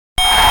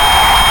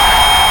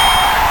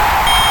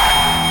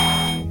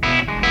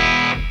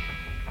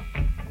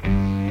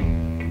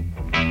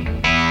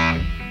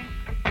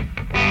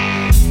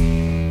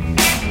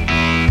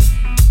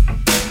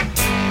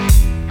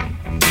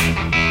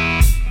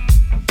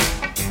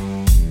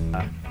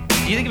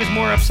you think it was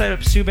more upset of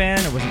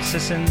Subban, or was it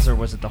Sissons, or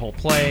was it the whole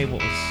play?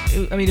 What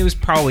was? I mean, it was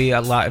probably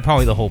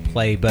the whole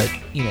play. But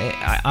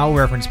I'll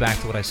reference back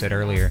to what I said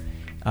earlier.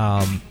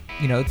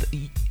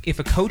 If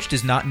a coach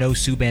does not know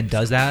Subban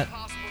does that,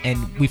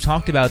 and we've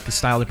talked about the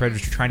style of the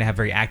Predators are trying to have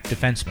very active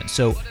defensemen.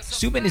 So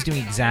Subban is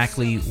doing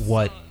exactly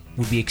what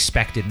would be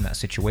expected in that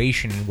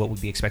situation, and what would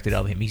be expected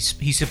of him.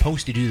 He's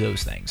supposed to do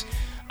those things.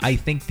 I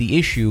think the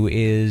issue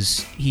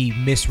is he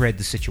misread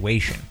the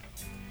situation.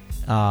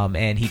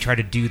 And he tried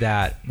to do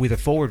that with a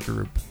forward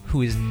group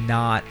who is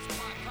not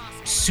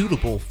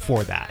suitable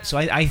for that. So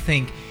I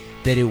think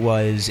that it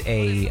was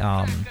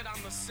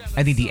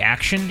I think the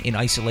action in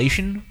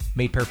isolation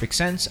made perfect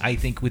sense. I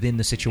think within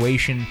the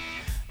situation,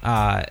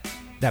 that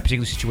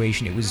particular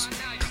situation, it was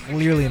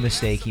clearly a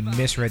mistake. He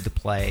misread the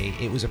play.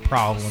 It was a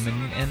problem,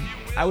 and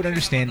I would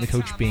understand the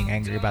coach being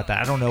angry about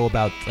that. I don't know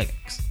about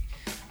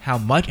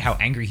how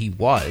angry he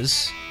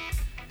was,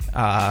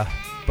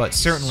 but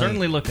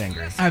certainly looked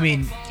angry. I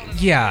mean,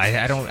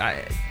 yeah,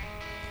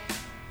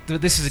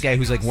 this is a guy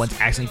who's once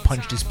accidentally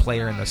punched his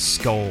player in the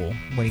skull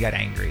when he got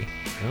angry.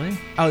 Really?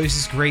 Oh, there's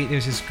this great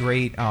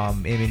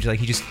image.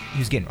 He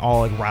was getting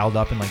all riled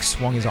up and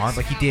swung his arms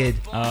like he did.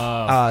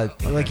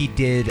 Like he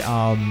did.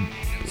 Oh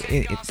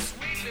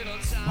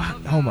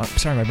my,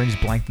 sorry, my brain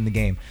just blanked in the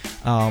game.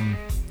 So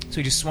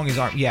he just swung his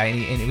arm. Yeah,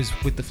 and it was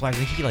with the flag. I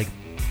think he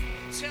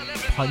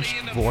punched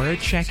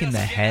Voracek in the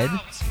head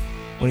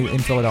when he was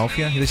in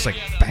Philadelphia. He was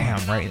bam,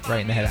 right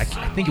in the head. I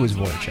think it was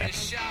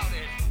Voracek.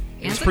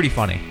 It was pretty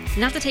funny.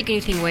 Not to take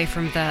anything away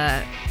from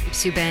the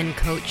Subban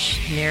coach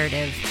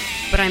narrative,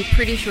 but I'm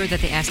pretty sure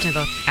that they asked him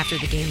after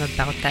the game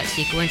about that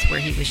sequence where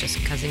he was just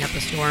cussing up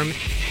a storm,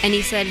 and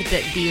he said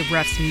that the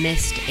refs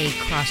missed a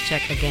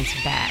cross-check against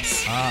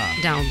Bass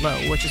down low,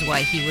 which is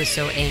why he was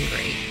so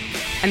angry.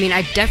 I mean,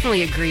 I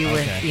definitely agree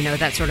with,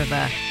 that sort of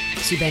a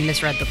Subban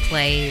misread the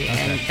play,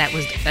 and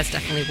that's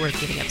definitely worth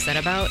getting upset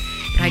about,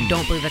 but I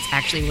don't believe that's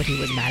actually what he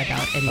was mad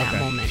about in that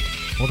moment.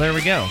 Well, there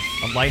we go.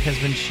 A light has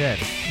been shed.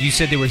 You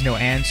said there was no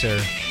answer.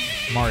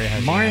 Mario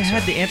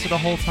had the answer the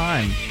whole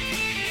time.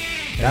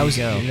 That was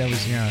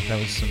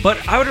some...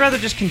 But I would rather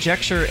just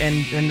conjecture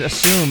and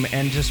assume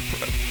and just...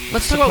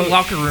 Let's talk about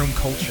locker room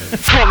culture.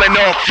 Pulling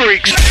off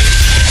freaks.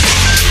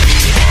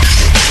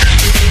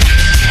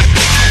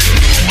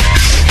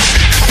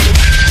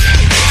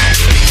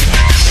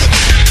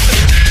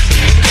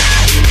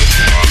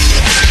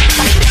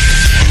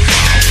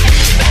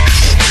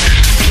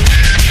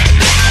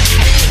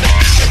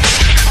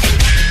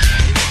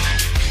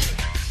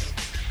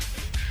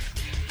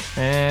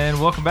 And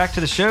welcome back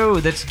to the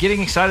show that's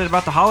getting excited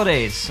about the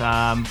holidays.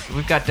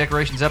 We've got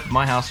decorations up at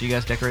my house. You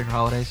guys decorate for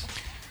holidays?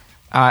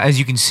 As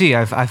you can see,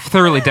 I've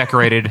thoroughly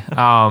decorated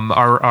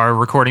our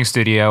recording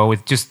studio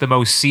with just the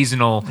most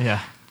seasonal,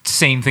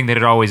 same thing that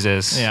it always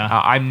is. Yeah.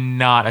 I'm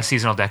not a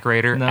seasonal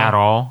decorator at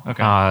all.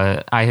 Okay.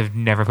 I have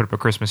never put up a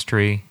Christmas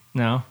tree.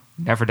 No?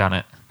 Never done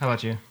it. How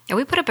about you? Yeah,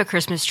 we put up a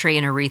Christmas tree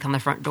and a wreath on the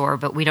front door,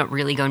 but we don't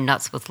really go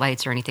nuts with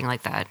lights or anything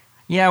like that.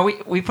 Yeah,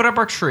 we put up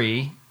our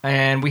tree,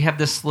 and we have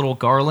this little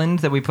garland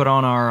that we put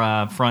on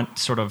our front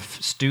sort of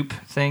stoop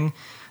thing.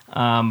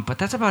 But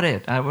that's about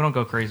it. We don't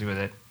go crazy with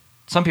it.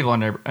 Some people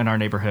in our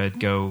neighborhood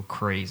go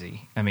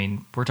crazy. I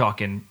mean, we're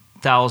talking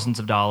thousands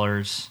of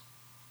dollars.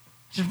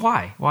 Just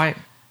why? Why?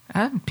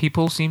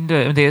 People seem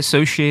to they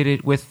associate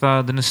it with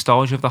the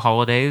nostalgia of the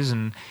holidays,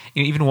 and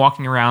even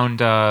walking around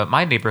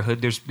my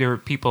neighborhood, there were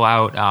people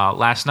out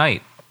last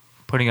night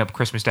putting up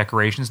Christmas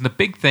decorations. And the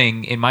big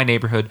thing in my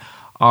neighborhood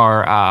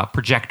are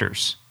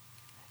projectors.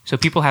 So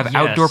people have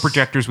outdoor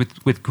projectors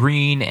with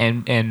green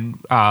and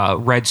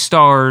red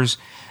stars.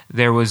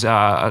 There was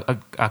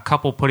a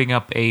couple putting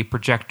up a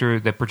projector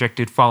that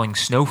projected falling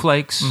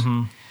snowflakes.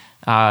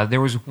 Mm-hmm. There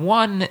was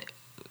one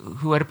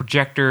who had a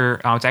projector.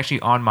 It's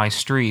actually on my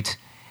street,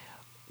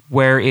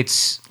 where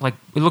it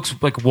looks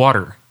like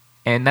water,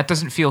 and that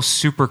doesn't feel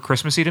super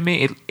Christmassy to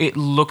me. It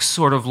looks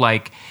sort of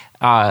like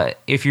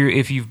if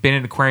you've been in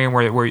an aquarium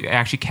where you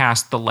actually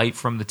cast the light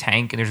from the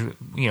tank and there's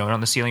on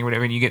the ceiling or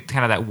whatever, and you get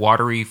kind of that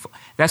watery.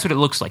 That's what it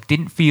looks like.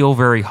 Didn't feel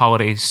very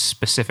holiday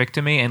specific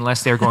to me,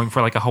 unless they're going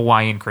for like a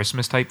Hawaiian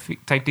Christmas type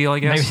deal, I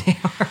guess. Maybe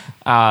they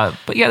are.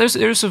 But yeah,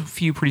 there's a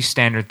few pretty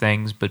standard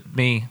things. But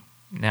me,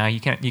 no, you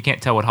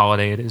can't tell what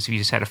holiday it is if you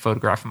just had a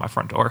photograph of my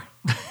front door.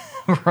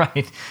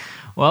 Right.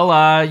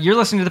 Well, you're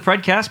listening to the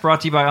Predcast,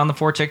 brought to you by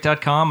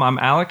OnTheForecheck.com. I'm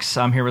Alex.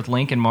 I'm here with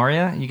Link and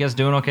Maria. You guys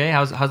doing okay?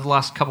 How's the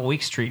last couple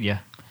weeks treat you?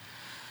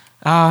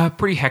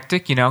 Pretty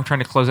hectic, trying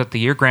to close out the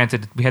year.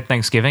 Granted, we had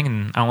Thanksgiving,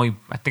 and I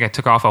think I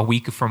took off a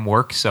week from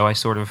work, so I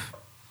sort of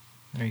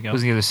there you go.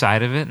 was the other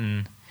side of it.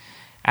 And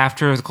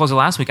after the close of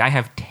last week, I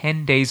have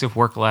 10 days of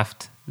work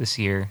left this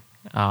year.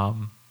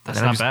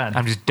 That's not bad.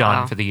 I'm just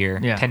done for the year.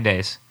 Yeah. 10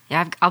 days.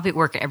 Yeah, I'll be at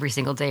work every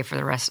single day for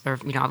the rest, or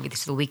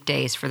obviously the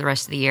weekdays for the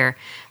rest of the year.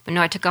 But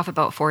no, I took off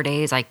about 4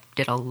 days. I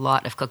did a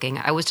lot of cooking.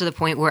 I was to the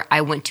point where I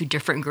went to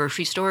different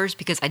grocery stores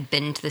because I'd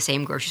been to the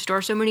same grocery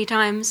store so many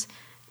times.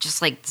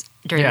 Just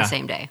during the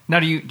same day. Now,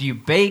 do you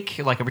bake?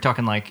 Like, are we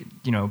talking like,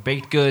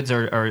 baked goods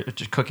or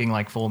just cooking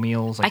like full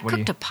meals? Like, I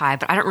cooked a pie,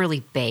 but I don't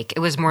really bake. It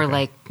was more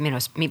like,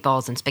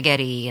 meatballs and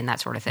spaghetti and that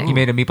sort of thing. You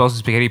made a meatballs and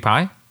spaghetti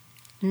pie?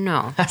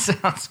 No. That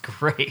sounds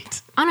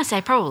great. Honestly,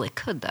 I probably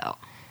could, though.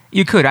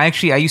 You could. I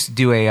used to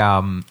do a,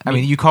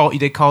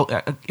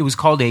 it was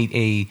called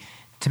a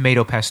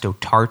tomato pesto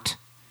tart.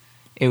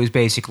 It was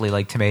basically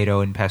like tomato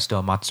and pesto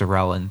and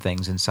mozzarella and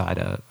things inside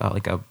a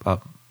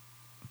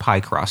pie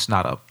crust,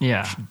 not a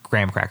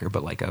graham cracker,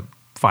 but like a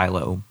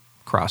phyllo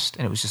crust,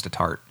 and it was just a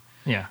tart.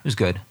 Yeah. It was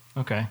good.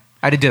 Okay.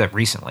 I did do that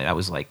recently. That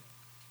was like,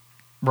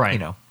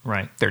 right.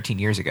 13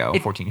 years ago,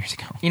 14 years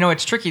ago.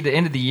 It's tricky. The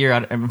end of the year,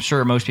 I'm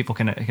sure most people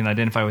can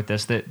identify with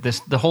this.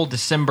 The whole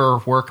December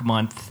work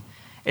month,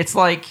 it's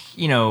like,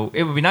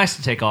 it would be nice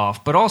to take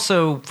off, but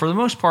also for the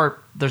most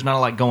part, there's not a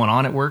lot going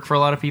on at work for a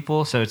lot of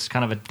people, so it's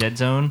kind of a dead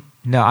zone.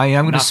 No,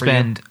 I'm going to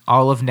spend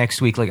all of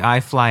next week. Like, I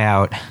fly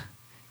out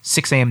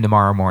 6 a.m.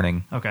 tomorrow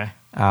morning. Okay.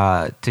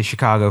 To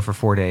Chicago for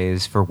 4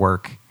 days for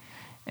work.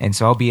 And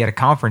so I'll be at a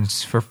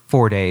conference for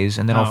 4 days,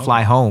 and then I'll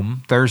fly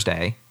home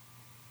Thursday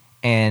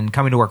and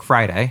coming to work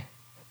Friday.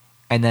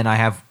 And then I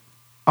have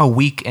a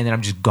week, and then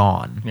I'm just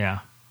gone. Yeah.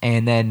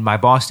 And then my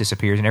boss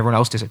disappears, and everyone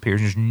else disappears,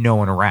 and there's no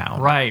one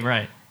around.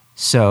 Right.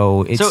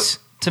 So it's... So,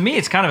 to me,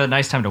 it's kind of a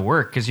nice time to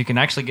work because you can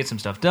actually get some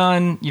stuff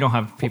done. You don't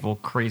have people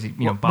crazy,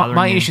 bothering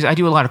my you. issue is I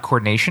do a lot of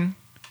coordination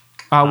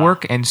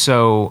work, and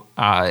so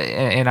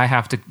and I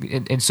have to,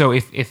 and so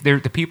if they're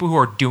the people who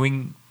are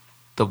doing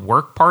the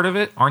work part of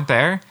it aren't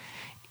there,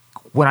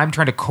 when I'm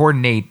trying to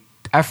coordinate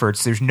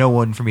efforts, there's no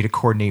one for me to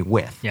coordinate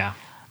with. Yeah.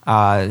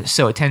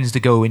 So it tends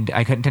to go into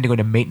I tend to go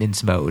into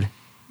maintenance mode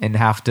and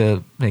have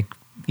to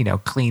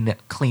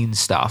clean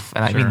stuff,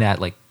 and I mean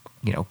that like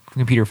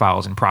computer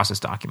files and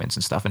process documents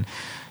and stuff, and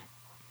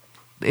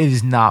it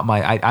is not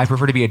my. I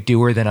prefer to be a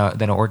doer than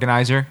an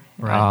organizer.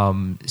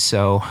 Right.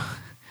 So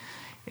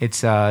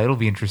it's it'll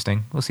be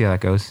interesting. We'll see how that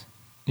goes.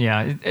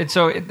 Yeah.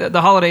 The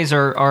holidays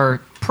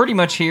are pretty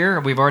much here.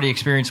 We've already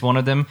experienced one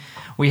of them.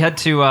 We had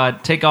to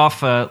take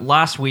off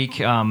last week.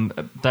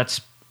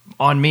 That's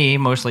on me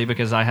mostly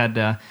because I had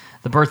the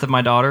birth of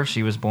my daughter.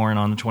 She was born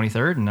on the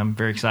 23rd, and I'm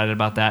very excited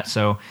about that.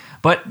 So,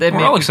 but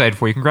we're all excited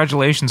for you.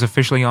 Congratulations,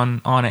 officially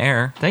on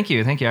air. Thank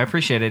you. I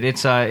appreciate it.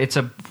 It's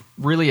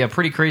really a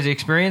pretty crazy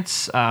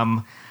experience.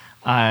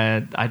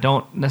 I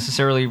don't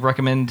necessarily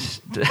recommend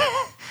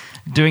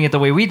doing it the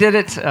way we did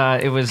it.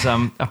 It was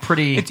a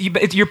pretty...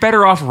 You're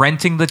better off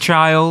renting the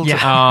child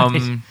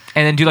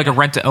and then do like a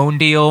rent-to-own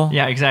deal.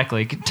 Yeah,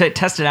 exactly.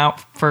 Test it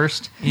out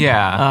first.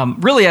 Yeah.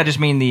 Really, I just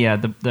mean the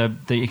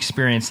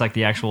experience, like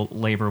the actual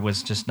labor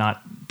was just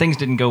not... Things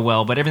didn't go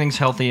well, but everything's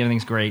healthy,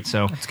 everything's great.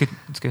 So That's good.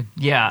 That's good.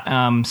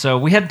 Yeah. So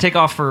we had to take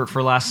off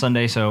for last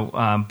Sunday, so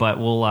but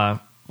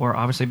we're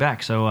obviously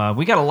back. So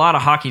we got a lot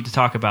of hockey to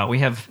talk about.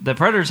 The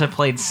Predators have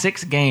played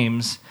 6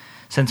 games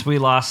since we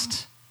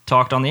last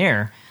talked on the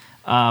air.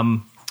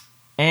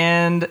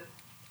 And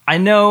I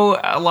know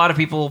a lot of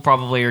people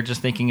probably are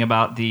just thinking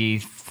about the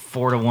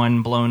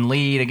 4-1 blown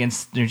lead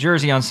against New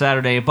Jersey on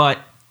Saturday, but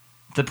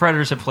the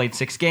Predators have played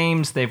 6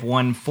 games. They've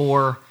won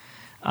 4.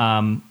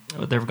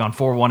 They've gone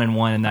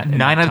 4-1-1 in that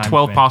 9 out of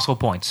 12 possible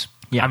points.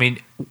 Yeah. I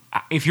mean,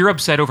 if you're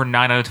upset over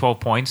 9 out of 12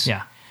 points,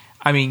 yeah.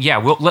 I mean, yeah,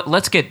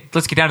 let's get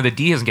down to the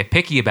details and get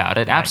picky about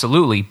it. Right.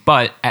 Absolutely,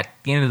 but at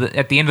the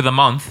end of the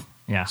month,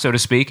 so to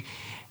speak,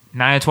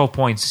 9 out of 12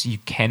 points, you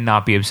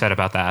cannot be upset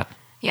about that.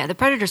 Yeah, the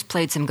Predators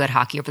played some good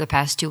hockey over the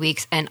past 2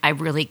 weeks, and I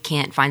really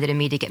can't find it in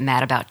me to get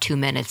mad about 2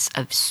 minutes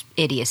of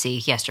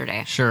idiocy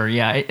yesterday. Sure,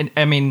 yeah.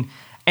 I mean,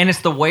 and it's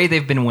the way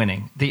they've been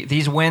winning.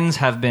 These wins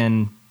have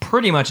been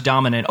pretty much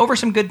dominant over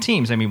some good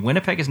teams. I mean,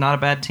 Winnipeg is not a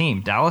bad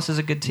team. Dallas is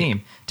a good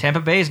team.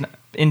 Tampa Bay is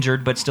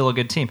injured, but still a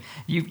good team.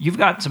 You've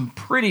got some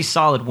pretty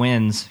solid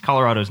wins.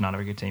 Colorado's not a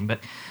very good team, but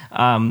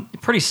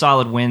pretty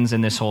solid wins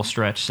in this whole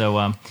stretch.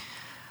 So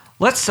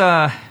let's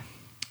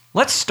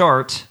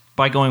start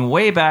by going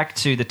way back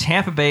to the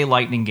Tampa Bay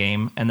Lightning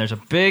game, and there's a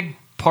big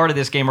part of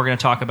this game we're going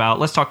to talk about.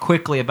 Let's talk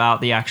quickly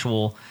about the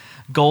actual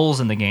goals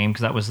in the game,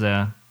 because that was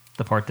the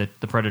part that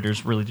the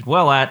Predators really did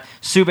well at.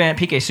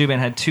 PK Subban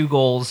had 2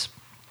 goals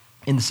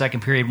in the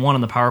second period, 1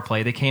 on the power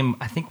play. They came,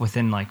 I think,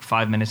 within like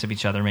 5 minutes of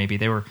each other, maybe.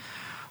 They were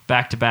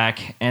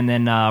back-to-back. And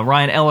then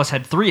Ryan Ellis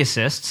had 3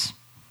 assists.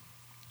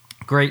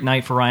 Great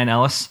night for Ryan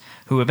Ellis,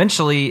 who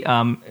eventually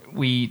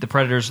the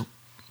Predators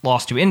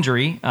lost to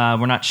injury.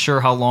 We're not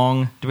sure how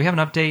long. Do we have an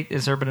update?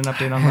 Has there been an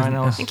update on Ryan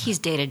Ellis? I think he's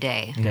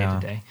day-to-day.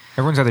 Day-to-day.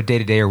 Everyone's either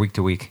day-to-day or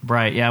week-to-week.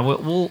 Right, yeah.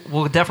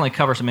 We'll definitely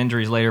cover some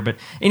injuries later. But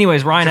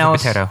anyways, Ryan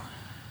Ellis...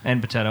 And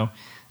Potato.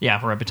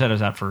 Yeah, right.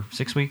 Potato's out for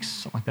 6 weeks,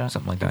 something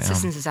like that.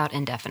 Sissons is out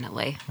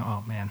indefinitely.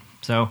 Oh, man.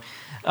 So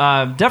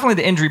definitely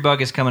the injury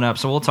bug is coming up,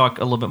 so we'll talk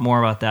a little bit more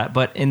about that.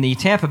 But in the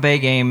Tampa Bay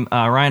game,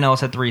 Ryan Ellis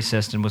had 3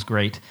 assists and was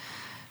great.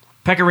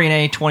 Pekka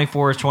Rinne,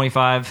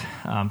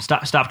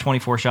 24-25, stopped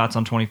 24 shots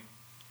on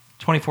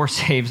 24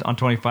 saves on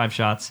 25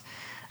 shots.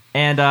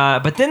 And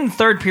but then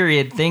third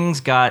period,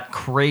 things got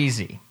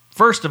crazy.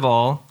 First of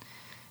all,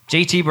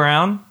 JT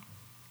Brown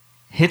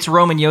hits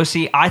Roman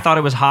Yossi. I thought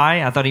it was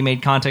high. I thought he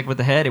made contact with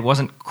the head. It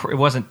wasn't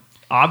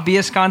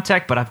obvious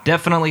contact, but I've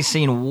definitely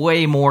seen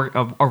way more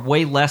or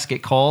way less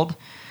get called.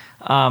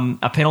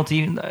 A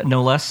penalty,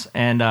 no less,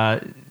 and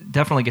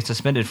definitely get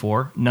suspended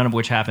for, none of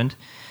which happened.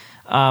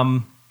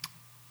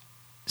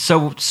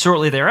 So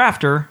shortly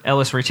thereafter,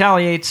 Ellis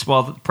retaliates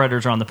while the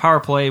Predators are on the power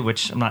play,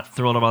 which I'm not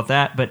thrilled about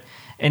that. But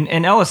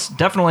and Ellis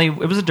definitely,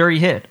 it was a dirty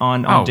hit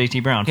on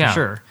JT Brown for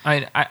sure.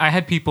 I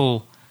had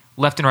people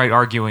left and right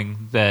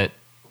arguing that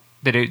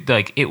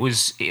it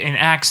was an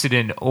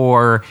accident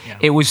or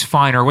it was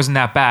fine or it wasn't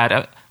that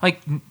bad.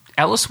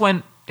 Ellis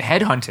went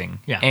headhunting,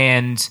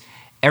 and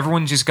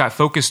everyone just got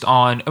focused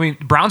on. I mean,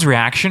 Brown's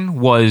reaction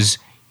was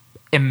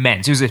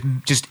immense. It was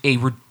just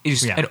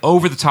an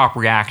over the top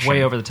reaction,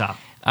 way over the top.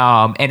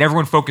 And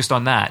everyone focused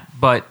on that.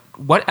 But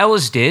what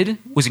Ellis did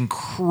was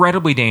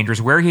incredibly dangerous.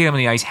 Where he hit him on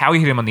the ice, how he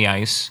hit him on the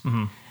ice.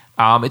 Mm-hmm.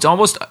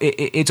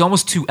 It's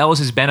almost to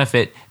Ellis's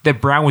benefit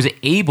that Brown was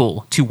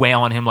able to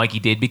wail on him like he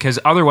did, because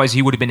otherwise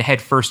he would have been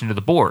head first into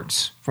the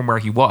boards from where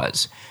he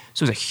was.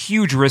 So it was a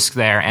huge risk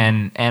there.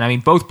 And I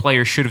mean, both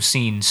players should have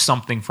seen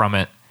something from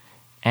it.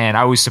 And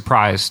I was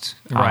surprised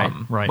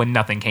when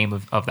nothing came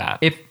of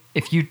that.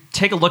 If you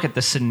take a look at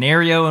the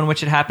scenario in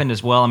which it happened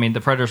as well, I mean,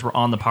 the Predators were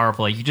on the power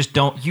play. You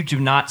do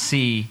not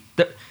see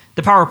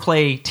the power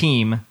play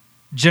team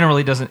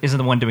generally isn't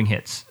the one doing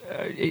hits,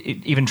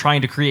 even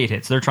trying to create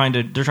hits. They're trying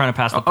to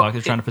pass the puck.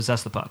 They're trying to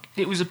possess the puck.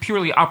 It was a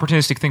purely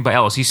opportunistic thing by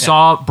Ellis. He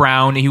saw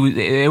Brown.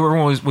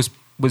 Everyone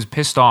was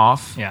pissed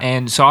off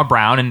and saw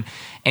Brown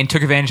and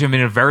took advantage of him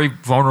in a very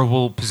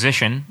vulnerable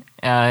position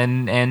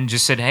and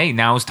just said, "Hey,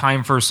 now it's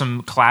time for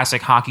some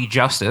classic hockey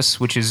justice,"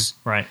 which is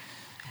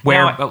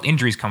where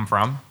injuries come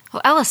from.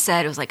 Well, Ellis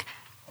said it was like,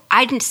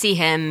 I didn't see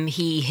him,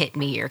 he hit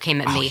me or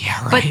came at me.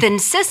 Yeah, right. But then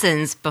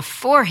Sissons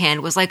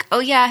beforehand was like, oh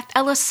yeah,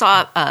 Ellis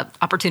saw an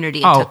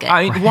opportunity and took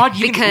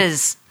it.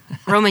 Because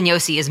Roman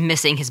Yossi is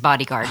missing his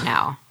bodyguard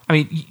now. I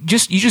mean, you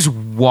just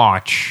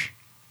watch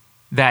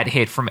that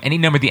hit from any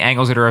number of the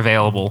angles that are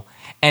available.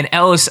 And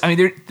Ellis,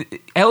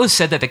 Ellis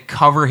said that to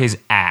cover his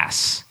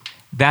ass.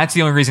 That's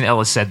the only reason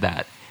Ellis said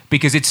that.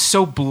 Because it's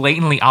so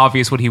blatantly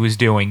obvious what he was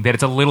doing that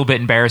it's a little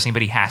bit embarrassing,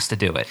 but he has to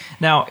do it.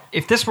 Now,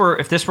 if this were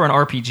an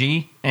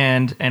RPG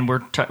and we're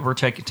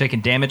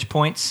taking damage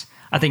points,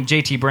 I think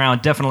JT Brown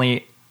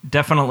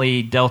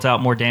definitely dealt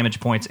out more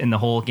damage points in the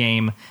whole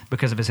game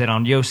because of his hit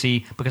on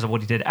Yossi, because of what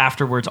he did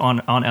afterwards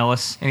on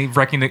Ellis, and he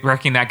wrecking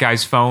that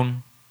guy's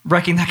phone.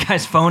 Wrecking that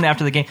guy's phone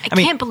after the game.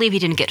 I can't believe he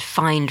didn't get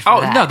fined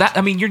for that.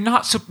 No, you're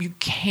not. You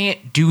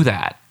can't do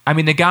that. I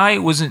mean, the guy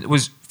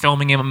was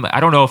filming him. I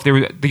don't know if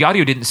the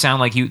audio didn't sound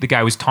like the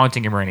guy was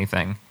taunting him or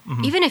anything.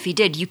 Mm-hmm. Even if he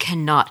did, you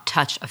cannot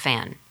touch a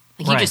fan.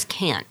 You just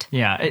can't.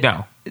 Yeah.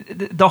 No.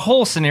 The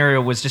whole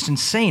scenario was just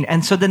insane.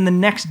 And so then the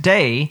next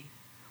day,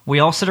 we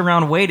all sit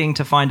around waiting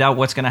to find out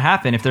what's going to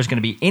happen, if there's going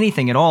to be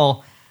anything at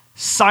all.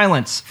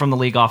 Silence from the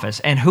league office.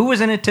 And who was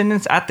in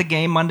attendance at the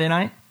game Monday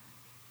night?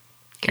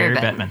 Gary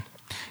Bettman.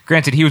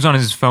 Granted, he was on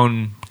his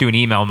phone doing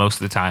email most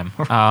of the time.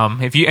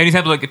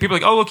 Anytime people are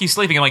like, oh, look, he's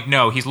sleeping. I'm like,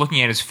 no, he's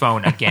looking at his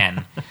phone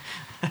again.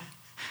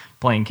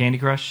 Playing Candy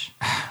Crush?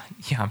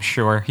 Yeah, I'm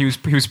sure. He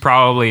was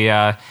probably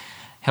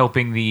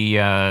helping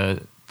the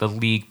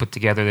league put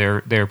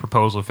together their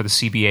proposal for the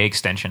CBA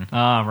extension.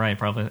 Right,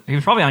 probably. He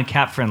was probably on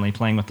Cap Friendly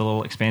playing with the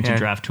little expansion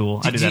draft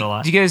tool. I do that a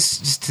lot. Do you guys,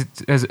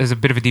 just as a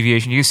bit of a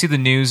deviation, do you see the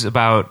news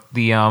about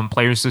the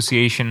Players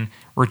Association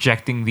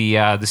rejecting the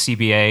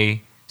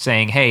CBA,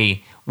 saying,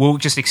 hey, we'll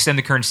just extend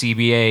the current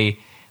CBA,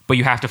 but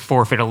you have to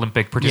forfeit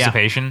Olympic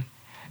participation?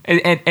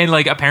 Yeah.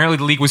 And apparently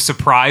the league was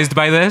surprised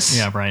by this.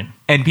 Yeah, right.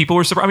 And people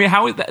were surprised.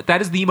 I mean,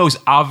 that is the most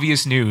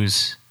obvious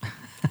news.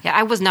 Yeah,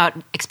 I was not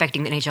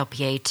expecting the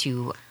NHLPA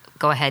to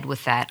go ahead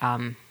with that.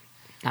 No,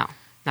 not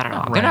at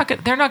all.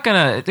 Right. They're not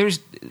gonna.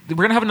 We're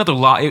gonna have another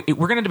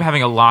we're gonna end up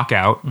having a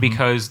lockout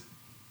because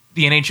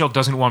the NHL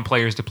doesn't want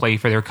players to play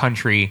for their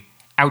country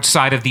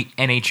outside of the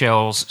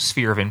NHL's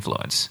sphere of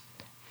influence.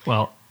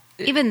 Well,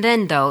 even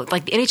then, though, the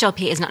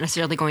NHLPA is not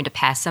necessarily going to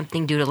pass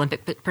something due to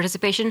Olympic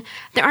participation.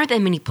 There aren't that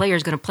many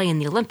players going to play in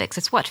the Olympics.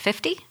 It's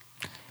 50?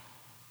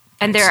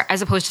 And they're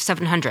as opposed to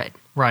 700.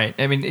 Right.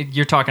 I mean,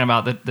 you're talking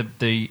about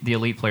the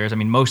elite players. I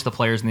mean, most of the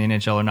players in the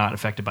NHL are not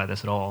affected by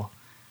this at all,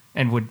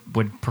 and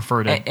would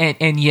prefer to.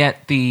 And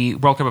yet, the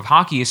World Cup of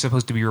Hockey is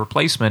supposed to be a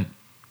replacement,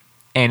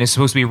 and is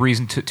supposed to be a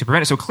reason to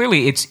prevent it. So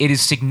clearly, it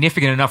is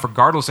significant enough,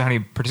 regardless of how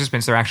many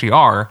participants there actually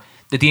are,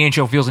 that the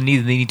NHL feels the need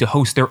that they need to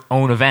host their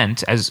own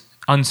event, as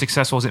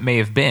unsuccessful as it may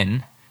have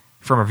been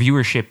from a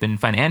viewership and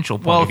financial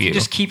point of view. Well, if you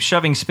just keep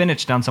shoving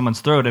spinach down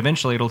someone's throat,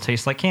 eventually it'll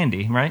taste like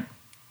candy, right?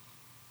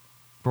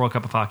 The World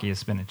Cup of Hockey is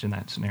spinach in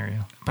that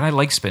scenario. But I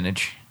like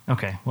spinach.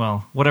 Okay,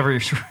 well, whatever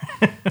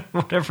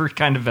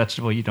kind of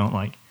vegetable you don't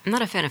like. I'm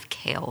not a fan of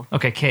kale.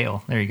 Okay,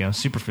 kale. There you go.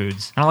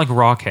 Superfoods. I don't like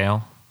raw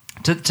kale.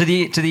 To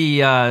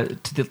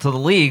the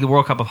league, the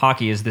World Cup of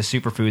Hockey is the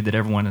superfood that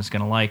everyone is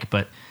going to like,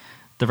 but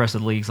the rest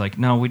of the league's like,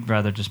 no, we'd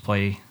rather just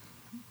play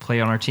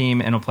on our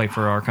team and we'll play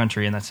for our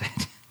country, and that's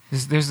it.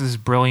 There's this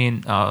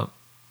brilliant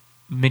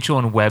Mitchell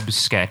and Webb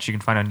sketch you can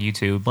find on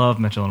YouTube. Love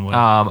Mitchell and Webb.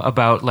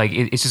 About like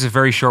it's just a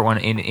very short one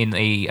in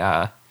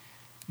a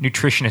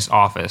nutritionist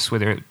office where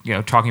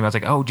they're talking about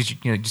like, oh, did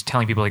you just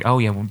telling people like, oh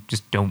yeah, well,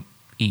 just don't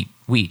eat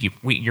wheat.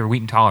 You're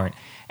wheat intolerant.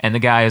 And the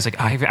guy is like,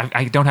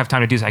 I don't have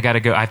time to do this. I got to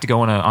go. I have to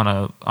go on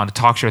a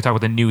talk show to talk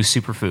about the newest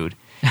superfood.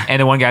 And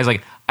the one guy's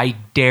like, I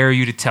dare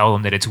you to tell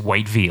them that it's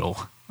white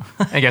veal.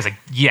 And the guy's like,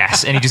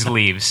 yes, and he just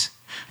leaves.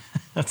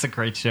 That's a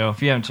great show.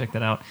 If you haven't checked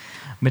that out,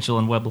 Mitchell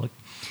and Webb.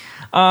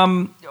 I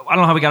don't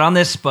know how we got on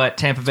this, but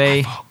Tampa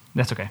Bay.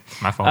 That's okay.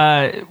 My fault.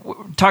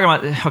 Talking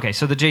about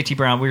so the JT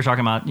Brown. We were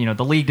talking about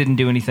the league didn't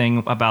do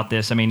anything about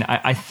this. I mean,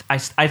 I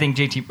think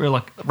JT.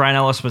 Look, Ryan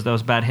Ellis was a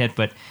bad hit,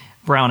 but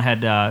Brown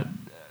had.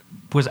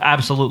 Was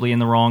absolutely in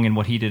the wrong in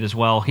what he did as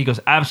well. He goes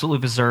absolutely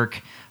berserk,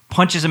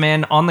 punches a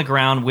man on the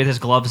ground with his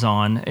gloves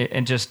on,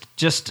 and just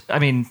I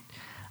mean,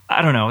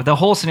 I don't know. The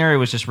whole scenario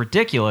was just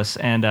ridiculous,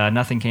 and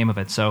nothing came of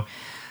it. So,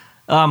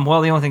 the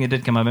only thing that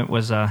did come of it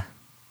was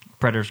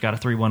Predators got a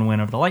 3-1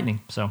 win over the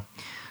Lightning. So,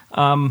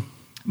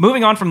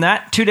 moving on from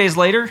that, 2 days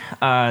later,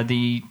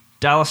 the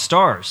Dallas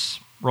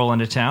Stars roll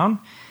into town.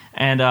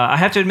 And I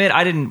have to admit,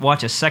 I didn't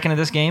watch a second of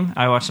this game.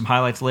 I watched some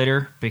highlights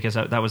later because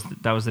that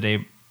was the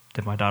day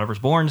that my daughter was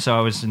born, so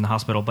I was in the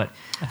hospital. But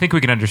I think we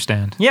can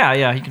understand.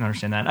 Yeah, you can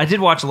understand that. I did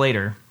watch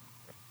later,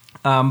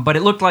 but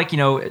it looked like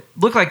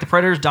the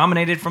Predators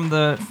dominated from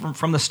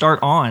the start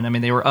on. I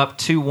mean, they were up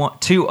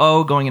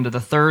 2-0 going into the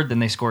third. Then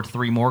they scored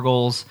 3 more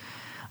goals.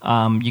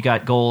 You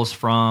got goals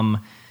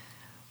from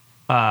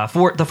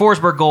the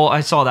Forsberg goal.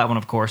 I saw that one,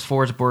 of course.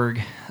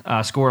 Forsberg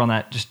scored on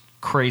that just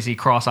crazy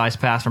cross ice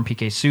pass from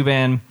PK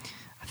Subban.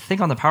 I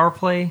think on the power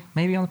play,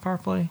 maybe on the power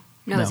play.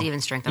 No, it was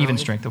even strength. Even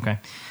strength. Okay.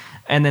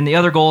 And then the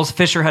other goals,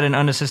 Fisher had an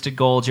unassisted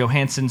goal,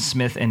 Johansson,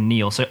 Smith, and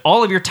Neal. So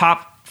all of your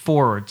top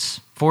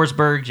forwards,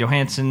 Forsberg,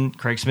 Johansson,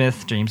 Craig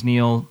Smith, James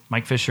Neal,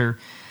 Mike Fisher,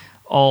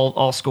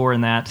 all score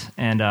in that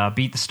and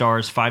beat the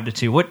Stars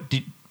 5-2. What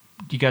do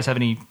you guys have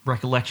any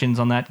recollections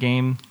on that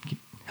game?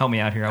 Help me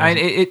out here.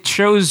 It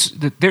shows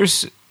that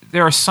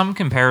there are some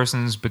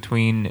comparisons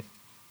between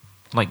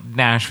like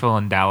Nashville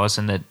and Dallas,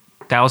 and that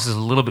Dallas is a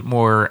little bit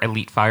more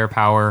elite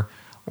firepower,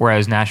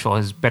 whereas Nashville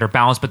is better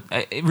balanced. But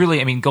really,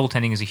 I mean,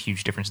 goaltending is a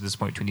huge difference at this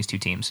point between these two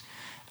teams.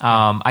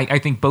 I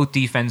think both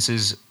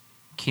defenses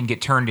can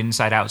get turned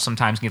inside out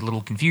sometimes, get a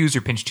little confused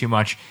or pinch too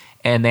much,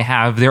 and they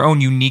have their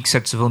own unique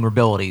sets of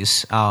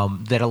vulnerabilities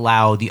that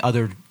allow the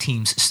other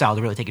team's style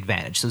to really take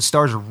advantage. So the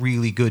Stars are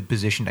really good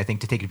positioned, I think,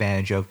 to take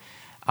advantage of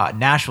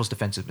Nashville's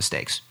defensive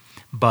mistakes.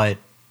 But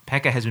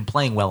Pekka has been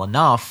playing well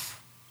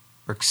enough,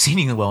 or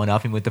exceedingly well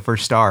enough, and with the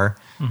first star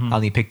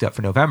he picked up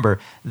for November,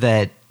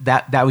 that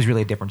was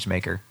really a difference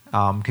maker.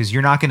 Because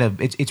you're not going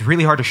to, it's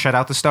really hard to shut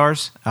out the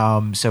Stars.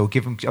 So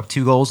giving up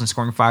 2 goals and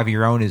scoring 5 of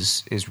your own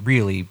is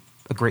really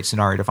a great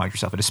scenario to find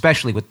yourself in,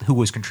 especially with who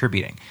was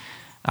contributing.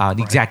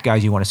 The exact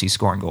guys you want to see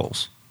scoring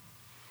goals.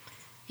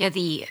 Yeah,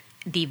 the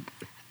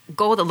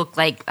goal that looked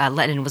like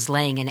Lettinen was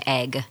laying an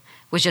egg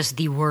was just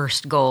the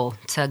worst goal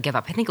to give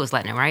up. I think it was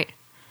Lettinen, right?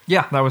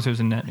 Yeah, that was who was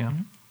in net, yeah.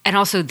 And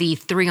also the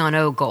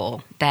 3-on-0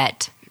 goal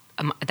that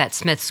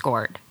Smith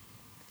scored.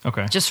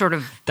 Okay. Just sort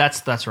of.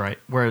 That's right.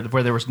 Where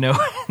there was no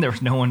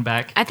one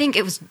back. I think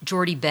it was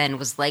Jordy Ben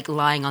was like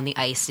lying on the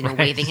ice,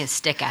 waving his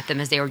stick at them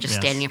as they were just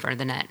standing in front of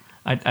the net.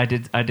 I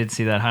did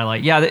see that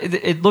highlight. Yeah,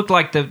 it looked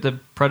like the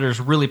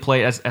Predators really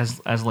played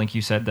as Link,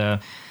 you said,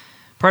 the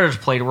Predators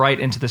played right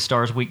into the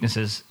Stars'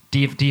 weaknesses,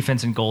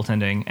 defense and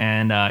goaltending,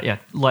 and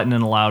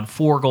Lettinen allowed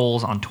 4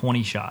 goals on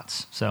 20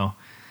 shots. So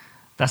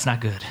that's not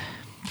good.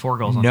 4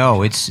 goals. On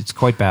 20 shots. It's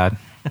quite bad.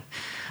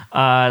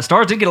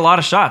 Stars did get a lot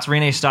of shots.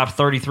 Rene stopped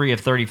 33 of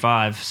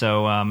 35,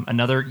 so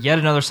yet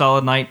another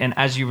solid night. And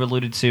as you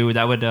alluded to,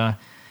 that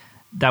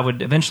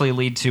would eventually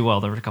lead to,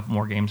 well, there were a couple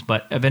more games,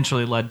 but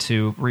eventually led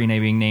to Rene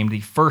being named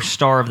the first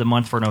star of the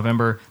month for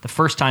November. The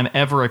first time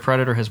ever a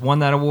Predator has won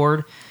that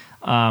award.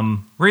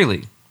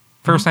 Really?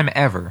 First time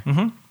ever?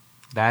 Mm-hmm.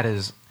 That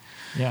is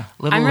a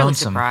little I'm really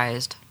lonesome.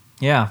 surprised.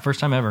 Yeah, first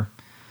time ever.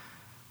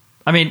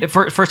 I mean,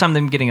 first time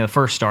them getting a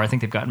first star. I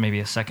think they've gotten maybe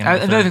a second.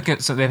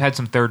 So they've had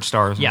some third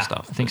stars and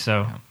stuff. I think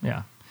so.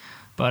 Yeah.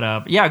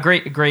 But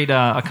great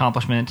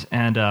accomplishment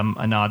and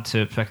a nod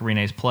to Pekka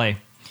Rine's play.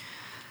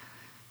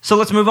 So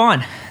let's move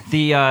on.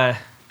 The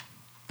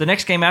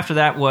next game after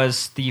that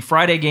was the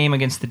Friday game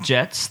against the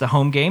Jets, the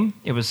home game.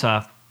 It was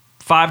a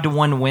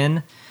 5-1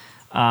 win.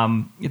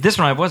 This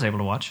one I was able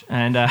to watch,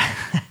 and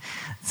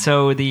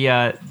so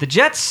the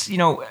Jets,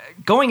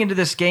 going into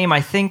this game,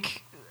 I think.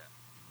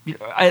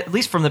 At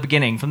least from the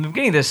beginning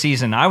of this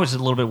season, I was a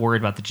little bit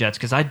worried about the Jets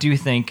because I do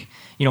think,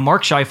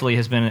 Mark Scheifele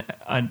has been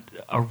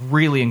a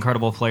really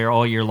incredible player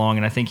all year long,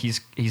 and I think he's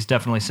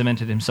definitely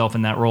cemented himself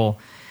in that role.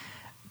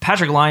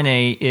 Patrick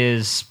Laine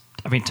is,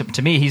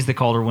 to me, he's the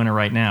Calder winner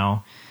right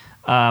now.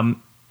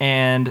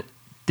 And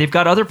they've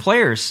got other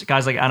players,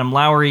 guys like Adam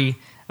Lowry.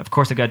 Of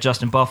course, they've got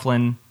Dustin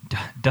Byfuglien,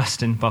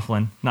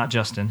 not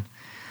Justin.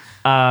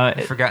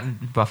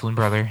 Forgotten Byfuglien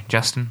brother,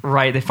 Justin.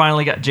 Right. They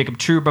finally got Jacob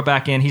Trouba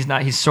back in. He's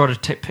not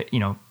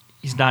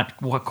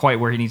quite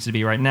where he needs to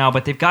be right now,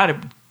 but they've got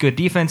good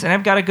defense, and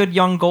I've got a good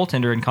young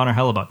goaltender in Connor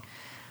Hellebuck.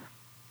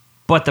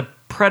 But the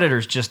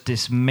Predators just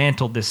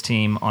dismantled this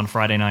team on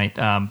Friday night.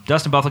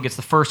 Dustin Buffalo gets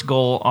the first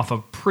goal off a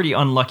pretty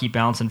unlucky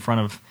bounce in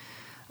front of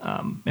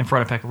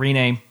Pekka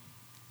Rinne.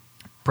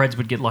 Preds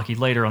would get lucky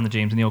later on the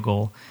James Neal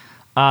goal.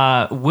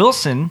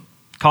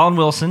 Colin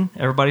Wilson,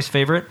 everybody's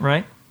favorite,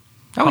 right?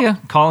 Oh, yeah.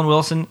 Colin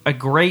Wilson, a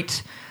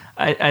great,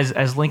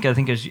 as Link, I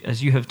think,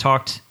 as you have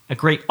talked, a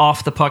great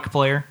off-the-puck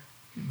player.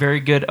 Very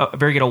good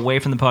away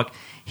from the puck.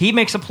 He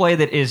makes a play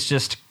that is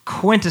just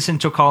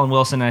quintessential Colin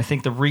Wilson, and I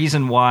think the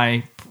reason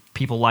why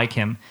people like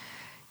him.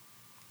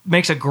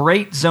 Makes a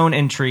great zone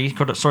entry,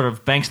 sort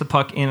of banks the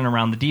puck in and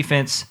around the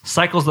defense,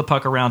 cycles the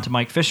puck around to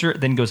Mike Fisher,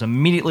 then goes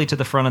immediately to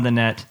the front of the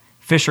net.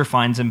 Fisher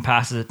finds him,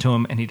 passes it to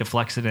him, and he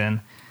deflects it in.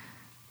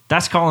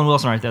 That's Colin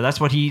Wilson right there. That's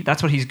what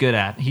he's good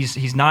at.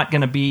 He's not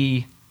going to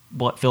be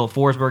what Philip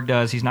Forsberg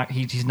does. He's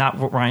not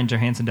what Ryan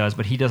Johansson does,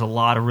 but he does a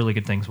lot of really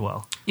good things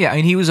well. Yeah, I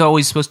mean, he was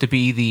always supposed to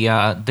be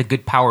the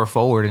good power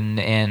forward,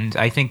 and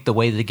I think the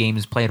way the game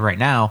is played right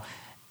now,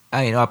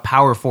 a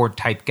power forward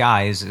type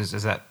guy is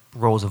that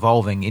role is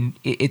evolving, and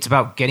it's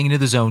about getting into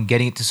the zone,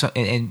 getting it to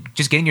and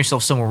just getting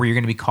yourself somewhere where you're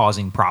going to be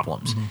causing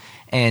problems,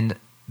 and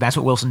that's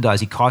what Wilson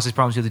does. He causes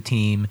problems to the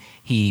team.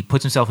 He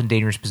puts himself in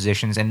dangerous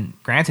positions, and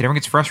granted, everyone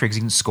gets frustrated because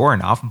he doesn't score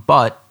enough,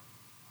 but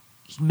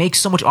he makes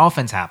so much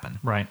offense happen.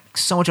 Right.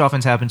 So much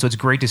offense happen, so it's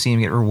great to see him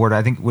get rewarded.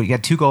 I think we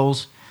got 2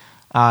 goals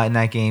in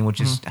that game, which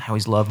is I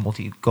always love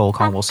multi-goal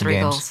Colin Wilson 3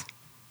 games. goals.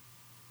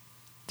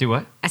 Do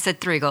what? I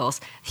said 3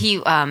 goals. He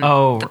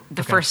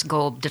the first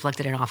goal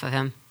deflected it off of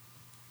him.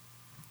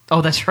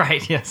 Oh, that's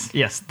right.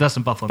 Yes.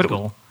 Dustin Buffalo's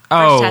goal.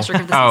 Oh, First hat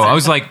trick of the I season.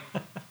 was like,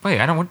 wait,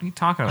 I don't know what are you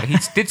talking about. He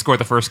did score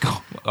the first goal.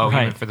 Oh, he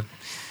Right. went for the.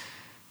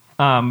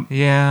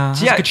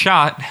 That's a good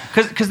shot.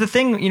 Because the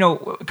thing,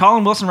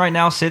 Colin Wilson right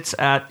now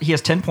he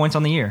has 10 points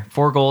on the year,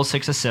 4 goals,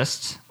 6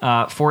 assists.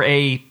 For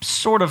a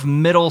sort of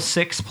middle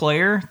 6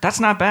 player, that's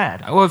not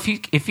bad. Well, if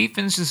he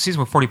finishes the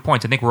season with 40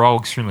 points, I think we're all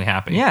extremely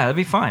happy. Yeah, that'd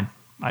be fine.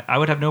 I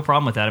would have no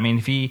problem with that. I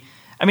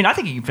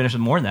think he can finish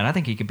with more than that. I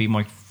think he could be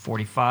like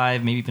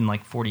 45, maybe even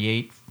like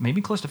 48,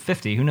 maybe close to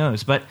 50. Who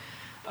knows? But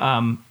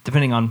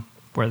depending on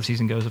where the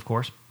season goes, of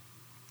course.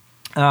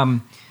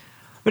 But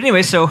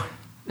anyway, so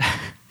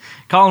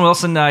Colin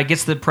Wilson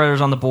gets the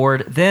Predators on the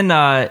board. Then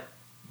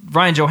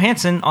Ryan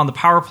Johansson on the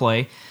power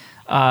play.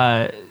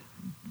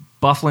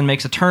 Bufflin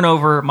makes a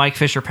turnover. Mike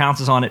Fisher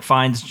pounces on it,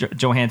 finds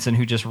Johansson,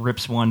 who just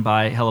rips one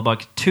by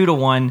Hellebuck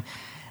 2-1.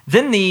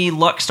 Then the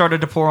luck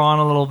started to pour on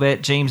a little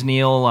bit. James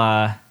Neal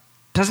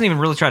doesn't even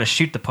really try to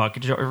shoot the puck.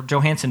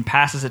 Johansson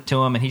passes it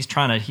to him, and he's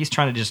trying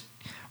to just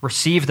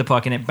receive the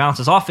puck, and it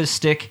bounces off his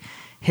stick,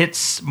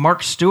 hits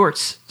Mark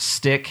Stewart's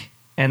stick,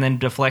 and then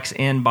deflects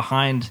in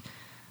behind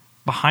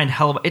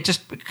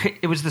Hellebuck.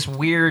 It was this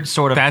weird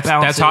sort of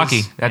That's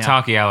hockey. That's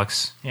hockey,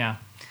 Alex. Yeah.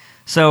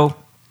 So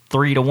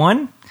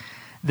 3-1.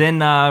 Then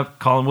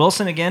Colin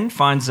Wilson again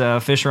finds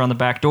Fisher on the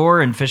back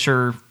door, and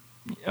Fisher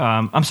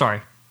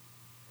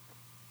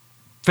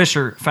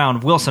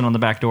found Wilson on the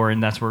back door,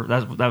 and that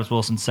was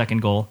Wilson's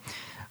second goal.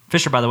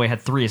 Fisher, by the way,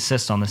 had 3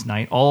 assists on this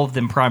night, all of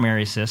them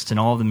primary assists, and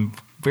all of them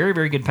very,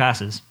 very good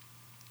passes.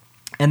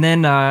 And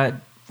then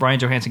Ryan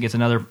Johansson gets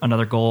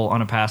another goal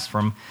on a pass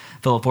from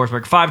Philip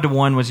Forsberg.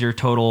 5-1 was your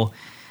total.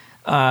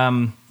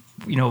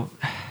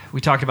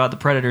 We talked about the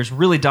Predators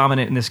really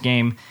dominant in this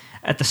game.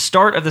 At the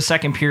start of the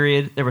second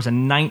period, there was a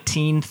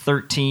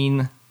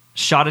 19-13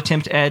 shot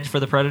attempt edge for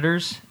the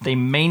Predators. They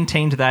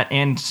maintained that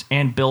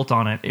and built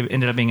on it. It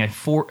ended up being a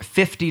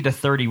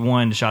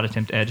 50-31 shot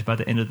attempt edge by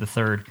the end of the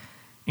third,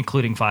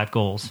 including 5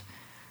 goals.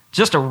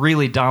 Just a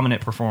really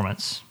dominant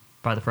performance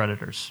by the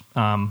Predators.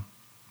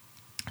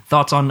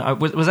 Thoughts on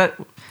was that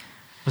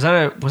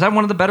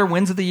one of the better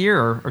wins of the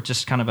year, or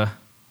just kind of a?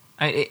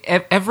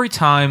 Every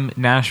time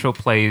Nashville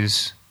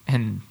plays,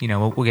 and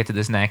we'll get to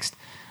this next.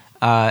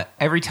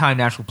 Every time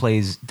Nashville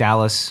plays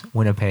Dallas,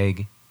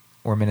 Winnipeg,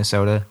 or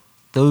Minnesota,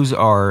 those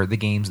are the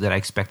games that I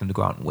expect them to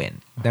go out and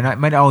win. Might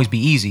not always be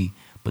easy,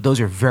 but those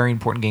are very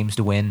important games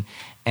to win.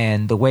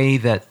 And the way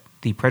that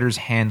the Predators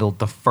handled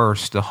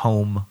the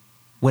home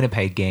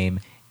Winnipeg game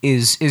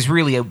is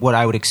really what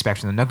I would expect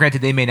from them. Now,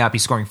 granted, they may not be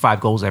scoring 5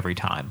 goals every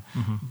time,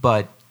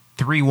 but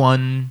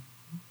 3-1,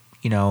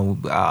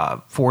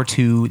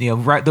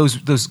 4-2, right,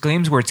 those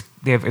games where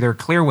they're a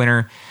clear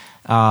winner,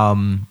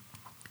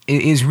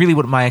 is really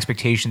what my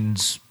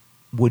expectations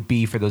would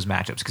be for those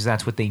matchups, because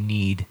that's what they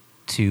need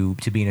to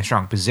be in a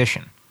strong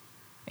position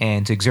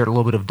and to exert a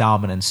little bit of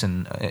dominance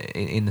in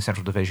the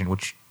Central Division,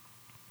 which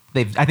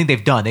I think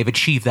they've done. They've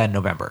achieved that in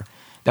November.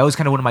 That was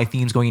kind of one of my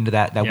themes going into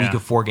that week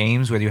of 4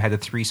 games, where you had the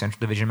 3 Central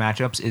Division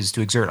matchups, is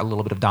to exert a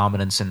little bit of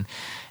dominance.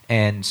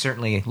 And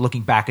certainly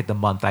looking back at the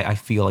month, I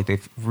feel like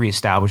they've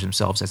reestablished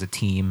themselves as a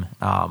team,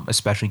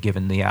 especially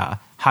given the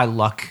high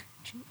luck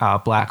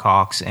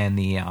Blackhawks and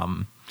the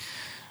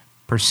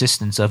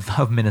persistence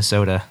of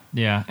Minnesota.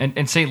 Yeah,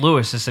 and St.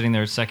 Louis is sitting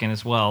there second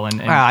as well.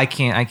 And I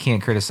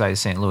can't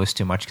criticize St. Louis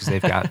too much, because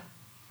they've got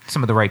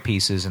some of the right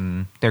pieces,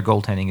 and their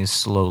goaltending is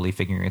slowly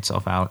figuring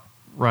itself out.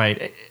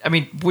 Right. I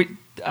mean,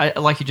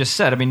 like you just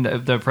said, I mean,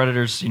 the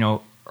Predators,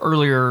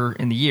 earlier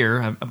in the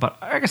year, about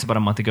a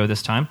month ago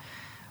this time,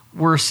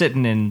 we're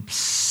sitting in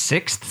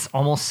 6th,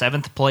 almost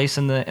 7th place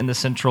in the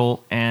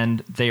Central, and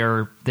they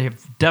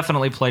have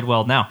definitely played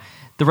well. Now,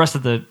 the rest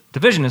of the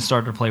division has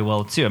started to play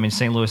well too. I mean,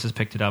 St. Louis has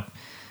picked it up.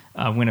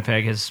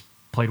 Winnipeg has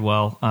played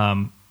well.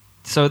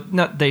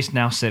 They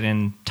now sit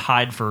in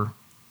tied for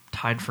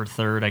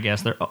third, I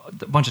guess. A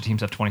bunch of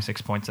teams have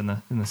 26 points in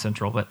the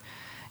Central, but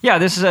yeah,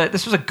 this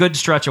was a good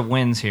stretch of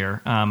wins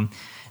here.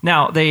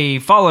 Now they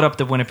followed up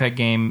the Winnipeg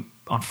game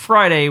on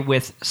Friday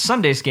with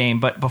Sunday's game,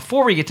 but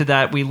before we get to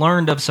that, we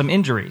learned of some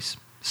injuries.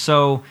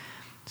 So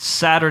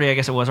Saturday, I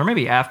guess it was, or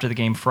maybe after the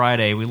game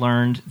Friday, we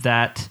learned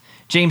that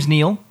James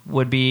Neal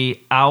would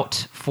be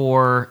out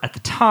for, at the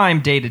time,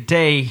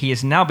 day-to-day. He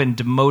has now been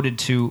demoted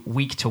to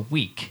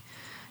week-to-week.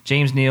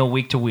 James Neal,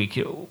 week-to-week.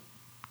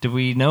 Do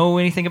we know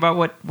anything about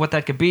what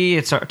that could be?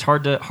 It's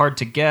hard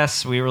to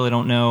guess. We really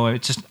don't know.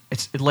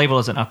 It's labeled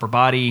as an upper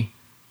body.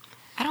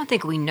 I don't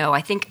think we know.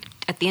 I think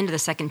at the end of the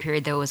second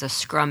period, there was a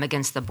scrum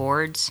against the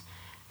boards,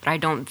 but I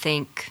don't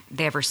think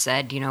they ever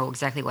said,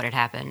 exactly what had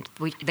happened.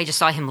 They just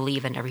saw him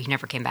leave, and he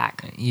never came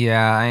back.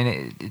 Yeah,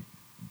 and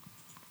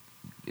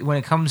when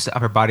it comes to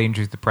upper body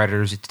injuries with the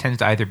Predators, it tends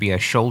to either be a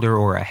shoulder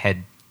or a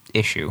head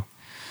issue.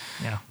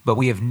 Yeah, but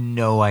we have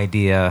no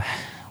idea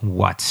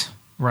what.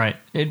 Right,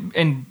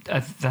 and I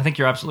think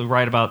you're absolutely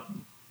right about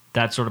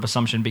that sort of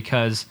assumption,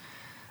 because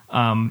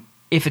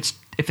if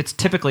it's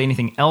typically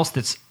anything else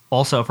that's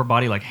also upper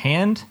body, like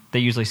hand, they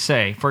usually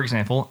say, for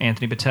example,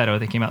 Anthony Bitetto,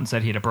 they came out and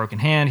said he had a broken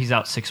hand. He's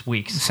out 6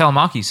 weeks.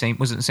 Salamaki,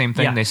 was it the same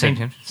thing? Yeah, they same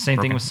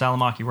thing with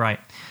Salamaki,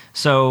 right.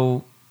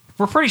 So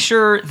we're pretty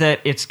sure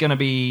that it's going to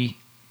be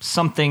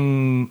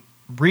something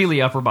really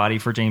upper body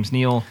for James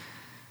Neal.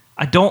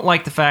 I don't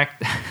like the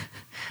fact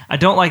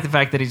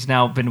that he's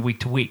now been week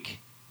to week.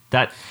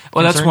 That's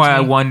why I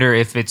wonder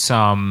if it's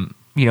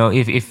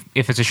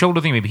if it's a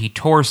shoulder thing, maybe he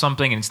tore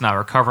something and it's not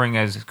recovering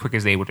as quick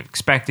as they would have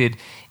expected.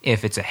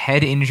 If it's a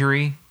head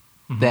injury,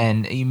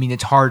 then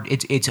it's hard.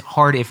 It's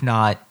hard, if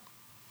not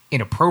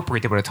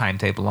inappropriate, to put a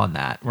timetable on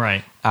that,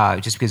 right?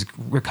 Just because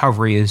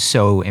recovery is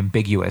so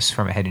ambiguous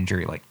from a head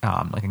injury like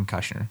a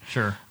concussion.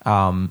 Sure.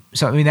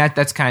 So I mean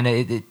that's kind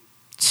of it's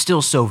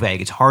still so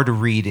vague. It's hard to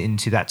read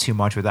into that too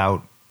much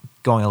without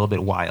going a little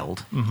bit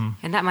wild. Mm-hmm.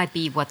 And that might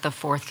be the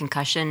 4th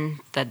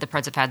concussion that the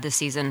Preds have had this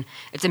season.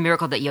 It's a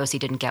miracle that Yossi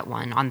didn't get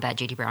one on that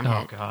J.D. Brown hit.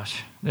 Oh,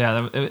 gosh.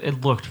 Yeah,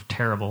 it looked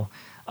terrible.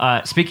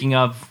 Speaking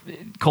of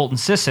Colton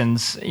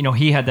Sissons,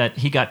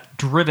 he got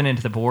driven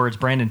into the boards.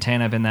 Brandon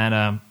Tanev in that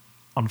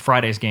on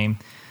Friday's game,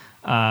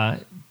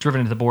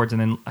 driven into the boards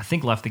and then I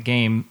think left the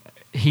game.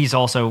 He's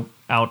also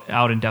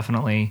out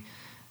indefinitely.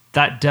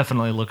 That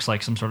definitely looks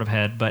like some sort of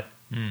head, but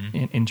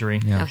injury.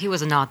 Yeah. No, he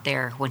was not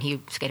there when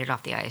he skated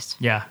off the ice.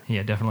 Yeah,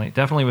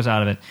 definitely was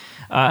out of it.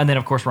 And then,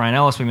 of course, Ryan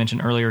Ellis, we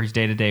mentioned earlier, he's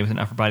day-to-day with an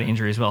upper body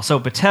injury as well. So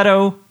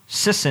Bitetto,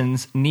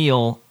 Sissons,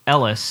 Neal,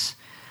 Ellis,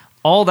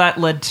 all that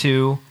led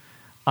to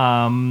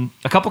a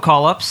couple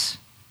call-ups,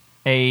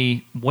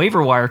 a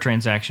waiver wire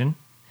transaction,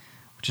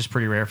 which is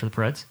pretty rare for the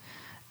Preds,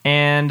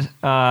 and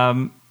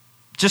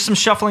just some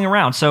shuffling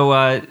around.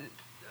 So,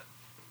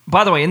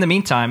 by the way, in the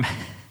meantime,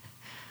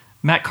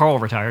 Matt Carl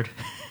retired.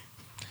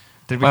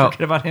 Did we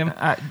forget about him?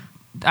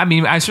 I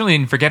mean, I certainly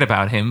didn't forget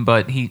about him,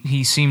 but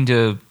he seemed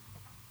to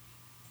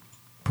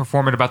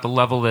perform at about the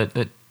level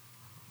that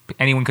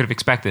anyone could have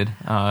expected.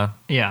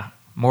 Yeah.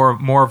 More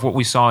of what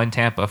we saw in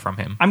Tampa from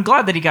him. I'm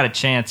glad that he got a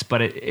chance,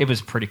 but it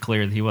was pretty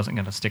clear that he wasn't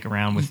going to stick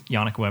around with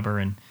Yannick Weber.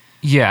 And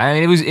yeah,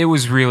 I mean, it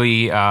was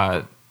really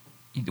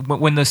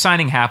when the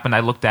signing happened,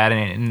 I looked at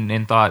it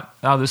and thought,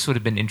 oh, this would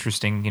have been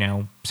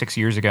interesting, 6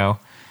 years ago.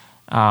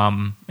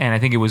 And I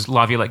think it was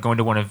Laviolette going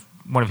to one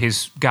of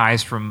his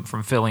guys from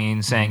Philly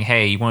and saying,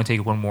 "Hey, you want to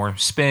take one more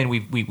spin?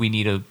 We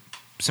need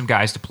some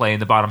guys to play in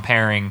the bottom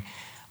pairing.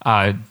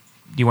 Do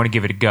you want to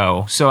give it a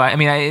go?" So I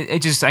mean,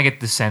 I get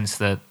the sense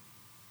that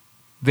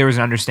there was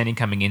an understanding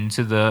coming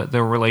into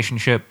the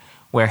relationship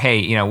where,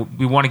 hey,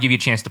 we want to give you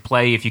a chance to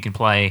play if you can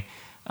play,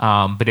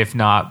 but if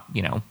not,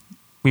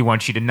 we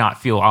want you to not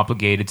feel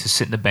obligated to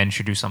sit in the bench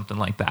or do something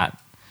like that.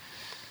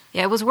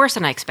 Yeah, it was worse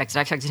than I expected.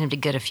 I expected him to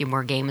get a few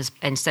more games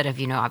instead of,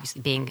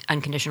 obviously being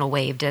unconditional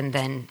waived and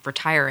then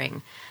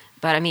retiring.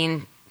 But, I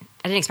mean,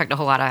 I didn't expect a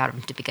whole lot out of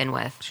him to begin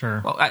with.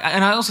 Sure. Well,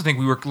 and I also think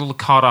we were a little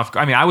caught off.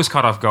 I mean, I was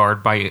caught off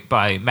guard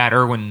by Matt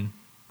Irwin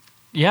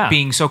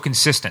being so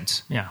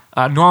consistent. Yeah.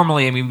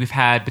 Normally, I mean, we've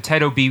had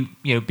Bitetto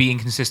being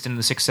consistent in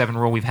the 6-7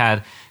 role. We've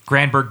had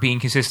Granberg being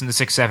consistent in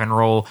the 6-7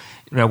 role.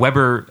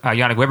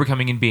 Yannick Weber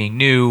coming in being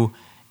new.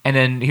 And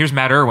then here's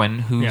Matt Irwin,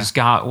 who's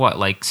got,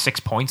 6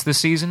 points this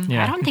season?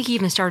 Yeah. I don't think he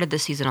even started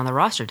this season on the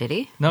roster, did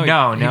he? No,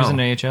 he was in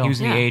the AHL. He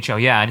was in the AHL,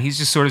 yeah. And he's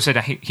just sort of said,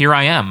 here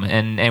I am.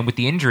 And with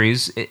the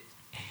injuries,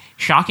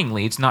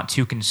 shockingly, it's not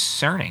too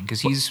concerning because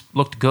he's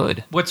looked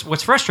good.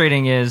 What's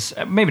frustrating is,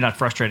 maybe not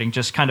frustrating,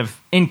 just kind of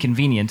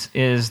inconvenient,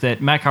 is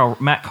that Matt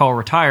Call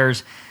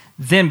retires,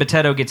 then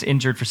Bitetto gets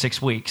injured for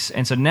 6 weeks.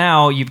 And so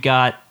now you've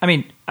got,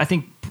 I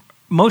think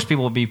most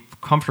people will be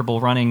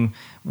comfortable running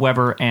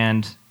Weber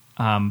and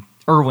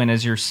Irwin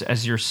as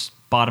your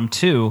bottom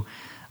two,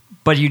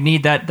 but you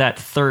need that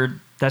sort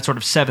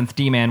of seventh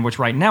D-man, which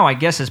right now I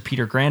guess is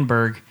Peter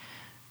Granberg.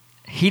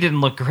 He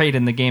didn't look great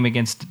in the game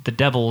against the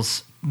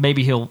Devils.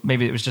 Maybe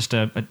it was just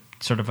a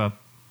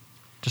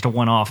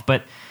one-off,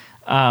 but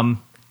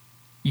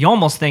you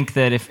almost think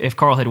that if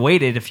Carl had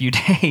waited a few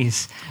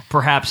days,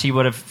 perhaps he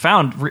would have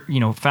found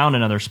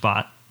another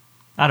spot.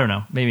 I don't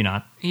know, maybe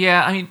not.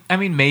 Yeah, I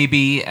mean,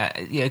 maybe.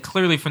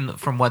 Clearly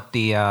from what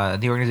the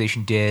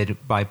organization did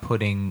by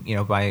putting,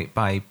 it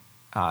was,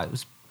 I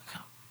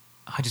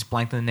just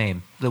blanked on the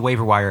name, the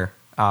waiver wire.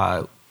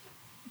 The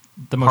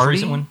most Party?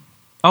 recent one.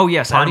 Oh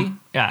yes, Party?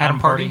 Adam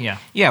Party. Yeah.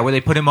 Yeah, where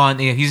they put him on.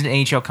 He's an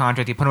NHL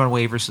contract. They put him on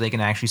waivers so they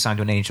can actually sign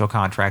to an NHL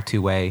contract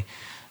two-way.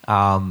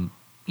 So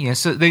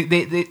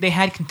they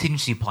had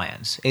contingency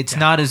plans. It's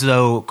not as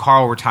though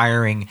Carl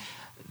retiring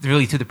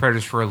really threw the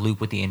Predators for a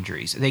loop with the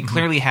injuries. They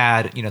clearly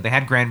had, they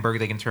had Granberg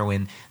they can throw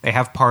in. They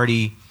have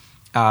Party,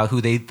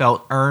 who they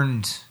felt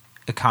earned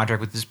a contract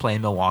with this play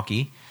in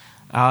Milwaukee.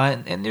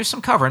 And there's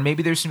some cover, and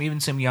maybe there's even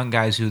some young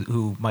guys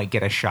who might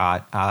get a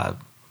shot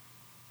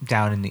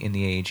down in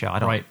the AHL.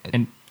 Right.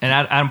 And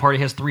Adam Party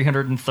has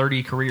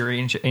 330 career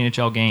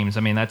NHL games. I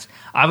mean,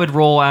 I would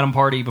roll Adam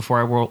Party before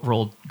I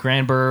rolled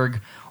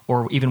Granberg,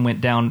 or even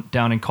went down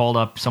and called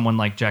up someone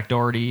like Jack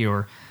Doherty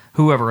or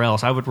whoever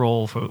else. I would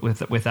roll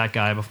with that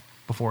guy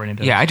before it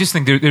ended. Yeah, I just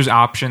think there's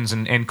options,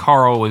 and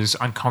Carl was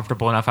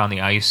uncomfortable enough on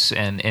the ice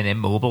and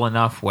immobile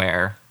enough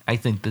where I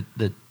think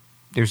that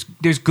there's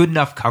good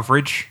enough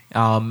coverage.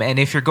 And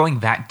if you're going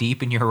that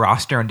deep in your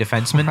roster on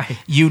defensemen, right.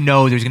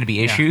 There's going to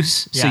be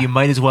issues. Yeah. So you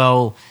might as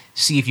well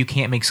see if you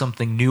can't make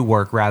something new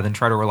work rather than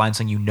try to rely on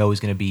something is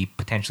going to be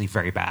potentially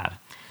very bad.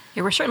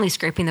 Yeah, we're certainly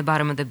scraping the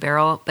bottom of the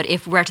barrel, but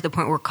if we're at to the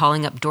point where we're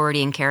calling up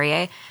Doherty and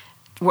Carrier,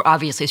 we're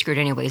obviously screwed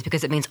anyways,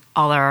 because it means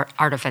all our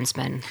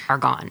defensemen are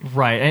gone.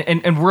 Right,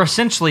 and we're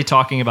essentially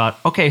talking about,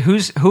 okay,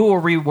 who are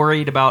we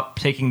worried about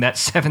taking that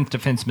seventh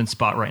defenseman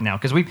spot right now?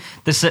 Because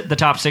the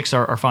top six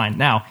are fine.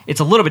 Now,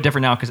 it's a little bit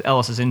different now because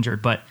Ellis is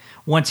injured, but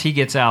once he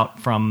gets out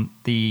from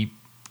the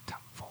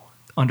top four,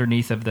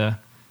 underneath of the...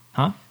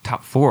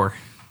 Top four.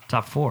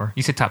 Top four.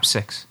 You said top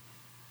six.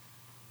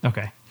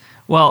 Okay.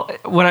 Well,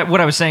 what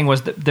I was saying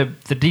was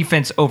the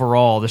defense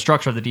overall, the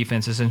structure of the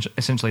defense is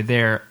essentially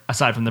there,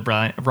 aside from the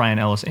Brian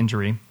Ellis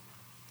injury.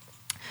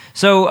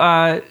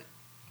 So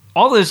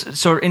all those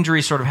sort of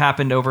injuries sort of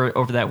happened over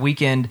that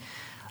weekend.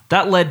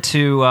 That led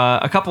to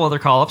a couple other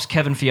call-ups.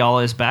 Kevin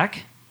Fiala is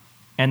back,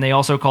 and they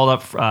also called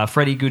up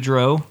Freddie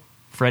Gaudreau,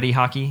 Freddie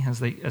Hockey as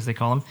they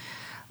call him,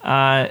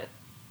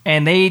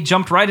 and they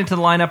jumped right into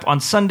the lineup on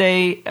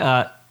Sunday.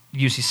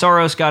 UC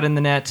Saros got in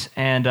the net,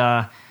 and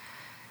the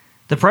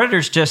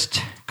Predators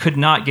just could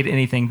not get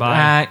anything by.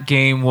 That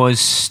game was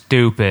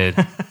stupid.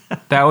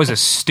 That was a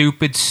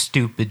stupid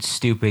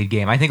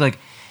game. I think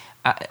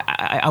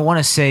I want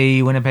to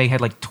say Winnipeg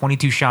had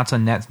 22 shots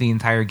on net the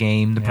entire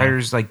game. The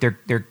Predators,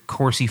 their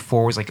Corsi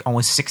 4 was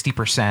almost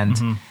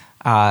 60%.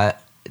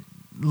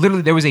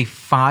 Literally, there was a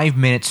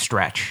 5-minute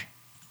stretch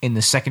in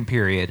the second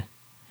period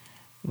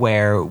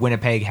where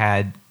Winnipeg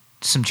had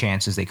some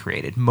chances they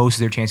created. Most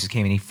of their chances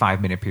came in a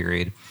 5-minute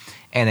period,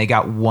 and they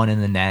got one in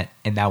the net,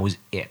 and that was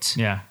it.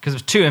 Yeah, because it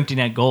was 2 empty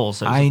net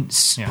goals.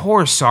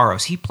 Poor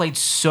Saros. He played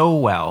so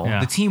well. Yeah.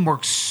 The team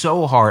worked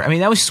so hard. I mean,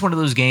 that was just one of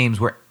those games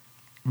where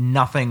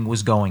nothing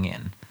was going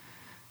in.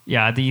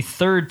 Yeah, the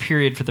third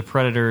period for the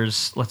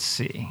Predators, let's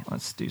see.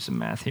 Let's do some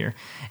math here.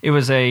 It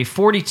was a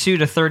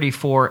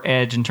 42-34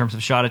 edge in terms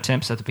of shot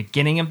attempts at the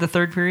beginning of the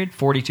third period,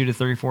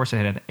 42-34, so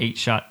they had an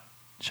 8-shot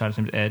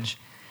attempt edge.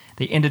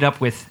 They ended up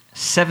with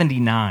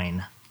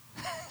 79.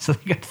 So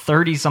they got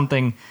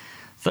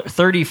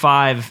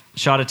 35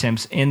 shot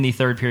attempts in the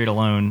third period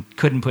alone.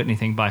 Couldn't put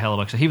anything by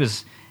Hellebuyck. So he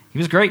was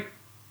great.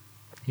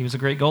 He was a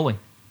great goalie.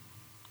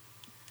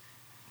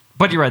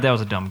 But you're right, that was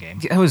a dumb game.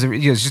 It was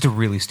just a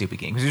really stupid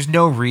game because there's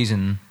no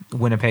reason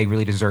Winnipeg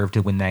really deserved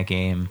to win that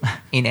game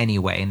in any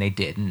way, and they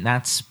did. And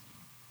that's,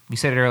 we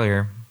said it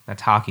earlier,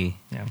 that's hockey.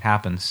 Yeah. It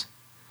happens.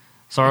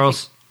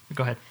 Soros,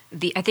 go ahead.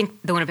 I think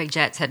the Winnipeg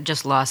Jets had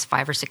just lost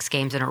 5 or 6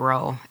 games in a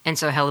row, and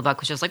so Hellebuyck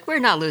was just like, we're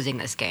not losing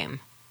this game.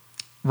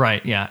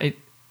 Right, yeah.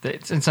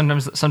 And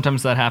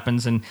sometimes that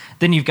happens, and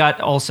then you've got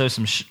also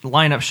some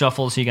lineup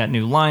shuffles. So you got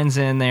new lines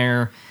in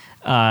there.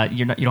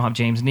 You don't have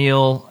James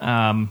Neal.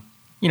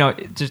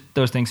 Just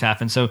those things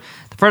happen. So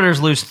the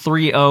Predators lose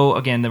 3-0.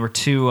 Again, there were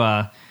two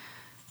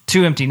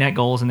empty net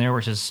goals in there,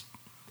 which is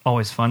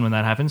always fun when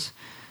that happens.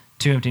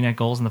 2 empty net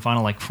goals in the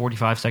final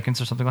 45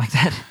 seconds or something like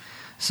that.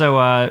 So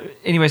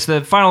anyways, the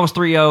final was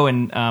 3-0,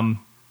 and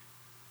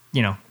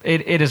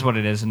it is what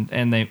it is,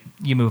 and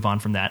you move on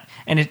from that.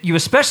 And you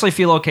especially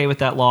feel okay with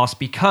that loss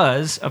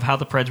because of how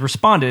the Preds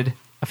responded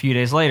a few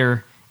days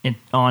later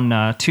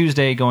on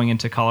Tuesday going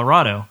into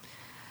Colorado,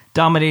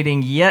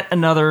 dominating yet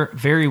another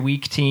very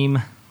weak team.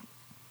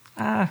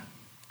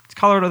 Is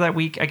Colorado that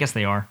weak? I guess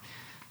they are.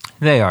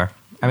 They are.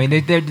 I mean,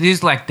 they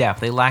just lack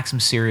depth. They lack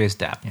some serious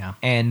depth. Yeah.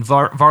 And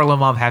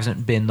Varlamov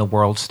hasn't been the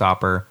world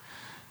stopper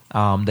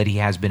that he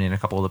has been in a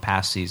couple of the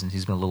past seasons.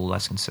 He's been a little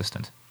less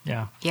consistent.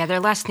 Yeah. Yeah, they're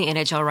last in the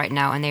NHL right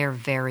now, and they are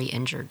very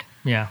injured.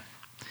 Yeah.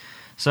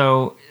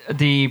 So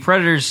the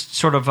Predators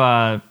sort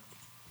of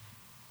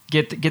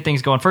get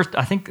things going first.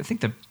 I think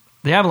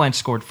the Avalanche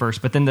scored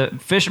first, but then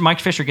Mike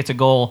Fisher gets a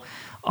goal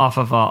off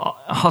of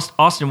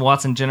Austin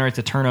Watson generates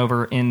a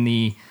turnover in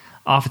the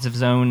offensive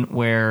zone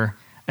where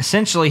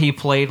essentially he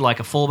played like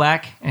a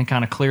fullback and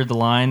kind of cleared the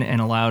line and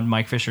allowed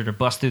Mike Fisher to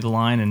bust through the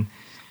line and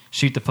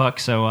shoot the puck.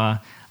 So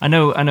I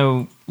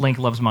know Link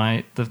loves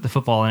the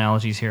football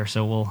analogies here,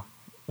 so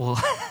we'll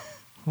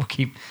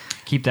keep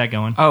that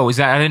going. Oh, is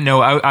that? I didn't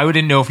know. I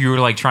didn't know if you were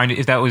like trying to,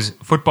 if that was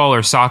football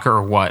or soccer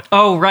or what.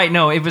 Oh, right.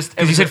 No, it was.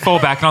 Because you said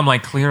fullback, and I'm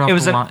like, clear off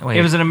the line. Wait.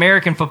 It was an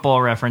American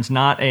football reference,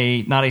 not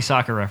a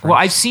soccer reference. Well,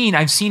 I've seen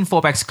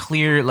fullbacks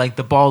clear like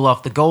the ball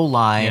off the goal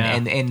line Yeah.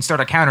 and start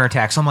a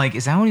counterattack. So I'm like,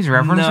 is that what he's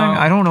referencing? No.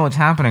 I don't know what's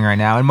happening right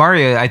now. And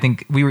Mario, I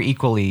think we were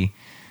equally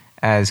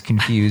as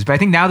confused. But I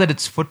think now that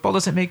it's football,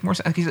 does it make more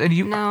sense?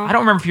 No. I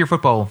don't remember if you're a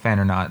football fan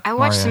or not. I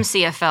watched Mario.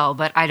 some CFL,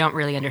 but I don't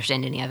really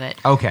understand any of it.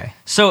 Okay.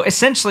 So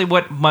essentially,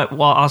 what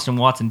Austin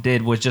Watson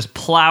did was just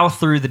plow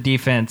through the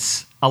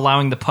defense,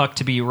 allowing the puck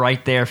to be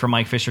right there for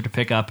Mike Fisher to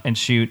pick up and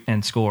shoot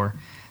and score.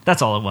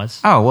 That's all it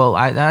was. Oh, well,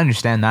 I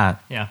understand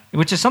that. Yeah,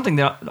 which is something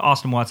that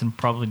Austin Watson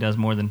probably does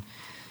more than.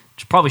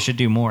 Probably should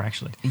do more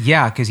actually.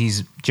 Yeah, because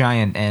he's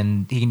giant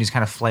and he can just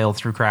kind of flail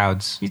through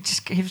crowds. He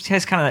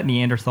has kind of that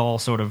Neanderthal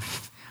sort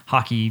of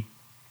hockey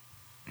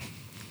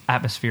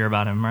atmosphere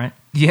about him, right?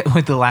 Yeah,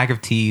 with the lack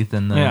of teeth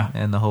and the Yeah.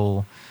 and the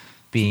whole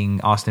being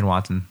Austin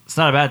Watson. It's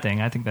not a bad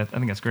thing. I think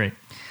that's great.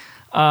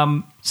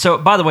 So,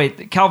 by the way,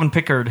 Calvin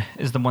Pickard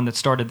is the one that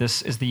started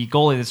this. Is the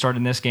goalie that started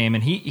in this game,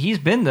 and he's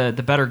been the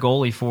better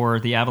goalie for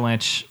the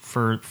Avalanche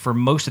for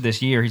most of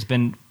this year. He's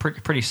been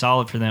pretty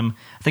solid for them.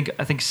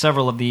 I think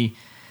several of the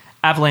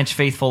Avalanche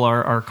faithful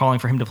are calling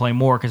for him to play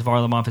more because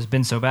Varlamov has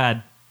been so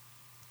bad.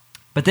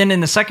 But then in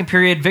the second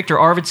period, Victor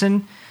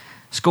Arvidsson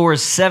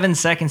scores 7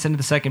 seconds into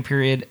the second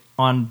period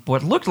on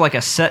what looked like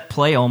a set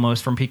play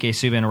almost from PK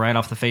Subban right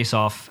off the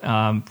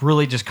faceoff.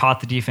 Really just caught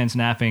the defense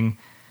napping.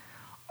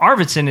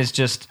 Arvidsson is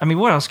just, I mean,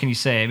 what else can you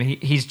say? I mean,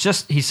 he's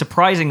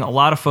surprising a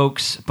lot of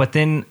folks, but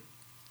then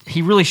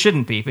he really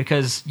shouldn't be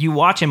because you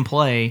watch him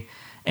play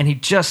and he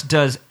just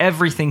does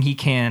everything he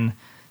can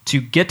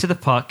to get to the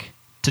puck,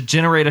 to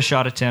generate a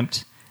shot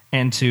attempt,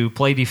 and to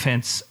play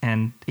defense,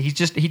 and he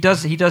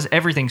does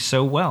everything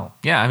so well.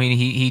 Yeah, I mean,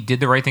 he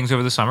did the right things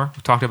over the summer.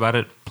 We talked about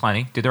it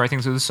plenty. Did the right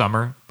things over the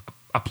summer,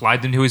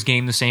 applied them to his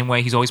game the same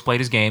way he's always played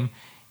his game,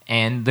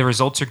 and the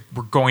results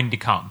were going to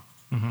come.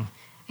 Mm-hmm.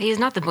 He's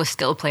not the most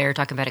skilled player,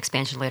 talking about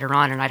expansion later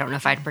on, and I don't know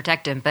if I'd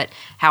protect him, but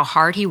how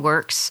hard he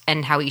works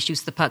and how he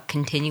shoots the puck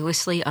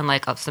continuously,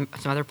 unlike some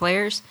other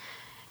players,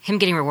 him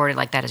getting rewarded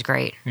like that is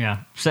great. Yeah,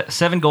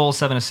 7 goals,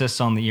 7 assists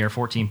on the year,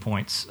 14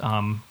 points.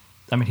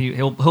 I mean,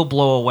 he'll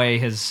blow away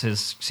his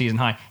season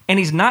high, and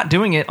he's not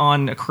doing it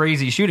on a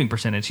crazy shooting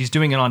percentage. He's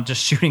doing it on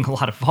just shooting a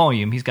lot of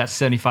volume. He's got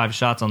 75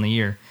 shots on the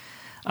year,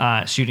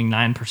 shooting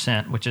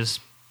 9%, which is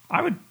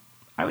I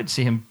would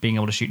see him being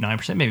able to shoot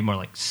 9%, maybe more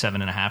like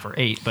 7.5 or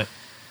 8. But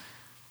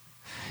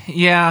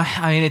Yeah,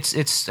 I mean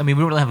it's. I mean,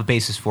 we don't really have a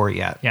basis for it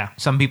yet. Yeah.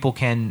 Some people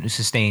can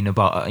sustain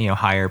about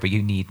higher, but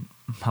you need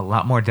a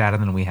lot more data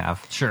than we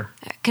have. sure,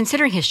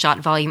 Considering his shot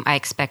volume, I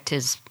expect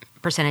his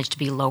percentage to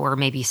be lower,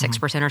 maybe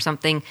 6% or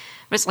something.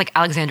 But it's like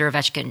Alexander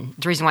Ovechkin.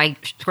 The reason why he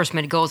scores so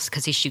many goals is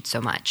because he shoots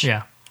so much.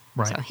 yeah,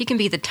 right. So he can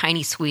be the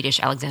tiny Swedish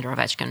Alexander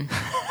Ovechkin.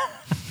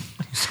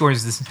 He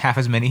scores half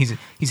as many.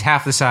 He's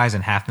half the size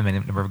and half the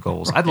number of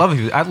goals. I'd love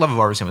if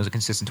Arvidsson was a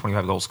consistent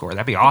 25 goal scorer.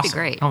 That'd be awesome.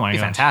 great. Oh my That'd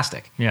be gosh.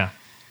 fantastic. Yeah.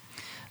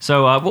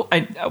 So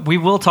we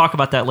will talk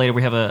about that later.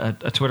 We have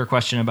a Twitter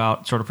question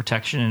about sort of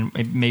protection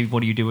and maybe what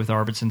do you do with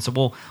Arvidsson.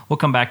 So we'll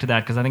come back to that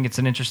because I think it's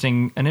an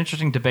interesting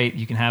debate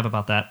you can have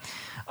about that.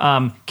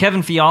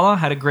 Kevin Fiala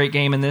had a great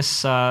game in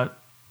this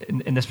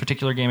in this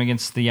particular game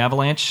against the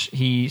Avalanche.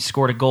 He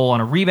scored a goal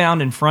on a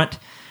rebound in front,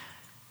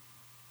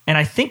 and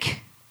I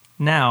think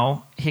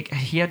now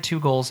he had 2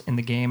 goals in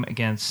the game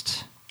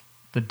against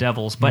the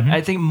Devils. But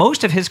I think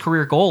most of his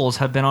career goals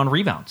have been on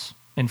rebounds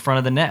in front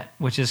of the net,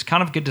 which is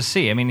kind of good to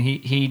see. I mean,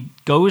 he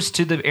goes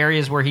to the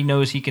areas where he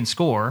knows he can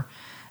score,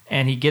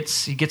 and he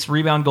gets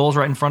rebound goals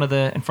right in front of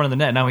the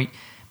net. Now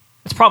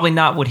it's probably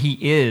not what he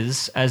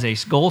is as a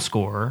goal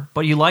scorer,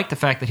 but you like the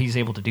fact that he's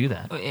able to do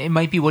that. It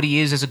might be what he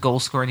is as a goal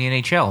scorer in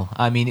the NHL.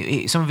 I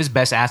mean, some of his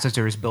best assets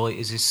are his ability,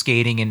 is his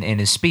skating and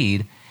his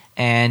speed.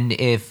 And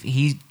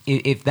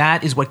if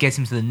that is what gets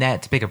him to the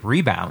net to pick up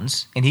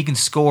rebounds, and he can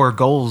score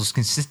goals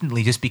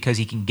consistently just because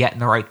he can get in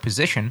the right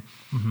position,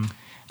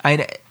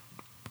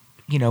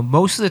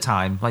 most of the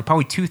time, like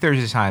probably 2/3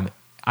 of the time,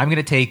 I'm going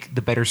to take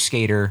the better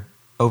skater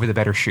over the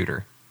better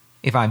shooter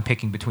if I'm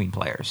picking between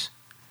players.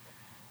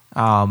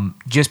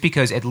 Just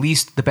because at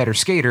least the better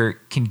skater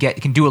can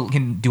do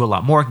a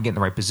lot more, can get in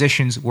the right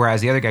positions,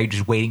 whereas the other guy, you're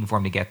just waiting for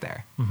him to get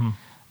there.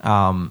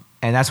 And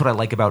that's what I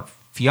like about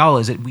Fiala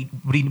is that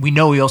we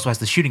know he also has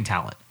the shooting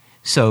talent.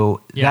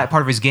 So that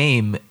part of his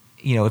game,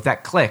 if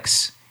that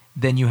clicks,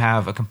 then you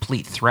have a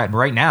complete threat. And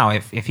right now,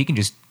 if he can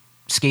just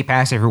skate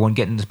past everyone,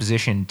 get in this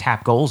position,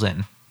 tap goals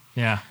in,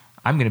 Yeah.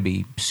 I'm going to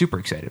be super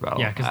excited about all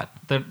Yeah, because that.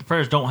 the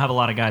Predators don't have a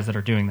lot of guys that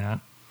are doing that.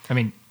 I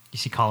mean, You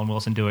see Colin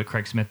Wilson do it.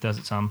 Craig Smith does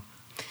it some.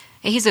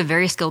 He's a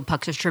very skilled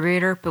puck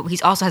distributor, but he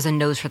also has a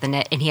nose for the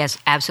net, and he has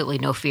absolutely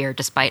no fear,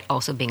 despite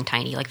also being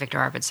tiny, like Victor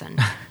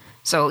Arvidsson.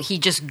 So he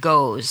just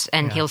goes,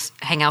 and he'll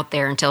hang out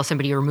there until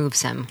somebody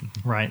removes him.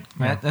 Right.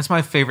 That's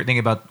my favorite thing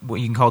about what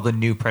you can call the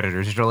new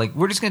Predators. They're like,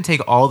 we're just going to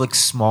take all the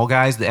small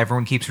guys that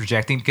everyone keeps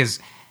rejecting because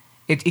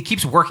it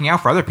keeps working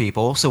out for other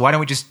people. So why don't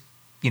we just,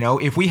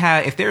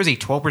 if there's a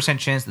 12%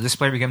 chance that this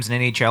player becomes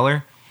an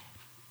NHLer,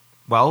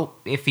 well,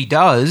 if he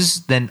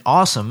does, then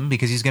awesome,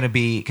 because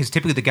because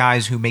typically the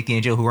guys who make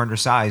the NHL who are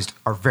undersized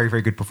are very,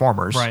 very good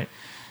performers. Right.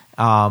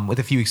 With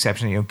a few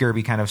exceptions.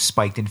 Gerby kind of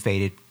spiked and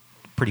faded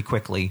pretty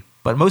quickly.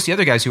 But most of the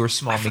other guys who are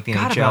small and make the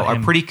NHL are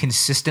pretty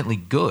consistently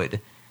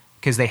good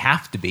because they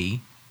have to be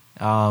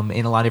in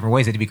a lot of different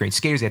ways. They have to be great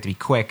skaters. They have to be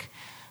quick.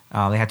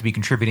 They have to be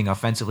contributing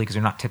offensively because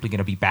they're not typically going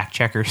to be back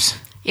checkers.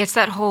 Yeah, it's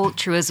that whole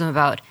truism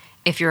about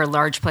if you're a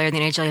large player in the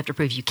NHL, you have to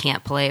prove you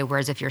can't play,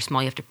 whereas if you're a small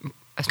player,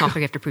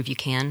 you have to prove you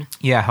can.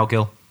 Yeah,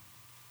 Hellgill.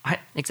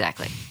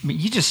 Exactly. I mean,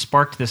 you just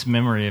sparked this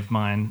memory of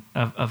mine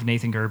of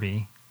Nathan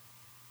Gerby.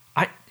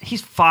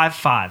 He's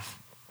 5'5".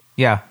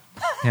 Yeah.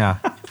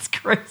 It's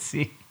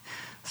crazy.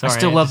 Sorry, I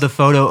still love the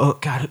photo. Oh,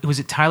 God, was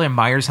it Tyler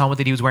Myers' helmet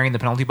that he was wearing in the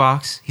penalty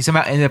box? He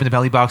somehow ended up in the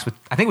penalty box with,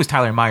 I think it was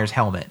Tyler Myers'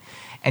 helmet,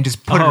 and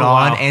just put it on,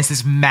 wow. and it's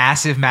this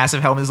massive,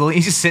 massive helmet.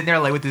 He's just sitting there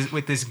like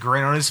with this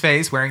grin on his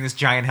face, wearing this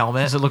giant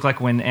helmet. Does it look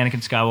like when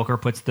Anakin Skywalker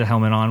puts the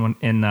helmet on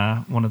in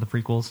one of the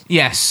prequels?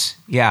 Yes.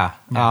 Yeah.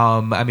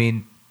 I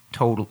mean,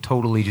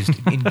 totally just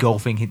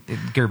engulfing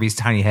Gerby's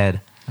tiny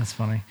head. That's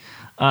funny.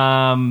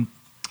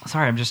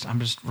 Sorry, I'm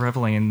just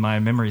reveling in my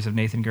memories of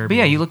Nathan Gerby. But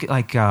yeah, you look at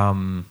like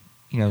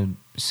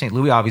St.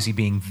 Louis obviously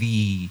being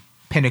the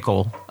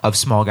pinnacle of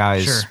small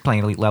guys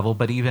playing elite level,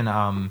 but even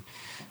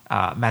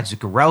Matt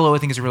Zuccarello I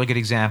think is a really good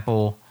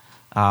example.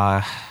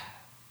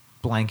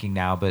 Blanking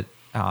now, but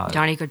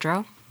Johnny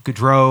Gaudreau?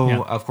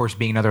 Gaudreau, of course,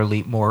 being another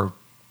elite, more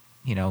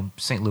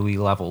St. Louis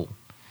level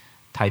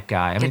type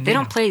guy. I mean, they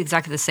don't play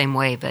exactly the same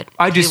way, but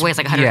he weighs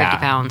like 150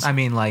 pounds. I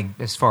mean, like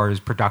as far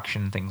as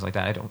production things like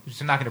that, I'm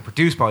not going to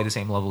produce probably the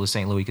same level as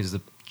St. Louis because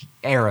of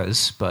the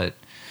eras, but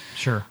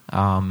sure.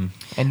 And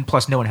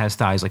plus, no one has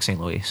thighs like St.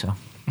 Louis, so.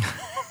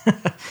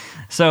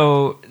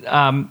 So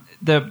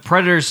the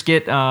Predators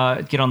get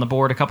on the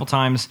board a couple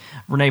times.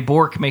 Rene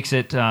Bourque makes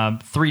it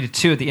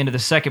 3-2 at the end of the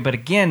second. But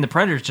again, the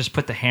Predators just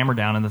put the hammer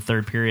down in the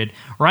third period.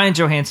 Ryan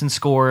Johansson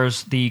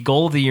scores the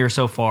goal of the year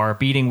so far,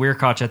 beating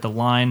Weirkoch at the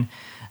line.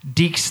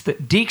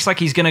 Deeks like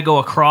he's going to go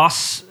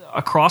across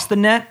the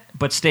net,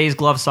 but stays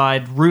glove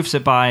side, roofs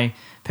it by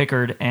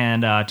Pickard,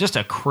 and just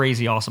a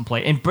crazy awesome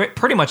play. And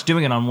pretty much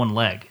doing it on one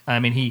leg. I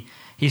mean,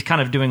 he's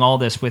kind of doing all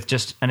this with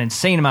just an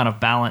insane amount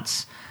of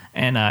balance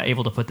and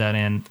able to put that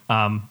in.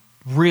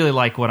 Really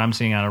like what I'm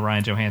seeing out of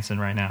Ryan Johansson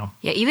right now.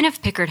 Yeah, even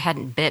if Pickard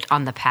hadn't bit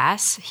on the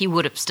pass, he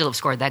would have still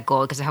scored that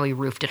goal because of how he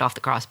roofed it off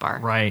the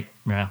crossbar. Right.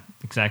 Yeah,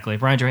 exactly.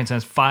 Ryan Johansson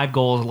has 5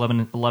 goals,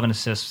 11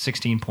 assists,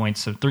 16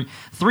 points. So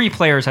three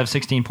players have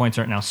 16 points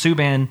right now.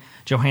 Subban,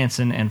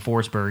 Johansson, and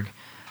Forsberg.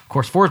 Of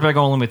course, Forsberg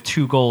only with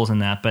 2 goals in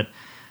that, but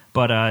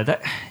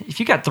that, if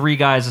you got 3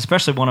 guys,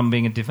 especially one of them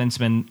being a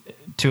defenseman,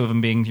 2 of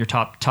them being your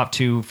top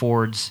 2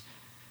 forwards,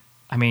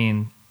 I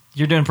mean,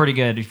 you're doing pretty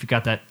good if you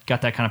got that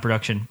kind of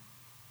production.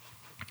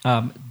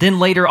 Then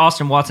later,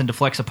 Austin Watson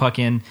deflects a puck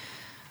in.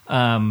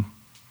 Let's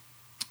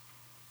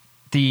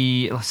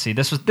see.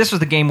 This was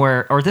the game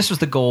this was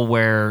the goal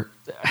where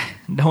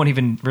no one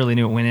even really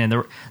knew it went in.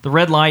 The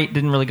red light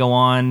didn't really go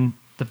on.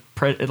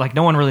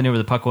 No one really knew where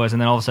the puck was,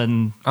 and then all of a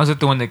sudden, was it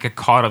the one that got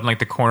caught up in like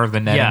the corner of the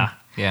net?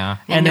 Yeah.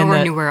 And no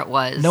one knew where it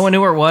was. No one knew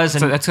where it was.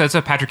 So that's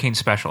a Patrick Kane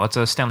special. That's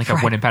a Stanley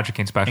Cup winning Patrick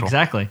Kane special.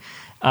 Exactly.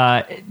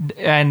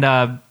 And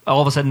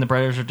all of a sudden, the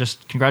Predators are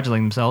just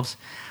congratulating themselves.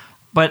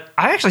 But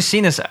I actually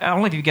seen this. I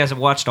don't know if you guys have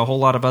watched a whole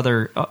lot of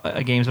other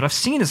games, but I've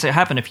seen this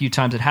happen a few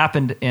times. It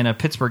happened in a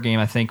Pittsburgh game,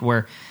 I think,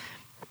 where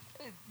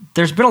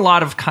there's been a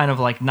lot of kind of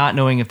like not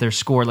knowing if they're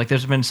scored. Like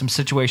there's been some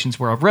situations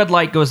where a red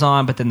light goes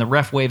on, but then the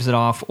ref waves it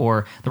off,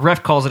 or the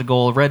ref calls it a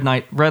goal. Red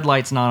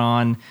light's not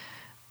on.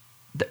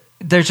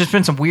 There's just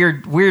been some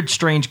weird,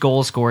 strange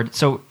goals scored.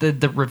 So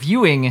the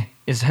reviewing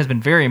has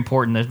been very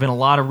important. There's been a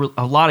lot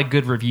of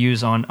good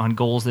reviews on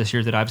goals this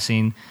year that I've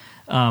seen.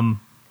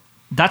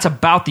 That's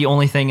about the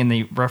only thing in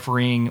the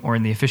refereeing or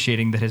in the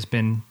officiating that has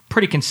been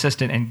pretty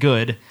consistent and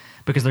good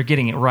because they're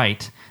getting it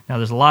right. Now,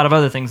 there's a lot of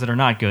other things that are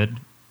not good,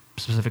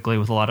 specifically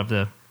with a lot of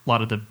the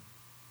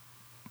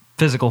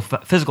physical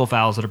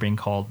fouls that are being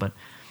called,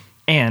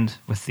 and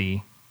with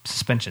the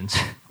suspensions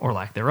or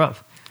lack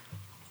thereof.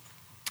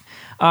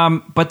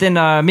 But then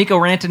Mikko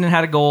Rantanen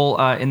had a goal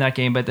in that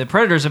game, but the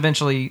Predators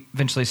eventually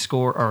win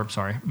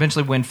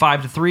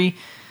 5-3.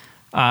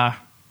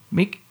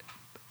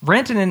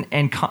 Rantanen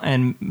and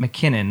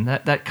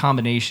McKinnon, that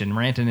combination,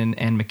 Rantanen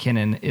and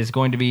McKinnon, is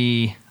going to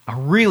be a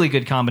really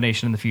good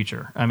combination in the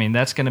future. I mean,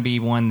 that's going to be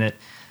one that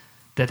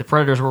the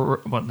Predators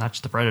not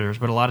just the Predators,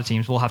 but a lot of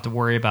teams will have to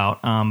worry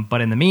about.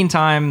 But in the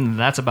meantime,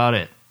 that's about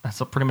it.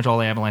 That's pretty much all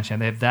the Avalanche have.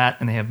 They have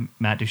that, and they have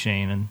Matt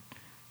Duchene, and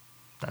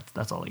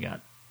that's all they got.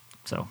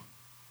 So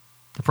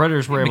the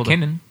Predators were able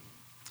McKinnon.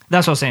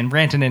 That's what I was saying.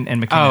 Rantanen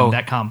and McKinnon,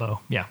 that combo.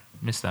 Yeah.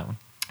 Missed that one.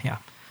 Yeah.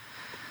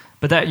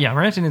 But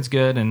Rantanen's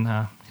good,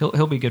 and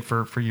he'll be good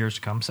for years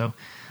to come. So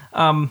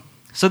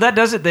so that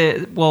does it.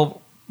 We're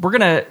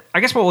going to,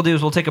 I guess what we'll do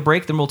is we'll take a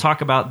break, then we'll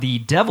talk about the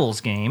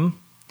Devils game,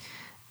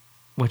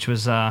 which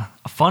was a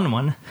fun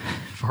one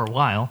for a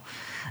while.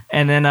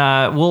 And then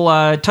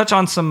we'll touch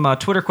on some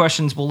Twitter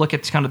questions. We'll look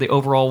at kind of the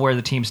overall where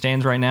the team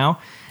stands right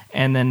now,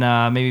 and then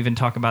maybe even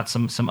talk about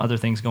some other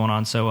things going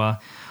on. So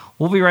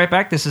we'll be right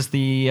back. This is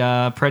the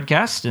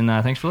Predcast, and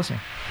thanks for listening.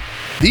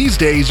 These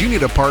days, you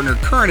need a partner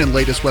current in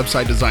latest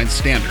website design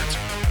standards.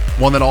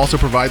 One that also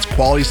provides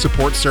quality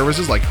support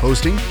services like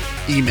hosting,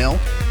 email,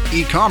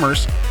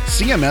 e-commerce,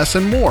 CMS,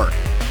 and more.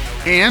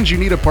 And you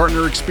need a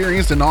partner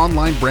experienced in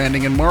online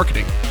branding and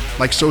marketing,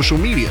 like social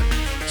media,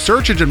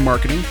 search engine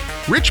marketing,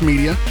 rich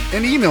media,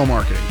 and email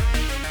marketing.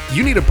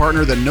 You need a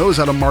partner that knows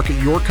how to market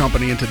your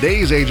company in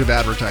today's age of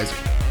advertising.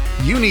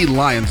 You need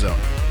LionZone.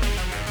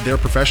 Their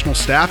professional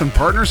staff and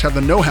partners have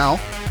the know-how,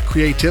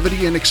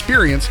 creativity, and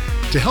experience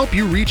to help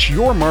you reach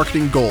your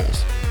marketing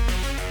goals.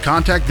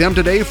 Contact them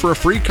today for a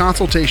free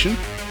consultation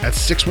at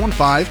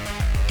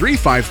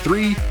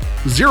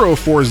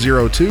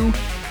 615-353-0402.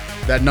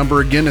 That number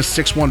again is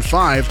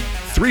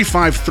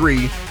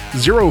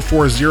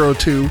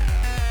 615-353-0402.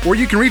 Or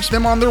you can reach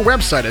them on their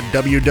website at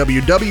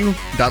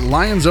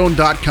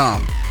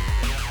www.lionzone.com.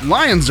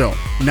 LionZone,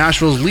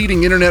 Nashville's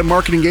leading internet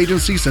marketing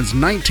agency since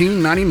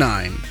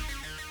 1999.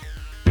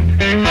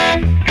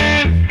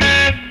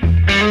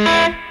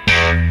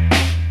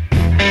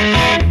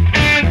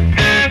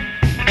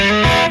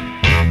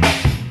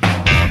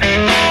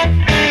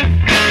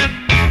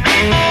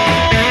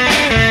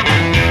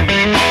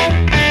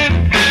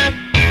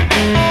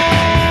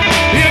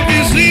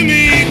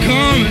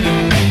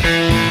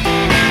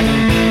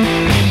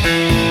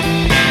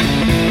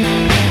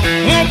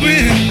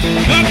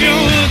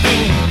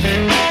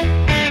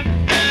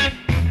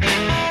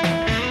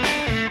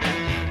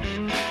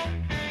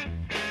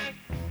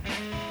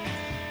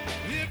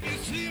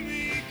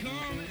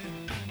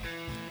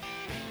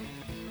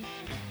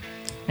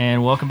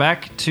 And welcome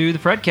back to the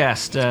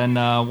Predcast. And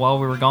while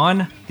we were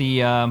gone,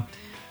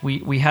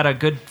 we had a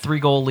good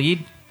 3-goal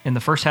lead in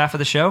the first half of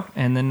the show,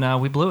 and then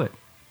we blew it.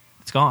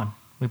 It's gone.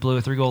 We blew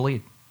a 3-goal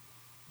lead.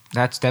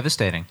 That's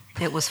devastating.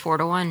 It was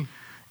 4-1.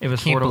 It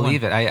was 4-1. Can't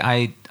believe it.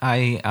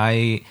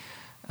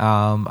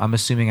 I'm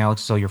assuming,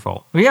 Alex, it's all your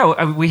fault. Well,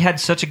 yeah, we had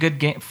such a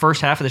good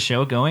first half of the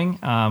show going.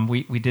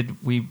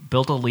 We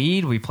built a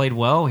lead. We played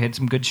well. We had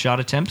some good shot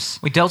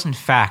attempts. We dealt in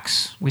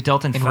facts. We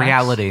dealt in facts.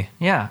 Reality.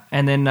 Yeah,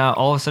 and then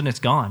all of a sudden it's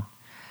gone.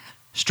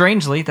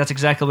 Strangely, that's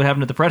exactly what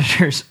happened to the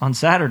Predators on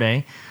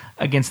Saturday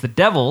against the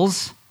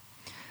Devils.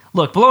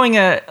 Look, blowing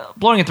a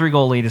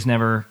 3-goal lead is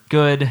never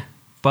good,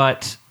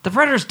 but the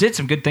Predators did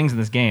some good things in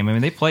this game. I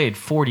mean, they played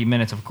 40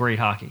 minutes of great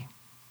hockey.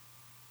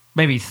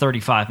 Maybe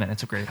 35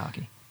 minutes of great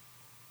hockey.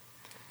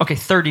 Okay,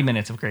 30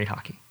 minutes of great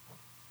hockey.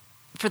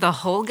 For the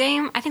whole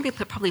game, I think they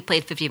probably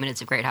played 50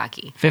 minutes of great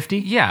hockey. 50?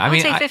 Yeah, I would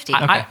say 50.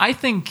 I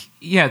think,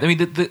 yeah, I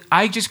mean,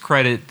 I just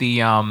credit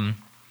the,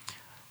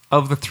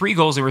 of the 3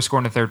 goals they were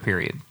scored in the third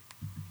period,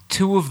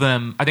 2 of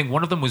them, I think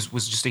one of them was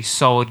just a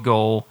solid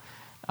goal,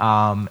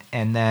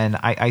 and then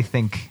I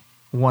think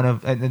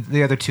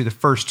the other 2, the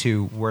first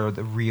 2, were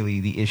really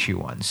the issue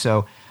ones.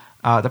 So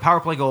the power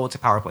play goal, it's a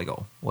power play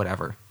goal,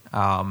 whatever.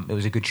 It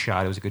was a good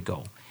shot, it was a good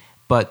goal.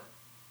 But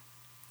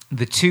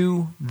the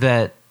 2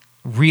 that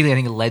really, I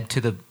think, led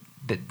to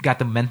that got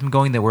the momentum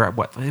going, they were at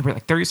they were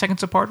like 30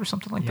 seconds apart or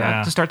something like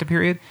that to start the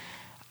period.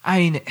 I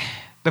mean,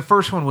 the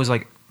first one was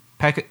like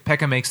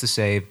Pekka makes the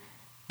save,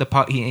 the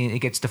puck, it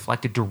gets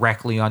deflected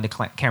directly onto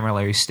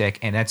Camilleri's stick,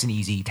 and that's an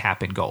easy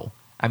tap-in goal.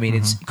 I mean,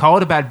 it's call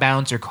it a bad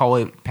bounce or call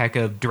it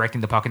Pekka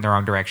directing the puck in the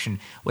wrong direction,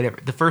 whatever.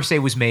 The first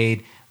save was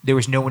made. There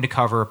was no one to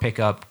cover or pick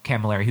up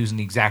Camilleri. He was in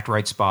the exact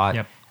right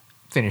spot.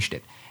 Finished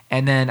it.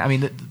 And then, I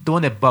mean, the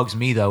one that bugs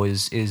me, though,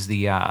 is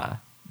the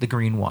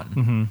green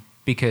one.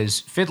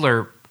 Because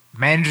Fiddler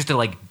manages to,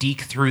 like,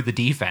 deke through the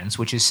defense,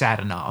 which is sad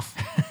enough.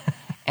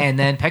 And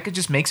then Pekka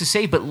just makes a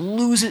save, but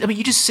loses. I mean,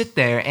 you just sit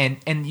there,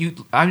 and you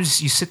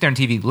sit there on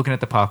TV looking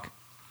at the puck,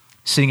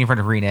 sitting in front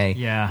of Rene.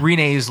 Yeah.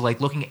 Rene is, like,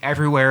 looking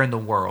everywhere in the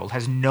world,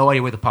 has no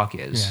idea where the puck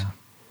is.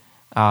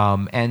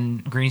 Yeah.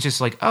 And Green's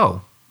just like,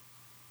 oh,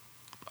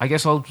 I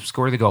guess I'll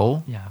score the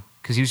goal. Yeah.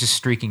 Because he was just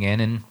streaking in,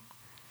 and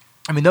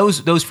I mean, those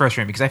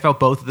frustrate me because I felt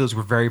both of those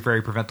were very,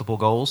 very preventable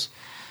goals.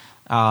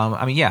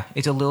 I mean, yeah,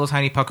 it's a little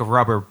tiny puck of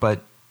rubber,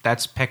 but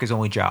that's Pekka's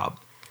only job.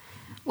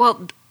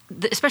 Well,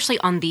 especially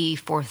on the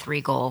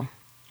 4-3 goal,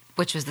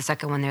 which was the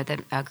second one there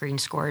that Green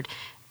scored,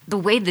 the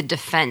way the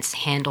defense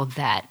handled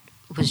that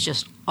was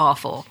just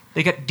awful.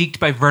 They got deked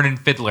by Vernon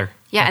Fiddler.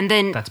 Yeah, and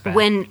then That's bad.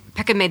 when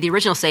Pekka made the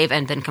original save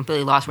and then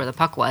completely lost where the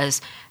puck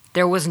was,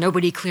 there was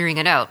nobody clearing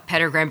it out.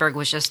 Petter Granberg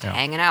was just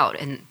hanging out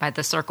by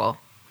the circle.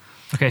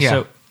 Okay, Yeah.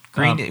 so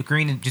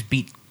Green just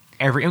beat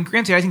every. And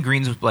granted, I think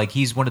Green's like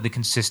he's one of the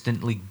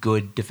consistently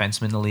good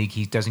defensemen in the league.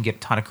 He doesn't get a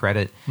ton of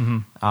credit,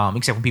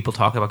 except when people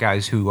talk about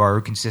guys who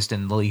are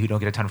consistent in the league who don't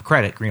get a ton of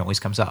credit. Green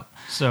always comes up.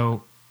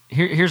 So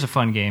here's a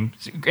fun game.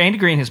 Andy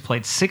Green has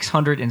played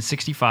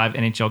 665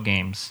 NHL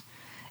games.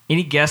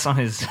 Any guess on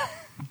his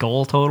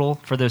goal total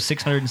for those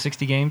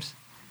 660 games?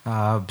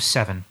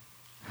 7.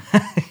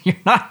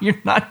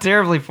 You're not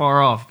terribly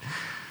far off.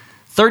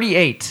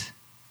 38.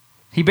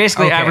 He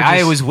basically Okay, averages.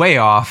 I was way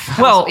off.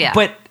 Well, Yeah.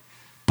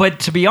 but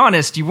to be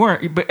honest, you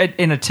weren't. But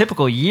in a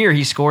typical year,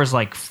 he scores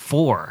like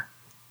 4.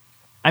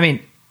 I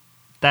mean,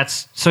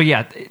 that's so.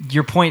 Yeah,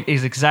 your point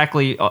is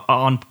exactly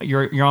on.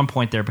 You're on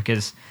point there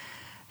because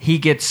he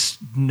gets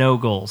no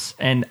goals,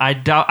 and I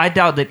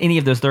doubt that any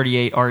of those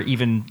 38 are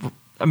even.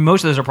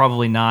 Most of those are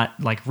probably not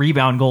like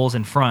rebound goals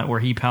in front where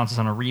he pounces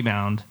on a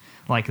rebound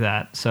like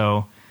that.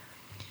 So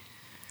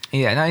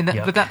Yeah,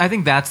 Yuck. but I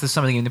think that's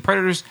some of the game. The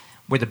Predators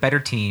were the better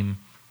team.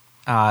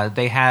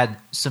 They had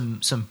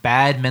some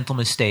bad mental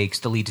mistakes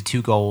to lead to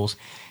 2 goals,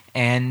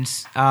 and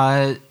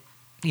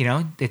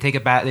they take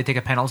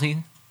a penalty.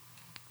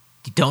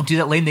 You don't do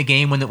that late in the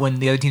game when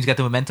the other team's got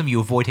the momentum. You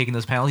avoid taking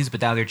those penalties,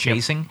 but now they're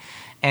chasing,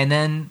 and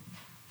then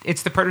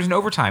it's the Predators in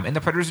overtime, and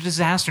the Predators are a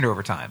disaster in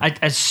overtime.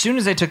 as soon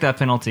as they took that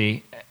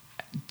penalty,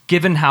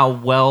 given how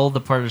well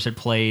the Predators had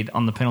played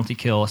on the penalty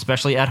kill,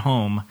 especially at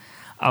home,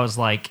 I was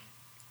like,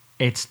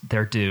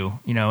 they're due.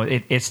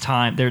 It's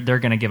time. They're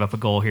going to give up a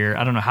goal here.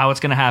 I don't know how it's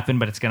going to happen,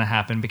 but it's going to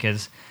happen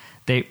because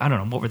I don't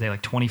know, what were they,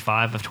 like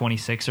 25 of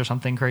 26 or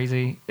something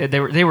crazy? They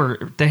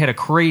had a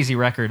crazy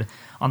record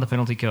on the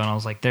penalty kill, and I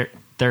was like,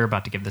 they're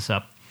about to give this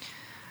up.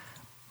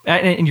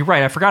 And you're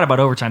right. I forgot about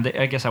overtime.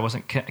 I guess I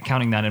wasn't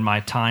counting that in my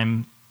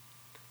time.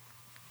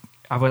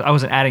 I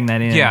wasn't adding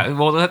that in. Yeah,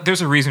 well,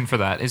 there's a reason for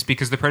that. It's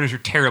because the Predators are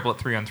terrible at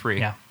 3-on-3.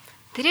 Yeah.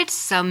 They did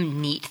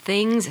some neat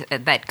things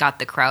that got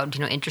the crowd,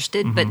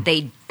 interested, but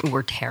they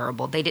were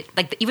terrible. They did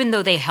even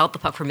though they held the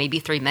puck for maybe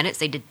 3 minutes,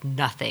 they did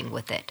nothing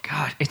with it.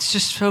 God, it's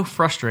just so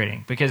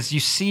frustrating because you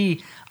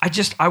see,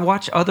 I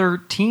watch other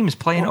teams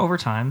play in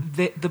overtime.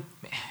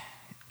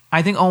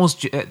 I think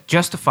almost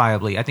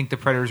justifiably, I think the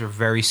Predators are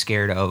very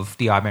scared of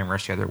the odd man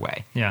rush the other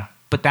way. Yeah.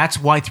 But that's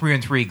why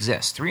 3-on-3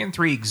 exists.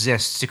 3-on-3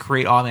 exists to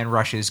create odd man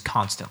rushes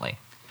constantly.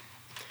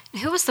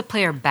 Who was the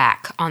player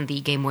back on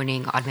the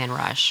game-winning odd man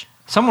rush?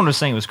 Someone was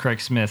saying it was Craig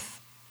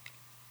Smith.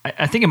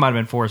 I think it might have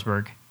been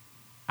Forsberg.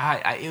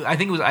 I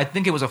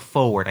think it was a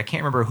forward. I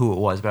can't remember who it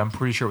was, but I'm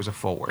pretty sure it was a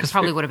forward. It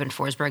probably would have been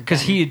Forsberg.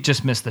 Because then. he had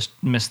just missed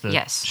the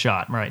Yes.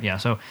 shot, right? Yeah.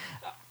 So,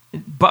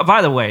 but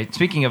by the way,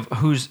 speaking of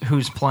who's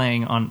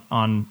playing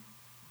on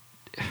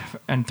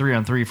and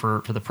 3-on-3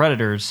 for the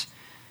Predators,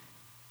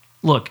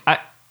 look,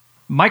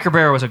 Mike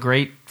Ribeiro was a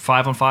great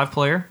 5-on-5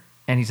 player,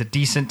 and he's a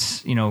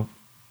decent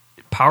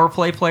power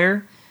play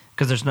player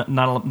because there's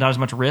not as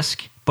much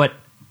risk. But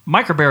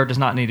Mike Ribeiro does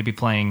not need to be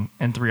playing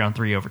in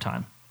 3-on-3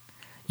 overtime.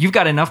 You've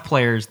got enough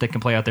players that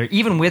can play out there,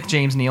 even with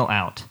James Neal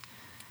out,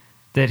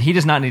 that he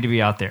does not need to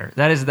be out there.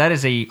 That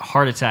is a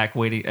heart attack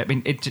waiting. I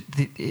mean,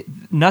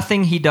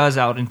 nothing he does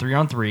out in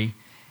 3-on-3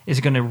 is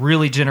going to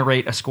really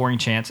generate a scoring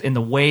chance in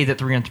the way that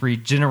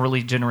 3-on-3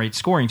 generally generates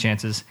scoring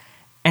chances.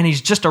 And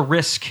he's just a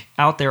risk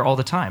out there all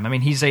the time. I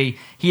mean, he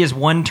is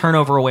one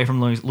turnover away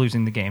from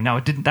losing the game. Now,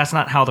 that's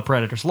not how the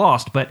Predators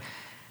lost, but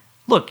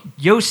look,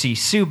 Yossi,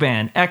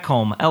 Subban,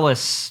 Ekholm,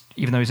 Ellis,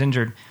 even though he's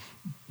injured,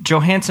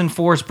 Johansson,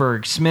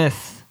 Forsberg,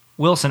 Smith,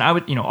 Wilson.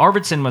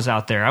 Arvidsson was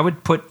out there. I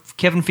would put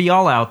Kevin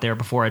Fiala out there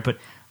before I'd put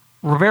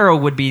Ribeiro.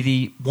 Would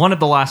be one of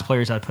the last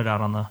players I'd put out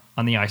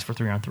on the ice for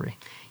 3-on-3.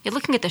 You're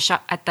looking at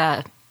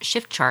the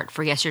shift chart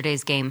for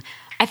yesterday's game.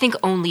 I think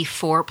only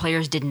 4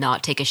 players did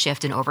not take a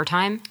shift in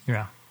overtime.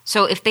 Yeah.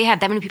 So if they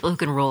have that many people who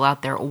can roll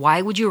out there,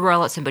 why would you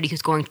roll out somebody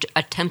who's going to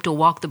attempt to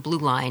walk the blue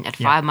line at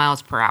 5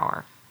 miles per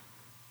hour?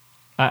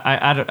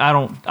 I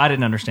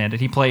didn't understand it.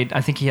 He played. I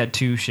think he had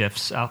 2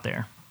 shifts out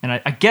there, and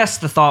I guess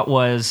the thought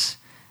was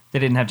they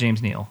didn't have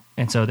James Neal,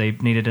 and so they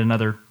needed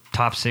another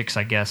top 6,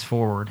 I guess,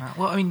 forward.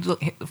 Well, I mean,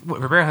 look,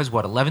 Ribeiro has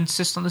 11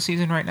 assists on the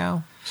season right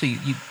now. So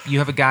you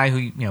have a guy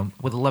who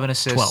with 11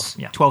 assists,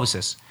 12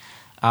 assists,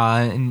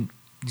 and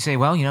you say,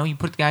 well, you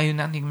put the guy who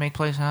nothing can make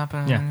plays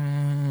happen. Yeah.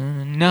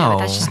 No, Yeah, but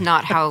that's just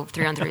not how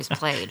 3-on-3 is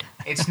played.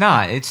 It's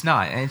not.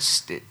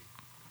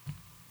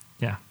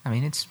 Yeah. I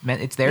mean, it's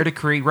there to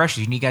create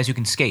rushes. You need guys who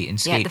can skate and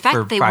skate. Yeah, the fact for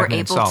that they 5 were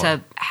minutes able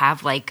solid. to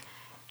have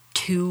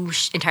 2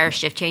 entire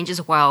shift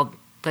changes while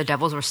the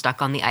Devils were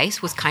stuck on the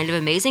ice was kind of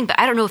amazing. But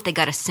I don't know if they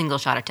got a single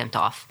shot attempt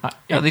off.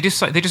 They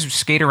just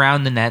skate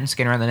around the net and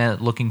skate around the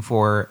net looking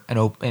for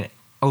an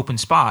open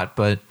spot,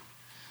 but.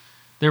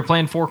 They were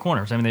playing 4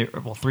 corners. I mean,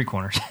 3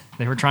 corners.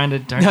 They were trying to.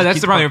 No, that's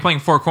the problem. They were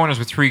playing 4 corners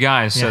with 3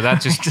 guys, so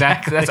that's just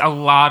exactly. that's a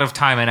lot of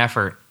time and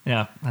effort.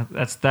 Yeah,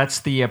 that's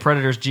the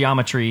Predators'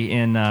 geometry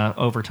in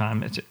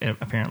overtime,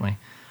 apparently.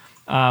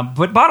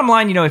 But bottom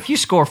line, if you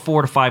score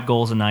 4 to 5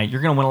 goals a night,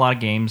 you're going to win a lot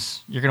of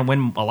games. You're going to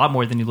win a lot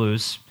more than you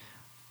lose,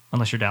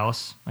 unless you're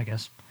Dallas, I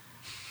guess.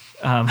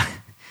 And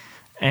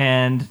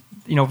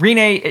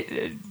Pekka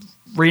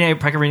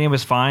Rinne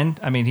was fine.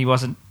 I mean,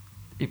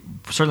 it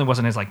certainly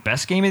wasn't his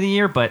best game of the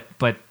year, but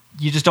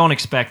you just don't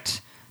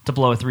expect to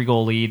blow a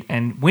 3-goal lead.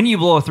 And when you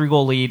blow a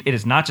 3-goal lead, it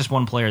is not just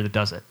one player that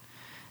does it.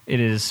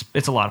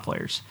 It's a lot of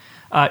players.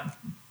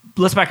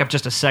 Let's back up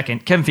just a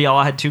second. Kevin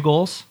Fiala had 2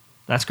 goals.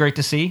 That's great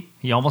to see.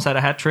 He almost had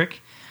a hat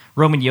trick.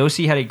 Roman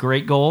Yossi had a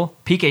great goal.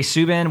 PK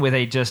Subban with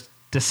a just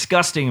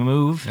disgusting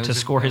move to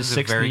score his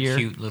sixth of the year.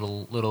 Very cute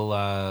little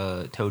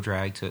toe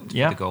drag to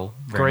Yeah. the goal.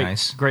 Very Great,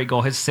 nice. Great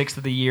goal. His sixth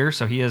of the year,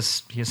 so he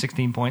has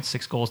 16 points,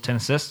 6 goals, 10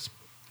 assists.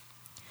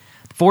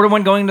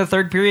 4-1 going into the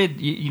third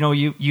period.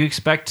 You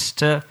expect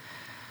to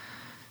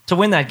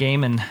win that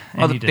game, and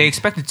Well, you they did.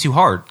 expected too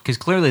hard because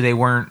clearly they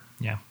weren't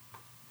Yeah.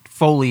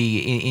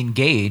 fully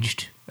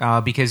engaged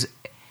because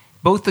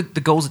both the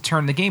goals that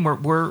turned the game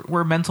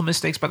were mental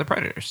mistakes by the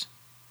Predators.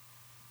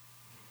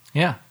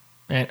 Yeah,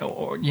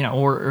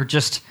 or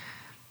just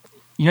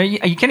you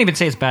can't even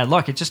say it's bad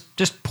luck. It's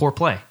just poor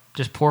play,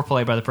 poor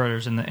play by the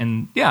Predators.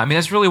 And Yeah, I mean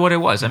that's really what it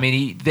was. I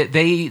mean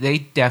they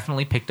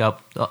definitely picked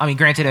up. I mean,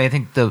 granted, I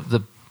think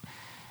the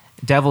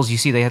Devils, you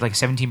see, they had like a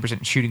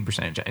 17% shooting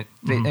percentage, and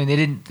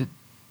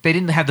they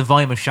didn't have the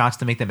volume of shots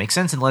to make that make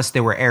sense unless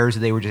there were errors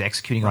that they were just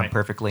executing on Right.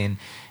 perfectly.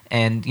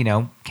 And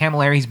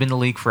Camilleri, he's been in the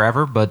league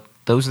forever, but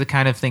those are the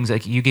kind of things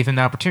that you give him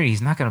the opportunity,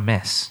 he's not going to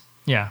miss.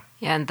 yeah,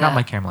 Yeah, and Not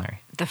Mike Camilleri.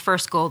 the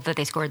first goal that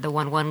they scored, the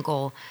 1-1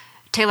 goal,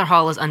 Taylor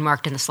Hall is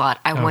unmarked in the slot.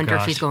 I wonder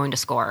gosh. if he's going to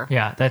score.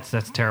 yeah, that's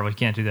terrible. You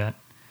can't do that.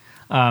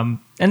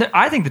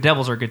 I think the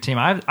Devils are a good team.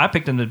 I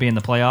picked them to be in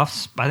the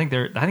playoffs. I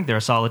think they're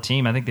a solid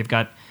team. I think they've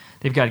got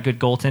good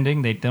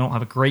goaltending. They don't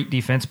have a great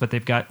defense, but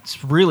they've got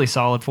really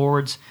solid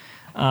forwards.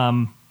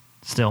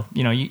 Still,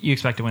 you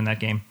expect to win that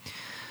game.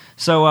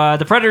 So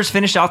the Predators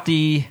finished out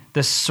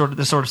this sort of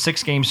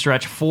 6-game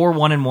stretch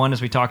 4-1-1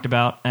 as we talked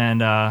about,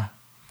 and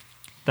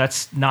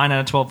that's 9 out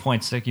of 12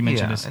 points, like you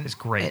mentioned, and is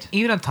great.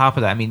 Even on top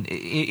of that, I mean,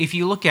 if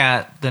you look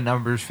at the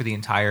numbers for the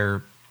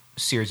entire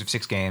series of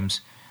 6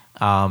 games,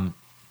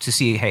 to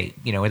see, hey,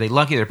 are they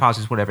lucky, they're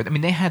positives, whatever. I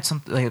mean, they had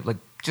something like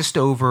just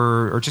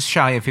over or just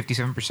shy of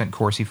 57%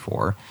 Corsi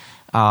for.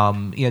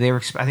 They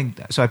were. I think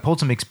so. I pulled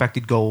some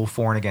expected goal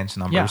for and against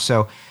numbers. Yeah.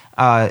 So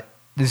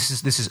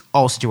this is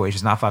all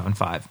situations, not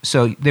 5-on-5.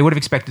 So they would have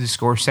expected to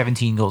score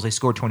 17 goals. They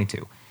scored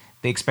 22.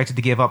 They expected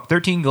to give up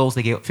 13 goals.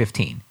 They gave up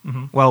 15.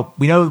 Mm-hmm. Well,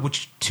 we know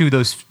which two of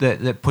those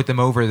that put them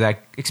over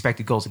that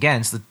expected goals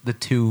against, the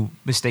two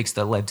mistakes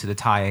that led to the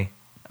tie,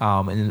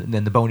 and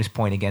then the bonus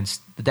point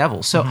against the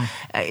Devils. So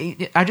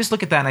I just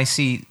look at that and I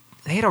see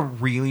they had a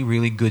really,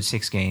 really good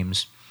 6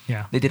 games.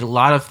 Yeah. They did a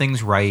lot of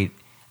things right,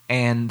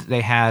 and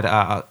they had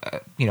a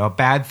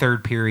bad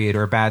third period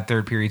or a bad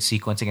third period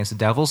sequence against the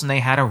Devils, and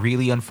they had a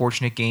really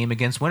unfortunate game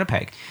against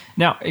Winnipeg.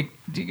 Now,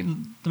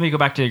 let me go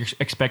back to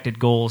expected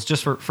goals,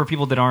 just for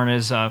people that aren't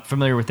as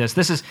familiar with this.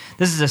 This is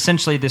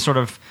essentially this sort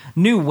of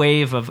new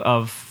wave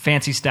of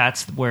fancy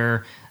stats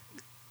where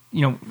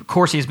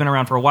Corsi has been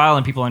around for a while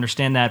and people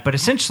understand that, but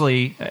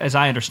essentially, as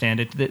I understand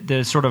it,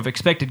 the sort of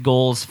expected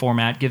goals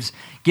format gives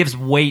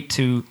weight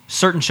to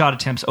certain shot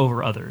attempts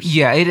over others.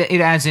 Yeah, it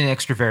adds in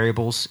extra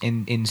variables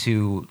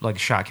into like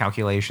shot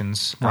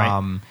calculations.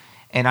 Right.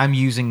 And I'm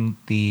using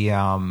the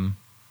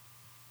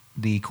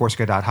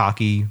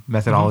Corsica.hockey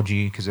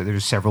methodology because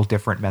there's several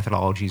different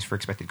methodologies for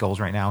expected goals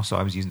right now. So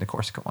I was using the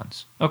Corsica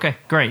ones. Okay,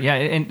 great. Yeah,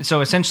 and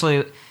so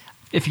essentially,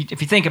 if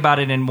you think about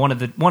it, and one of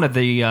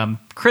the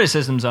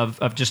criticisms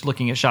of just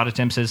looking at shot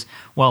attempts is,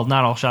 well,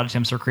 not all shot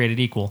attempts are created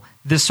equal.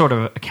 This sort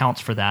of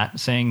accounts for that,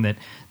 saying that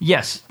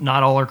yes,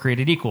 not all are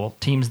created equal.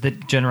 Teams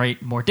that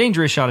generate more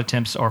dangerous shot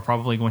attempts are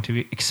probably going to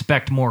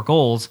expect more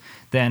goals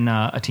than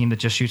a team that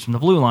just shoots from the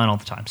blue line all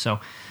the time.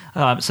 So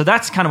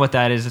that's kind of what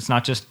that is. It's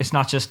not just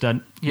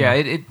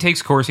It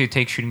takes Corsi, it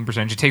takes shooting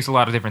percentage, it takes a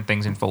lot of different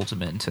things and folds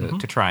them in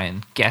to try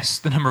and guess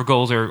the number of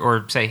goals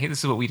or say, hey, this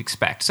is what we'd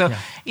expect. So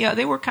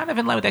they were kind of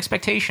in line with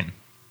expectation,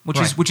 which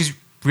is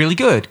really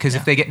good because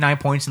if they get 9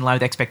 points in line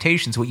with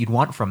expectations, what you'd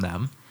want from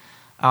them.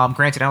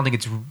 Granted, I don't think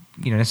it's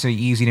necessarily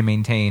easy to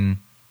maintain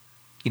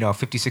a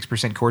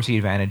 56% Corsi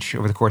advantage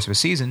over the course of a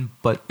season,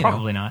 but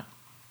probably not.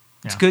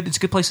 It's good. It's a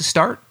good place to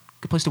start.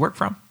 Good place to work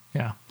from.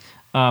 Yeah.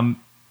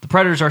 The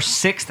Predators are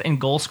 6th in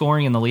goal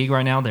scoring in the league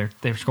right now.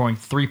 They're scoring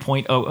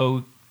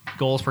 3.00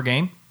 goals per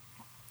game.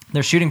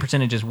 Their shooting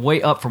percentage is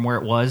way up from where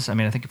it was. I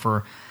mean, I think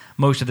for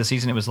most of the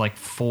season it was like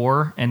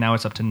 4, and now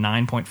it's up to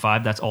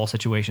 9.5. That's all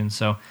situations.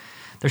 So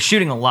they're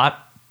shooting a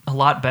lot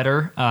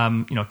better.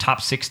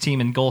 Top 6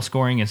 team in goal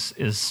scoring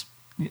is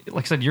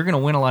like I said, you're going to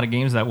win a lot of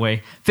games that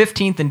way.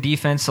 15th in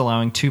defense,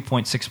 allowing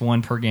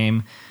 2.61 per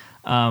game.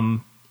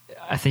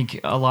 I think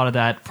a lot of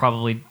that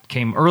probably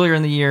came earlier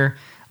in the year.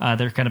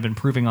 They're kind of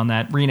improving on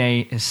that.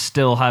 Rene is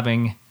still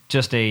having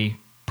just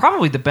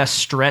probably the best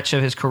stretch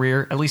of his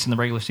career, at least in the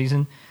regular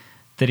season,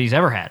 that he's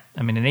ever had.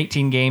 I mean, in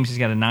 18 games, he's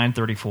got a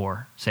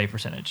 .934 save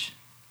percentage.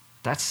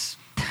 That's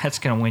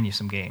going to win you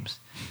some games.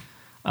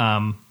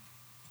 I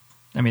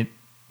mean,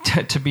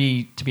 to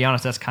be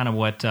honest, that's kind of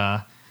what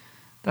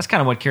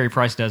Carey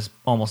Price does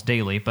almost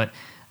daily. But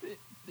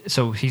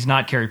so he's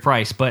not Carey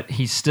Price, but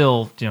he's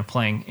still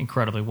playing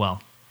incredibly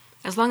well.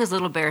 As long as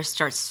Little Bear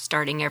starts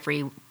starting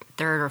every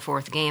third or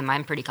fourth game,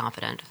 I'm pretty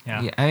confident.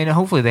 Yeah. I mean,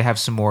 hopefully they have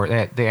some more.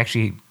 They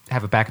actually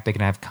have a backup they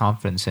can have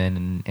confidence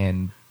in,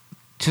 and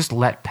just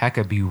let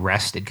Pekka be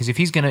rested. Because if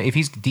he's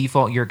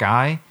default your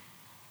guy,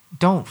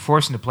 don't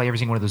force him to play every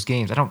single one of those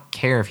games. I don't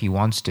care if he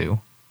wants to.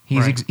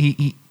 Right.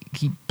 He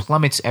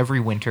plummets every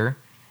winter,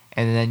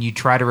 and then you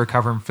try to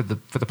recover him for the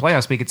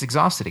playoffs, but he gets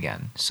exhausted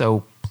again.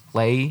 So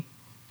play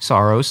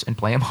Saros and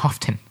play him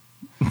often.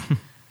 And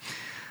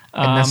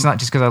that's not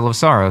just because I love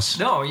Saros,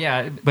 No,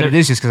 yeah, but it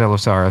is just because I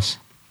love Saros.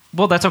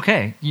 Well, that's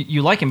okay.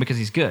 You like him because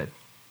he's good.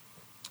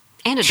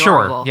 And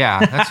adorable. Sure,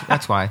 yeah,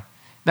 that's why.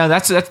 No,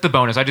 that's the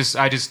bonus. I just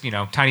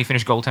tiny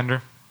finish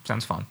goaltender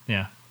sounds fun.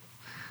 Yeah.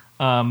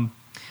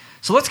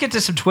 So let's get to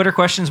some Twitter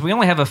questions. We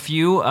only have a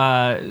few.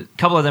 A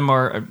couple of them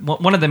are.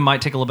 One of them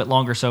might take a little bit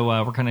longer, so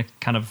we're going to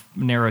kind of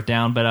narrow it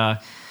down.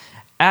 But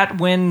at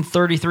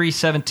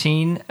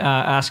Win3317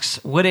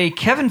 asks, would a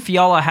Kevin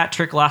Fiala hat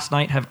trick last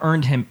night have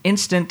earned him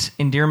instant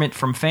endearment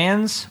from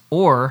fans,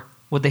 or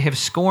would they have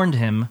scorned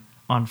him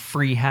on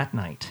free hat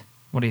night?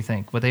 What do you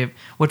think?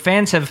 Would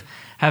fans have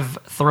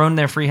thrown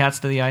their free hats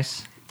to the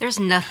ice? There's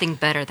nothing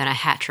better than a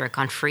hat trick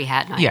on free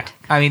hat night. Yeah,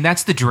 I mean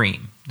that's the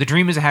dream. The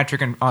dream is a hat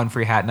trick on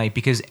free hat night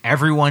because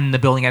everyone in the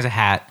building has a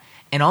hat,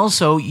 and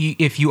also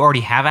if you already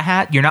have a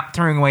hat, you're not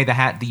throwing away the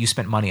hat that you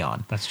spent money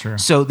on. That's true.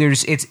 So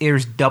there's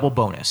double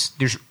bonus.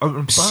 There's an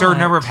absurd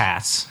number of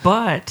hats.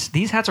 But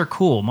these hats are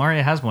cool.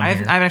 Mario has one.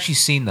 I've actually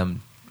seen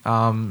them.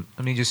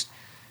 These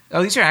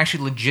are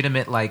actually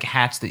legitimate like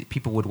hats that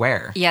people would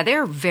wear. Yeah,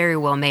 they're very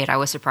well made. I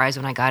was surprised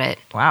when I got it.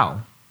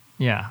 Wow.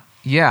 Yeah.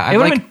 Yeah, It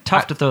would have been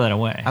tough to throw that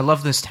away. I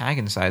love this tag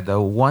inside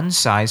though. One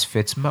size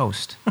fits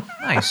most.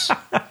 Nice.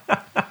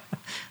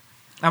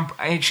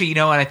 Actually, you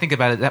know what? I think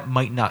about it. That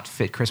might not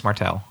fit Chris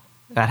Martel.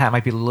 That hat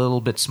might be a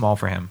little bit small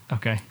for him.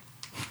 Okay.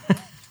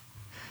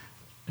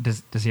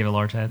 Does he have a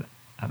large head?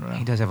 I don't know.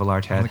 He does have a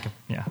large head.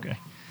 Yeah. Okay.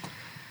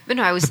 But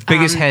no, I was The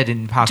biggest head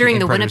in hockey during in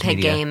the Predators Winnipeg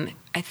media. game.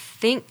 I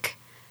think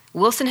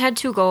Wilson had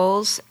 2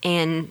 goals,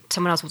 and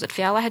someone else, was it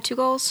Fiala, had 2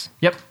 goals?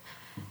 Yep.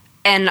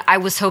 And I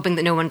was hoping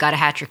that no one got a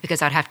hat trick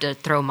because I'd have to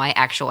throw my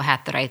actual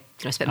hat that I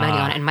spent money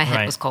on, and my head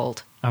right. was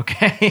cold.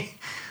 Okay.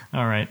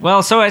 All right.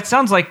 Well, so it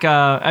sounds like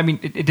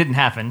it didn't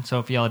happen.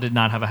 So Fiala did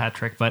not have a hat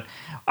trick, but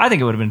I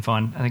think it would have been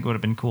fun. I think it would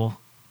have been cool.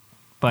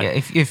 But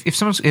Yeah,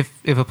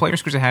 if a player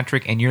scores a hat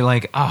trick and you're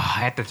like, oh,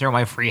 I have to throw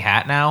my free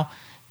hat now,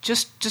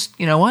 just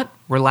you know what?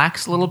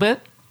 Relax a little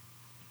bit.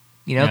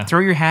 Yeah.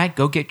 Throw your hat,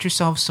 go get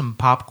yourself some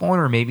popcorn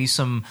or maybe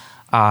some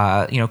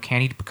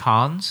candied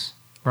pecans,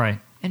 right.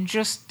 and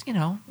just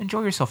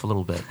enjoy yourself a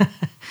little bit. Do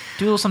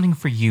a little something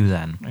for you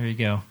then. There you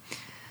go.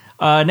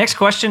 Next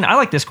question. I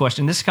like this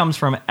question. This comes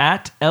from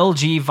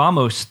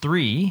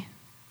 @LGVamos3.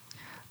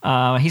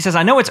 He says,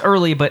 I know it's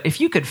early, but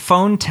if you could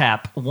phone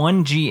tap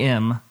one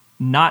GM,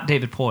 not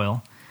David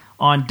Poile,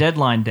 on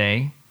deadline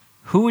day,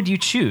 who would you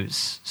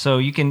choose? So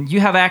you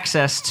have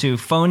access to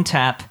phone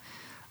tap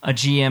a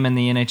GM in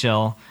the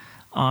NHL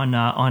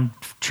on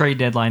trade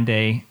deadline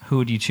day. Who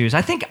would you choose?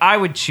 I think I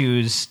would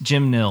choose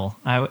Jim Nill.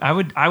 I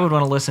would want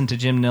to listen to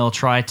Jim Nill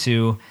try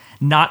to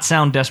not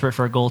sound desperate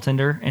for a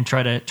goaltender and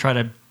try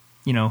to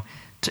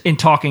in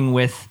talking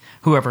with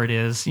whoever it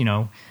is,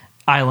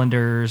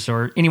 Islanders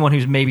or anyone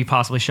who's maybe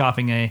possibly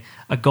shopping a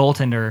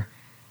goaltender,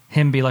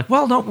 him be like,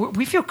 well, no,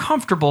 we feel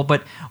comfortable,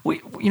 but we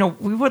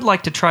would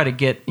like to try to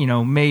get,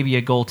 maybe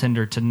a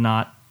goaltender to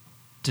not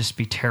just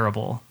be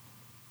terrible.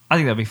 I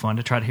think that'd be fun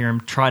to try to hear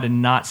him try to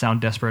not sound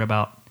desperate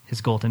about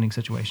his goaltending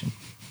situation.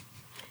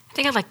 I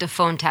think I'd like to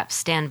phone tap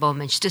Stan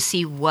Bowman just to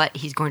see what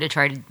he's going to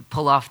try to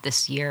pull off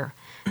this year.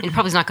 And it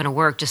probably is not going to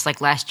work, just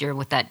like last year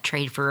with that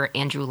trade for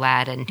Andrew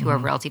Ladd and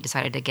whoever else he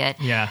decided to get.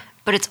 Yeah.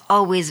 But it's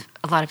always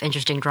a lot of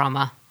interesting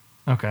drama.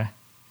 Okay.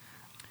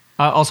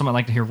 I also might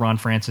like to hear Ron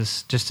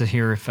Francis just to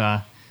hear if,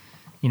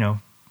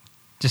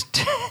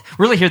 just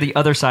really hear the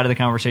other side of the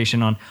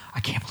conversation on, I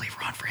can't believe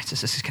Ron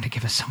Francis, this is going to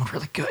give us someone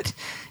really good.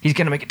 He's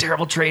going to make a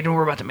terrible trade and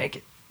we're about to make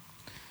it.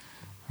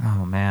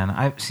 Oh man,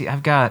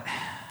 I've got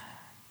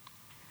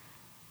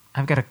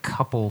a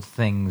couple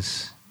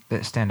things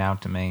that stand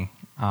out to me.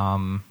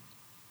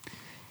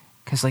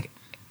 Because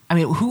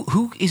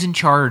who is in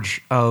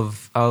charge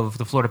of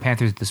the Florida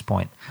Panthers at this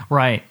point?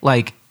 Right.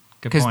 Like,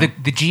 Good because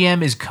point. the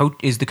GM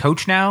is the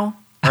coach now,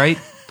 right?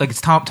 Like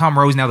it's Tom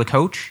Rose now the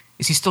coach.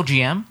 Is he still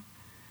GM?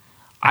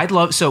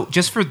 So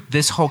just for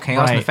this whole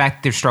chaos and Right. the fact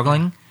that they're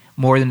struggling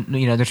more than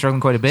they're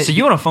struggling quite a bit. So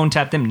you want to phone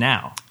tap them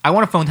now? I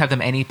want to phone tap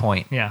them any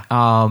point. Yeah.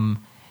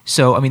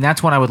 So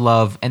that's one I would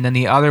love, and then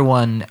the other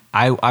one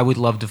I would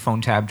love to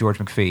phone tap George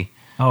McPhee.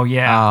 Oh,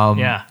 yeah.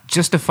 Yeah.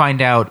 Just to find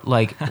out,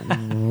 like,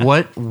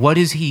 what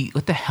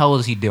the hell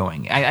is he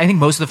doing? I think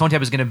most of the phone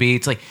tap is going to be,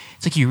 it's like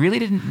you really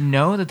didn't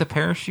know that the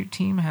parachute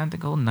team had the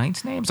Golden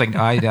Knights name? It's like,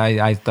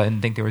 I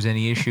didn't think there was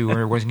any issue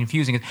or it wasn't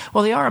confusing.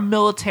 Well, they are a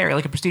military,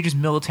 like a prestigious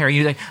military.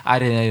 You're like, I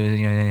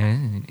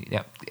didn't,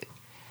 yeah.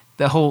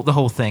 The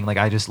whole thing, like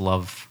I just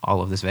love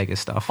all of this Vegas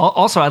stuff.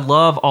 Also, I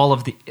love all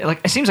of the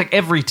it seems like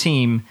every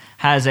team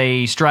has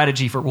a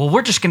strategy for, well,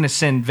 we're just going to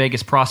send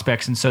Vegas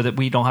prospects and so that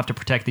we don't have to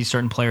protect these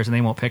certain players and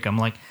they won't pick them.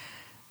 Like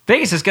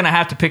Vegas is going to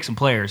have to pick some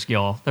players,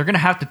 Gil. They're going to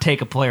have to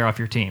take a player off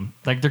your team.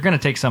 Like they're going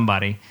to take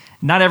somebody.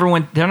 Not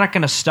everyone. They're not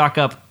going to stock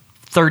up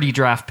 30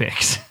 draft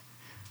picks.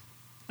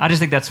 I just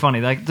think that's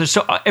funny. Like, there's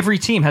every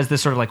team has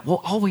this sort of like,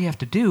 well, all we have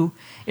to do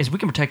is we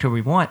can protect who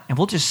we want, and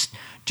we'll just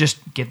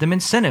give them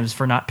incentives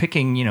for not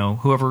picking,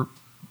 whoever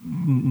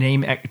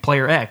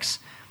player X.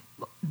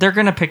 They're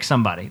going to pick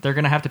somebody. They're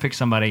going to have to pick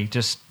somebody.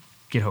 Just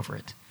get over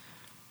it.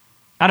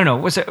 I don't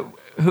know.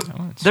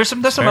 There's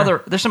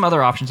some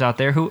other options out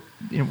there. Are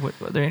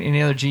there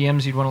any other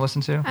GMs you'd want to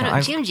listen to? I don't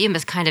know. GM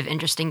is kind of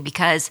interesting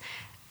because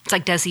it's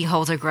like, does he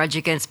hold a grudge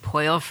against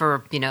Poyle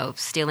for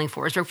stealing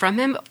Forsberg from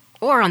him?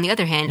 Or on the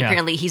other hand,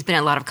 apparently he's been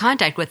in a lot of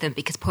contact with him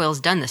because Poyle's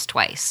done this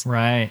twice.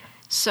 Right.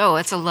 So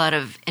it's a lot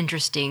of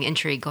interesting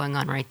intrigue going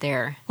on right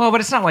there. Well,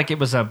 but it's not like it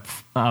was a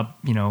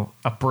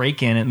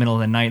break-in in the middle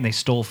of the night and they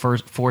stole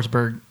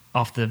Forsberg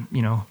off the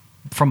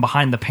from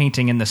behind the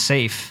painting in the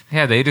safe.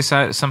 Yeah, they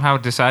somehow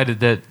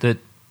decided that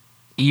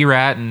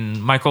Erat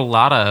and Michael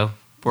Latta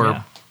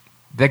were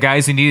the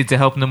guys who needed to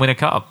help them win a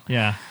cup.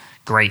 Yeah.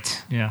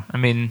 Great. Yeah. I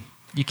mean,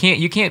 you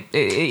can't.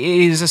 It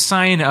is a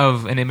sign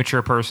of an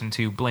immature person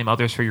to blame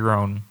others for your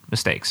own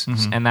mistakes,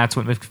 and that's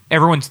what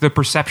everyone's the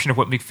perception of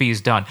what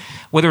McPhee's done,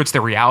 whether it's the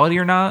reality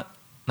or not.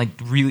 Like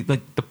really,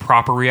 like the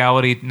proper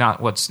reality,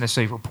 not what's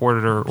necessarily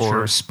reported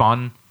or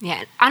spun.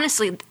 Yeah,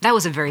 honestly, that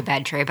was a very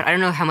bad trade, but I don't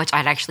know how much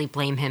I'd actually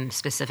blame him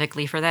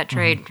specifically for that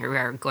trade. We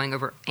are going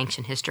over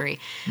ancient history.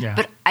 Yeah.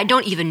 But I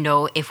don't even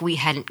know if we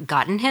hadn't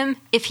gotten him,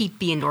 if he'd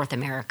be in North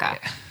America.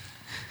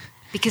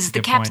 Because the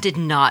Caps did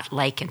not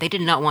like him. They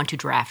did not want to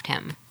draft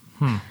him.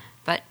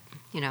 But,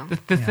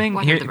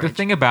 The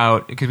thing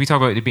about, because we talk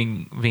about it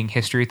being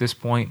history at this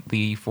point,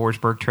 the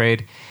Forsberg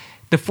trade.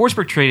 The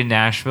Forsberg trade in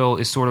Nashville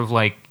is sort of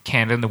like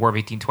Canada in the War of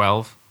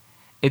 1812.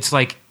 It's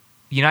like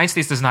the United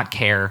States does not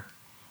care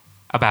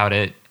about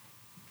it,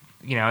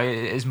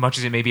 as much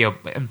as it may be an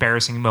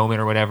embarrassing moment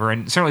or whatever.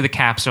 And certainly the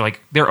Caps are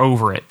like, they're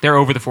over it. They're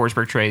over the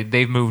Forsberg trade.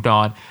 They've moved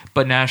on.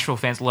 But Nashville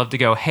fans love to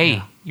go,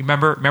 hey, you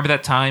remember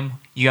that time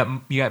you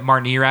got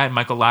Martin Erat and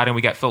Michael Latta and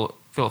we got Philip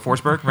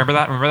Forsberg? Remember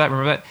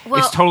that? Well,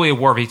 it's totally a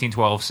War of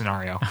 1812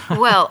 scenario.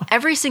 Well,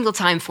 every single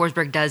time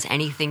Forsberg does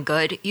anything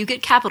good, you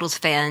get Capitals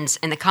fans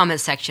in the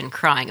comments section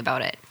crying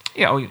about it.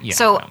 Yeah.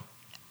 So,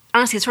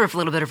 honestly, it's sort of a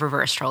little bit of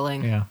reverse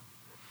trolling. Yeah.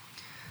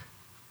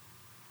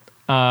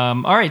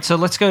 All right, so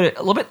let's go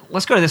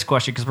to this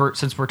question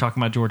since we're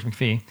talking about George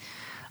McPhee.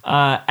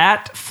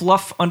 At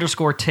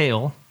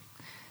fluff_tail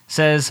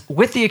says,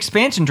 with the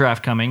expansion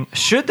draft coming,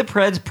 should the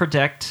Preds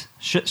protect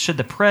 3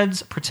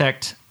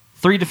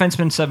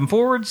 defensemen, 7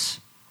 forwards,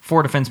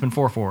 4 defensemen,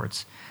 4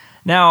 forwards?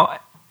 Now,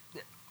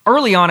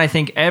 early on, I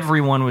think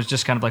everyone was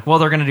just kind of like, well,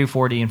 they're going to do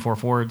 4D and 4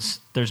 forwards.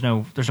 There's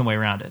no way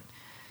around it.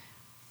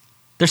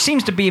 There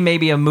seems to be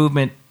maybe a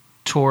movement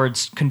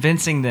towards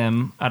convincing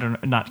them,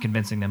 not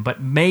convincing them,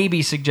 but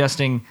maybe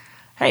suggesting,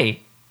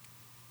 hey,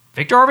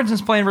 Victor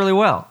Arvidsson's playing really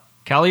well.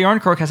 Calle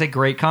Jarnkrok has a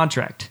great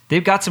contract.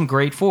 They've got some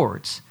great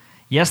forwards.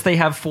 Yes, they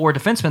have 4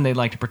 defensemen they'd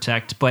like to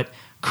protect, but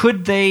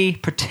could they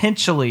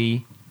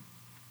potentially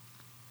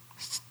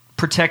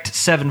protect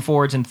 7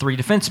 forwards and 3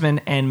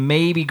 defensemen and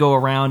maybe go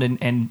around and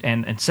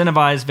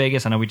incentivize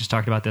Vegas? I know we just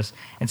talked about this.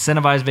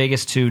 Incentivize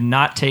Vegas to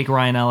not take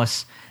Ryan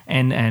Ellis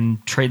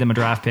and trade them a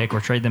draft pick or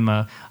trade them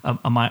an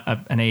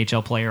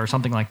AHL player or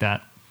something like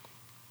that.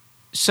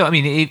 So, I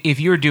mean,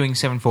 if you're doing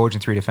 7 forwards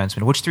and 3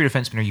 defensemen, which 3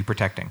 defensemen are you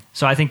protecting?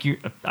 So I think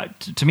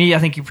I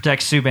think you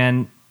protect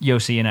Subban,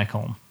 Yossi, and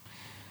Ekholm.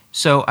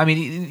 So, I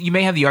mean, you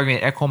may have the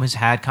argument that Ekholm has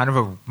had kind of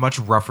a much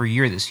rougher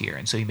year this year,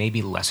 and so he may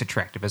be less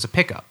attractive as a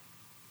pickup.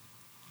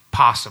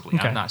 Possibly.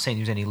 Okay. I'm not saying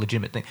there's any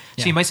legitimate thing.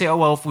 So you might say, oh,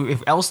 well,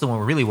 if Ellis the one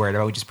we're really worried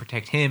about, we just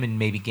protect him and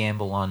maybe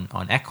gamble on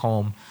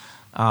Ekholm.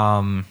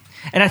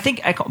 And I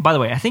think, by the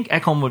way, I think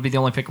Ekholm would be the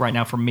only pick right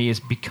now for me is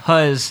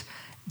because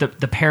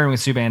the pairing with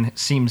Subban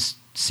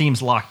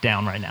seems locked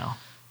down right now.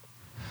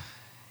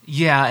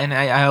 Yeah, and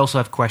I also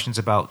have questions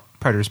about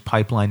Predators'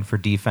 pipeline for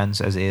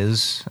defense as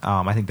is.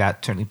 I think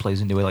that certainly plays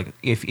into it. Like,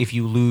 if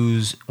you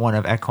lose one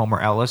of Ekholm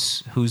or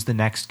Ellis, who's the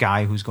next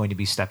guy who's going to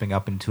be stepping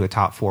up into a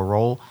top 4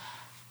 role?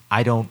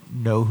 I don't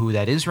know who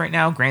that is right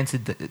now.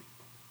 Granted,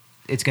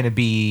 it's going to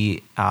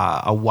be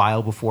a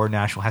while before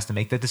Nashville has to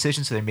make that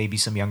decision, so there may be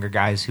some younger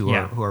guys who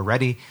are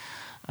ready.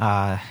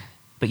 But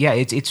yeah,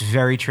 it's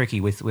very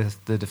tricky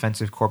with the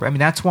defensive corps. I mean,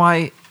 that's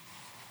why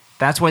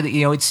it's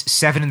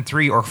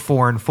 7-3 or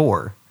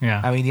 4-4.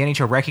 Yeah. I mean, the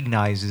NHL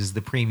recognizes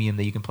the premium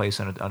that you can place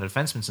on a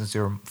defenseman since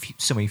there are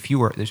so many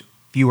fewer. There's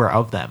fewer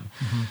of them.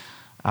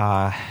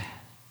 Mm-hmm.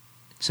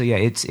 So yeah,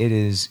 it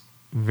is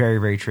very,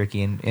 very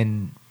tricky,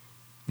 and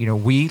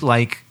we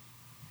like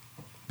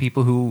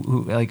people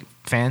who like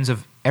fans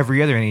of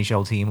every other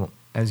NHL team,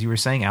 as you were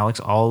saying, Alex,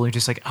 all are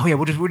just like, oh yeah,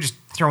 we'll just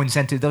throw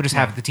incentives. They'll just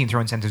have the team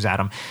throw incentives at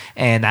them,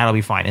 and that'll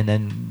be fine. And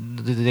then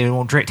they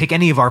won't take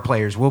any of our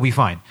players. We'll be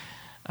fine.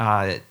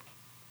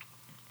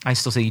 I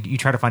still say you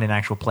try to find an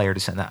actual player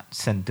to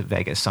send to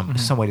Vegas,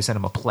 some way to send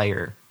them a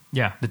player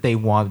that they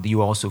want, that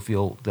you also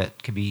feel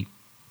that can be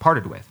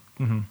parted with.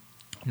 Mm-hmm.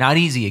 Not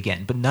easy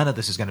again, but none of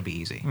this is going to be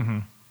easy. Mm-hmm.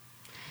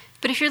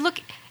 But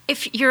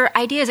if your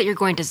idea is that you're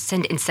going to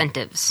send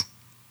incentives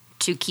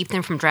to keep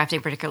them from drafting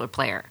a particular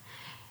player,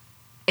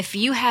 if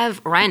you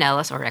have Ryan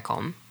Ellis or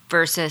Ekholm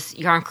versus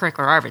Yarncrook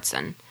or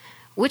Arvidsson,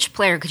 which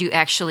player could you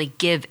actually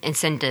give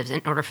incentives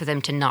in order for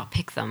them to not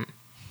pick them?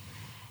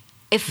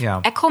 If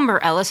Ekholm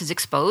or Ellis is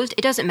exposed,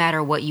 it doesn't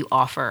matter what you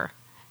offer.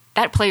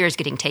 That player is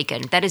getting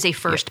taken. That is a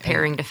first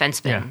pairing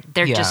defenseman. Yeah.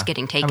 They're just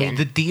getting taken. I mean,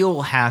 the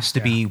deal has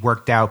to be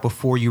worked out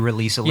before you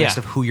release a list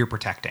of who you're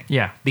protecting.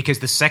 Yeah. Because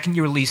the second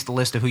you release the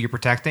list of who you're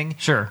protecting,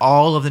 Sure.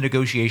 all of the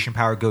negotiation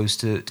power goes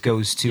to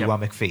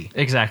McPhee.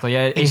 Exactly.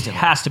 Yeah, it Instantly.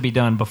 has to be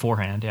done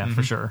beforehand. Yeah,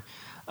 for sure.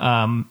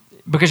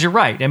 Because you're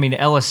right. I mean,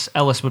 Ellis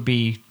would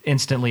be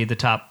instantly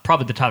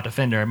probably the top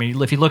defender. I mean,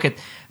 if you look at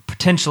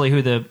potentially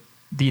who the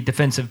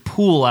defensive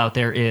pool out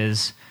there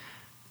is,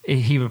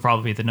 he would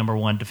probably be the number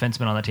one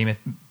defenseman on that team.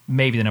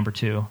 Maybe the number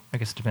two. I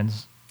guess it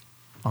depends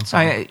on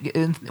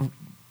someone.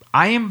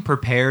 I am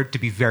prepared to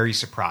be very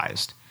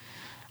surprised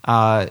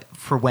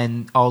for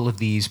when all of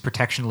these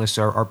protection lists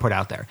are put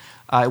out there.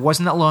 It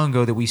wasn't that long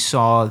ago that we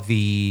saw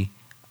the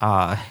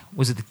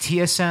was it the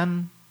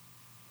TSN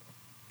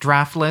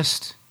draft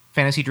list,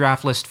 fantasy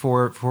draft list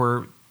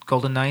for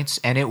Golden Knights,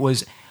 and it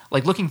was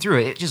like looking through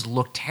it, it just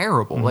looked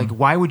terrible. Like,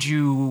 why would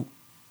you?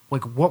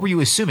 Like, what were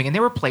you assuming? And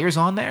there were players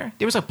on there.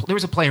 There was a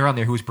player on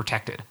there who was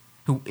protected,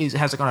 who has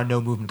like on a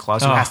no movement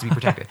clause, who has to be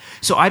protected.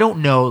 So I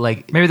don't know.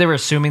 Like, maybe they were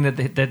assuming that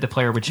the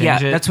player would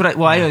change it. That's what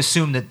I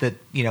assumed that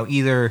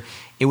either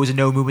it was a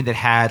no movement that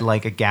had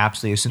like a gap,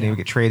 so they assumed they would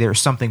get traded or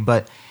something.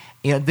 But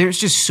there's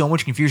just so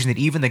much confusion that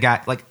even the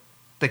guys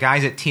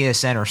at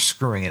TSN are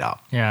screwing it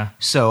up. Yeah.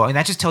 So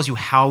that just tells you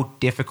how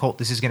difficult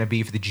this is going to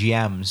be for the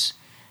GMs.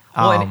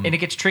 Well, and it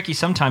gets tricky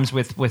sometimes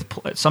with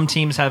some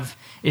teams have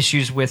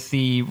issues with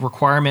the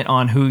requirement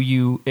on who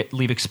you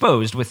leave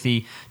exposed. With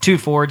the two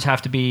forwards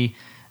have to be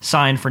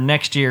signed for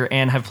next year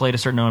and have played a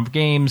certain number of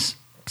games.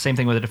 Same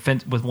thing with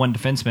with one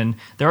defenseman.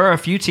 There are a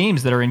few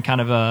teams that are in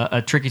kind of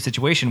a tricky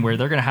situation where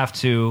they're going to have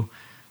to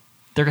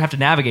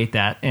navigate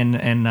that, and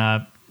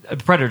the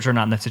Predators are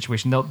not in that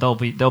situation. They'll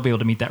be able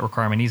to meet that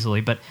requirement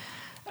easily. But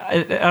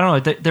I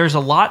don't know. There's a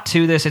lot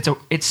to this.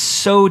 It's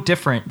so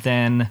different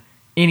than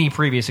any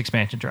previous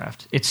expansion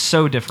draft. It's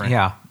so different.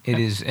 Yeah, it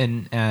is,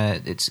 and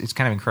it's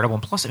kind of incredible.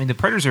 And plus, I mean, the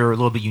Predators are a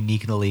little bit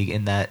unique in the league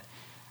in that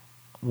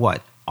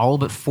all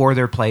but 4 of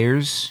their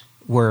players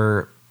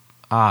were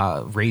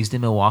raised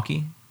in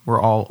Milwaukee.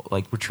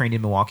 Were trained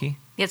in Milwaukee.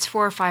 It's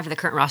 4 or 5 of the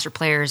current roster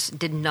players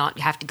did not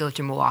have to go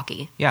through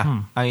Milwaukee.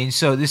 Yeah, I mean,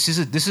 so this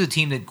is a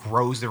team that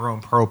grows their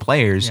own pro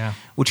players,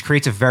 which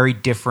creates a very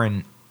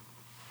different,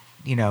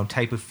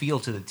 type of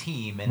feel to the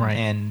team, and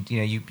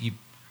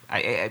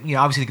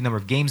obviously the number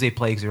of games they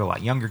play because they're a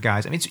lot younger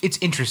guys. I mean, it's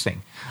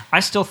interesting. I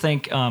still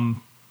think, if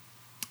I'm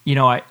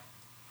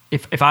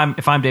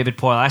David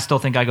Poile, I still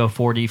think I go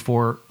 40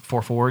 for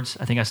forwards.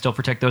 I think I still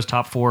protect those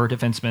top 4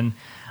 defensemen.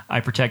 I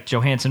protect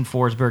Johansson,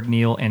 Forsberg,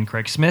 Neal, and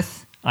Craig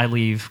Smith. I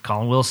leave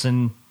Colin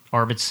Wilson,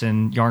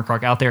 Arvidsson,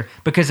 Yarncroc out there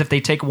because if they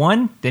take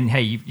one, then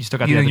hey, you still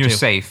got the other you're two.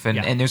 Safe,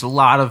 and there's a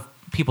lot of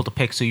people to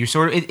pick. So you're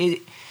sort of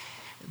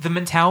the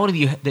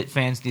mentality that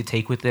fans need to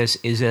take with this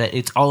is that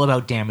it's all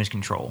about damage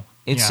control.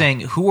 It's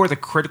saying who are the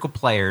critical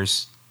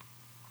players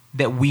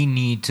that we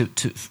need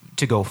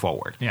to go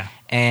forward. Yeah,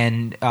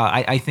 and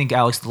I think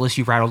Alex, the list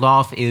you've rattled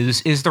off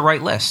is the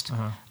right list.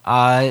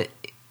 And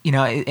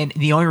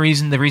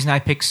the reason I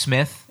picked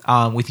Smith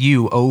with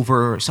you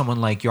over someone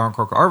like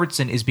Yarncroc or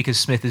Arvidsson is because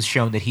Smith has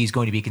shown that he's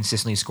going to be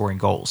consistently scoring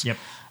goals. Yep.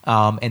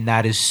 And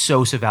that is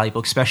so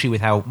valuable, especially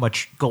with how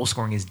much goal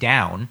scoring is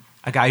down.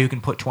 A guy who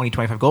can put 20,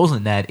 25 goals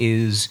in the net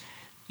is,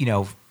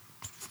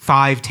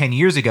 5-10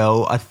 years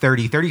ago, a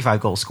 30, 35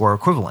 goal scorer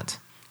equivalent.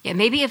 Yeah,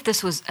 maybe if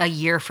this was a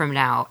year from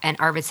now and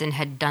Arvidsson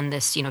had done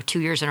this, 2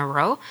 years in a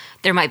row,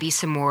 there might be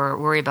some more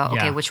worry about,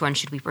 okay, which one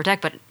should we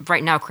protect? But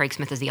right now, Craig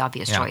Smith is the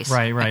obvious choice.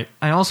 Right.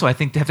 And also, I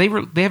think, they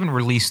haven't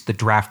released the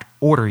draft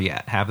order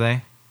yet, have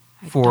they?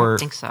 I don't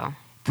think so.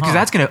 Because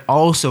that's going to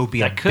also be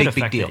that a could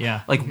big deal. It,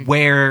 yeah. Like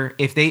where,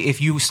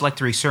 if you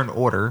select a certain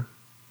order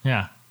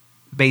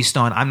based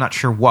on, I'm not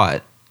sure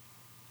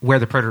where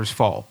the Predators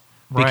fall.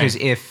 Because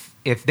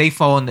if they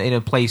fall in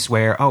a place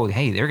where,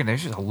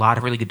 there's just a lot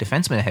of really good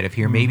defensemen ahead of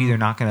here, maybe they're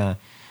not going to.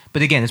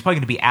 But again, it's probably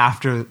going to be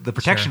after the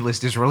protection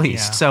list is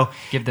released. Yeah. So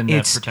give them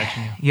that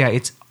protection. Yeah,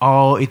 it's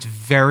going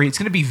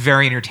to be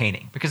very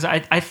entertaining. Because I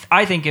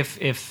think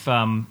if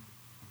the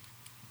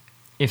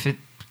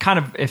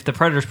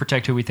Predators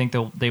protect who we think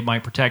they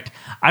might protect,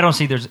 I don't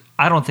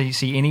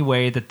see any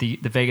way that the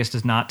Vegas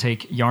does not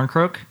take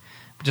Yarncroc,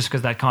 just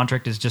because that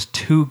contract is just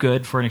too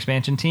good for an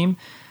expansion team,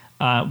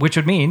 which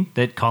would mean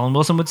that Colin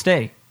Wilson would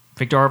stay.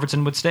 Victor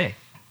Arvidsson would stay.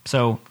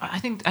 So I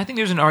think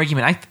there's an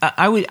argument.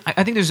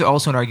 I think there's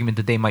also an argument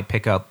that they might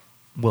pick up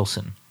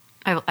Wilson.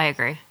 I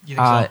agree. You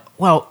think so?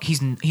 Well,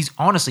 he's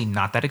honestly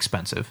not that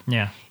expensive.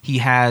 Yeah, he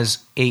has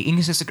a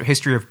inconsistent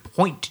history of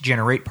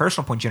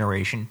personal point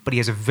generation, but he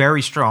has a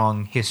very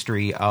strong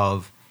history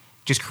of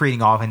just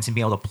creating offense and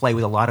being able to play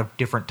with a lot of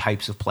different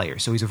types of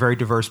players. So he's a very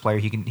diverse player.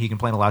 He can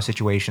play in a lot of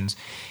situations.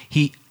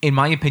 He, in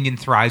my opinion,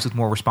 thrives with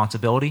more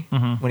responsibility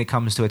when it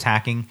comes to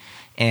attacking.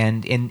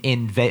 And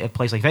in a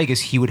place like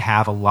Vegas, he would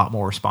have a lot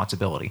more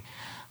responsibility.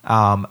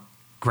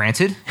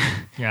 Granted,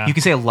 Yeah. you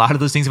can say a lot of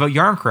those things about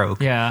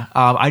Yarncroke. Yeah.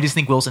 I just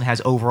think Wilson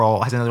has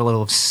another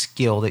level of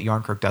skill that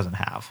Yarncroke doesn't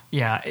have.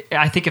 Yeah,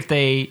 I think it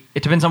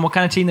depends on what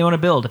kind of team they want to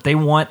build. If they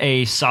want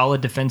a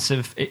solid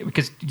defensive,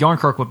 because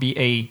Yarncroke would be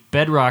a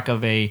bedrock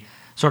of a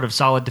sort of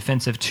solid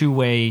defensive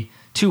two-way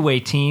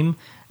team.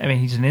 I mean,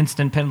 he's an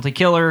instant penalty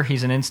killer.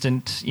 He's an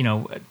instant,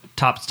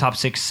 top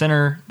six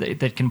center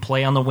that can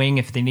play on the wing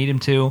if they need him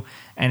to,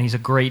 and he's a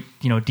great,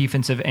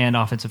 defensive and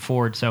offensive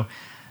forward. So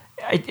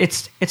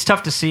it's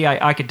tough to see.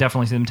 I could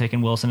definitely see them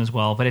taking Wilson as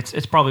well, but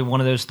it's probably one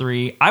of those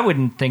three. I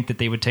wouldn't think that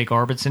they would take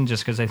Arvidsson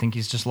just because I think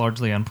he's just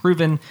largely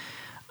unproven.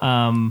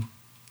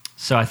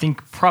 So I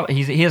think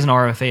he has an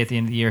RFA at the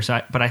end of the year.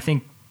 But I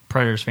think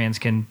Predators fans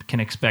can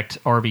expect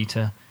Arby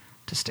to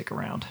stick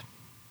around,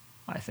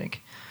 I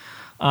think.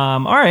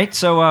 All right,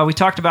 so we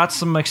talked about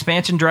some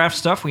expansion draft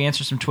stuff. We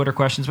answered some Twitter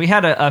questions. We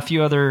had a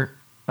few other.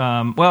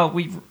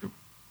 We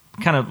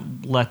kind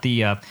of let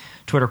the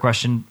Twitter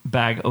question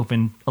bag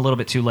open a little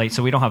bit too late,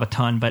 so we don't have a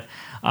ton, but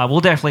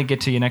we'll definitely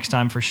get to you next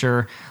time for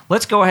sure.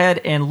 Let's go ahead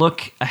and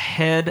look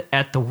ahead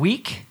at the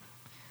week.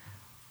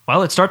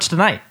 Well, it starts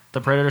tonight.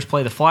 The Predators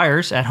play the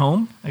Flyers at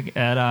home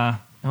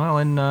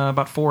in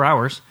about 4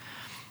 hours.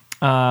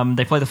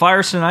 They play the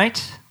Flyers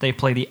tonight. They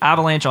play the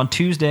Avalanche on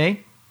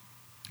Tuesday.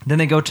 Then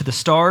they go to the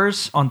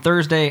Stars on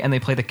Thursday, and they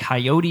play the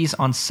Coyotes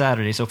on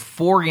Saturday. So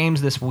 4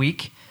 games this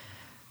week.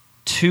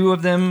 2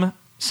 of them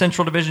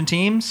Central Division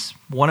teams.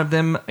 1 of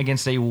them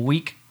against a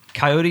weak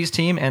Coyotes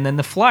team, and then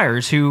the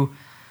Flyers, who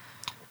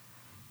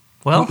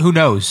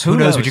knows? Who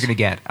knows what you're going to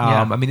get?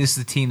 Yeah. I mean, this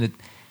is a team that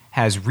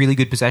has really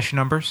good possession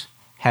numbers,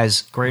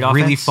 has Great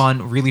really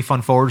offense.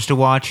 fun forwards to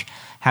watch,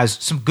 has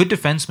some good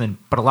defensemen,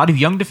 but a lot of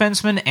young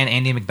defensemen, and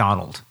Andy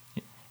McDonald,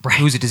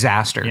 who's a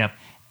disaster. Yep.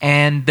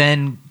 And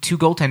then 2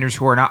 goaltenders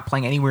who are not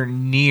playing anywhere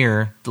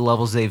near the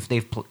levels they've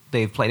played.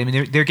 I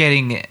mean, they're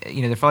getting,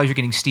 the Flyers are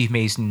getting Steve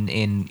Mason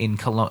in end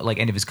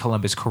of his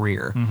Columbus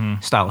career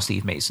style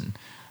Steve Mason.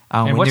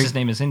 And what's his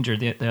name is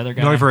injured? The other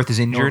guy, Neuwirth is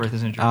injured.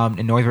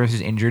 And Neuwirth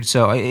is injured.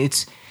 So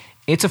it's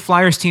a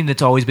Flyers team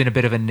that's always been a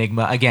bit of an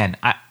enigma. Again,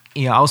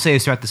 I'll say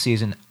this throughout the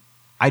season.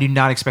 I do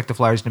not expect the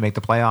Flyers to make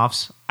the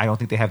playoffs. I don't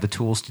think they have the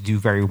tools to do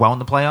very well in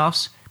the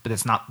playoffs, but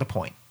that's not the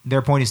point.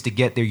 Their point is to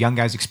get their young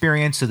guys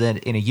experience so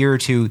that in a year or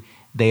two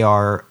they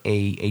are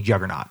a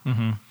juggernaut.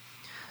 Mm-hmm.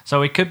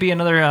 So it could be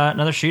another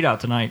shootout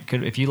tonight.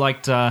 If you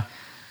liked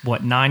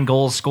 9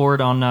 goals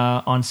scored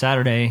on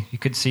Saturday, you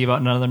could see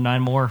about another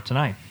 9 more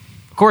tonight.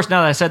 Of course,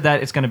 now that I said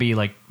that, it's going to be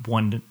like 2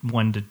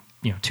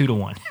 to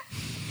 1.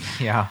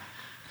 Yeah.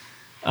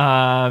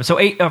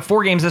 So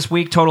 4 games this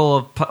week, total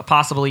of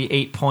possibly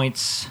 8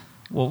 points.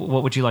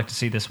 What would you like to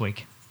see this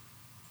week?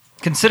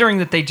 Considering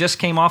that they just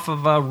came off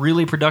of a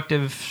really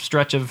productive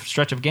stretch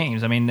of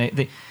games. I mean,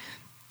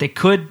 they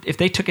could, if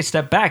they took a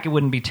step back, it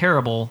wouldn't be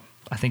terrible.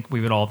 I think we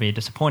would all be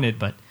disappointed,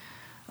 but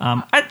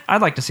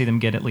I'd like to see them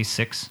get at least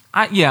 6.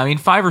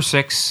 5 or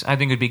 6 I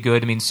think would be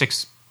good. I mean,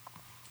 6,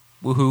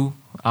 woohoo.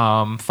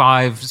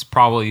 5 is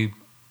probably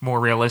more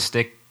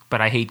realistic,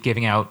 but I hate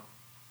giving out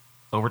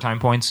overtime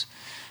points.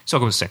 So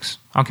I'll go with 6.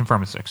 I'll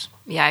confirm with 6.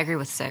 Yeah, I agree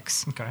with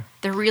 6. Okay.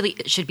 There really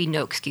should be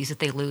no excuse if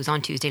they lose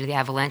on Tuesday to the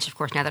Avalanche. Of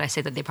course, now that I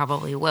say that, they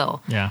probably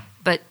will. Yeah.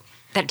 But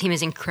that team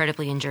is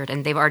incredibly injured,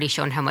 and they've already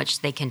shown how much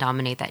they can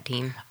dominate that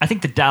team. I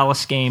think the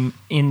Dallas game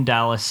in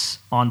Dallas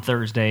on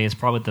Thursday is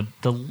probably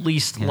the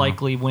least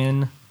likely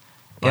win.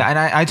 Yeah, and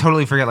I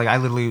totally forget. Like, I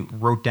literally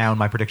wrote down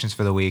my predictions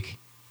for the week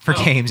for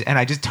games, and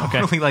I just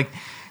totally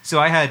So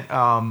I had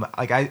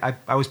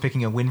I was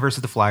picking a win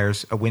versus the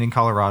Flyers, a win in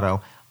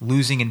Colorado,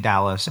 losing in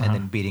Dallas, and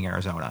then beating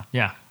Arizona.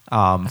 Yeah.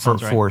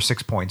 For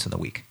 6 points in the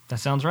week. That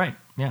sounds right.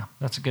 Yeah,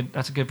 that's a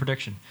good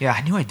prediction. Yeah,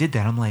 I knew I did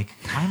that. I'm like,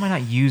 why am I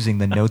not using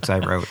the notes I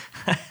wrote?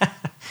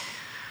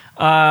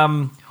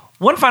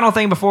 One final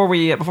thing before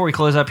we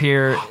close up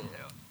here.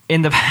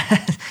 In the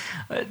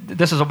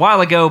this was a while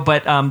ago,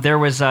 but there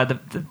was the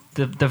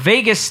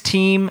Vegas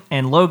team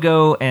and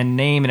logo and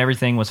name and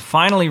everything was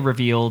finally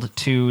revealed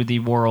to the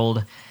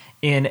world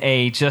in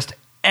a just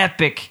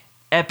epic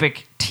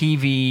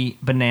TV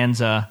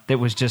bonanza that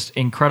was just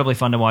incredibly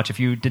fun to watch. If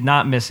you did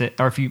not miss it,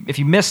 or if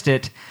you missed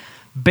it,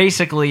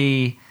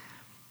 basically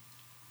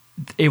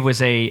it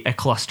was a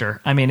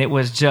cluster. I mean, it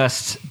was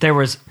just, there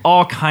was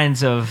all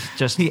kinds of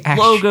just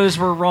logos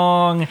were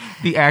wrong.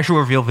 The actual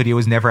reveal video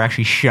was never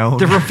actually shown.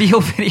 The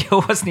reveal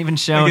video wasn't even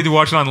shown. I get to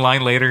watch it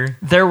online later.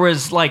 There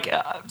was like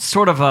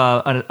sort of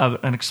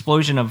an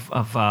explosion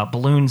of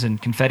balloons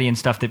and confetti and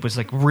stuff that was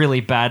like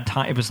really bad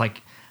time. It was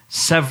like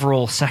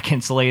several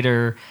seconds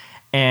later,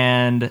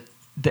 and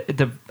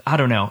the I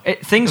don't know.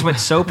 Things went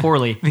so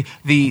poorly. To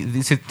name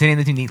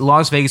the team,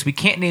 Las Vegas, we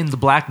can't name the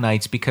Black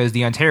Knights because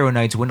the Ontario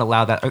Knights wouldn't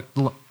allow that.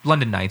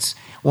 London Knights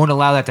won't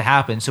allow that to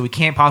happen, so we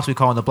can't possibly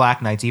call them the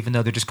Black Knights, even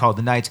though they're just called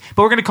the Knights.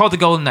 But we're going to call it the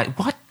Golden Knights.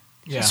 What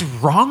is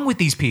wrong with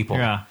these people?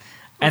 Yeah.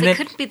 And they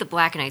couldn't be the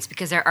Black Knights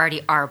because there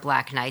already are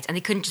Black Knights, and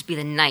they couldn't just be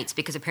the Knights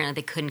because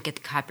apparently they couldn't get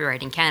the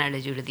copyright in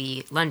Canada due to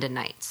the London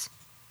Knights.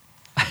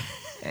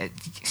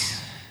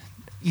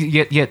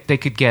 Yet they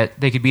could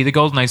be the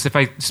Golden Knights,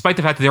 despite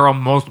the fact that there are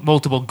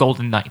multiple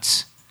Golden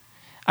Knights.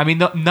 I mean,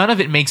 none of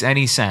it makes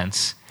any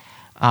sense.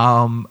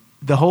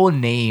 The whole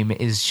name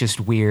is just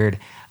weird.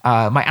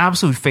 My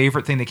absolute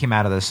favorite thing that came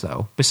out of this,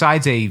 though,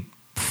 besides a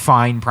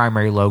fine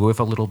primary logo, if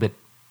a little bit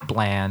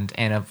bland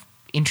and of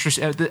interest,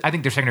 I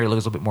think their secondary logo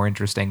is a little bit more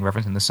interesting,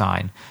 referencing the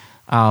sign.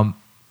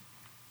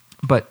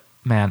 But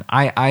man,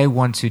 I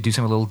want to do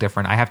something a little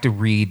different. I have to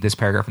read this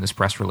paragraph in this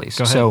press release.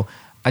 Go ahead. So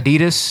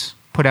Adidas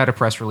put out a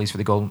press release for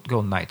the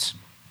Golden Knights,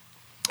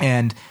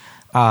 and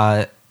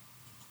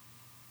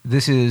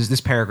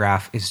this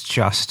paragraph is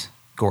just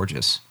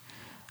gorgeous.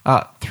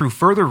 Through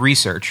further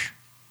research,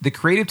 the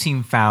creative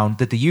team found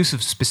that the use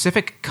of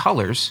specific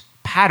colors,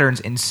 patterns,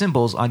 and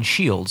symbols on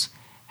shields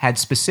had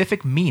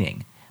specific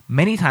meaning,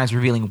 many times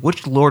revealing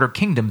which lord or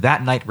kingdom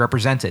that knight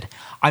represented.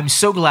 I'm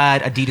so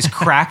glad Adidas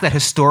cracked that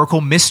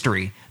historical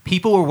mystery.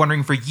 People were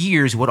wondering for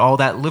years what all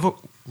that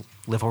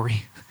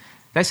livery.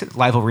 Did I say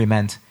rivalry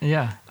meant?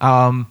 Yeah.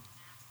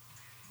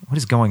 What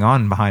is going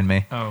on behind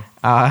me? Oh.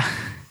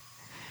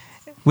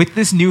 With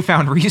this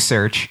newfound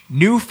research,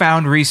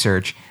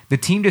 the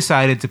team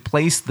decided to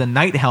place the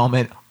knight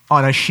helmet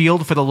on a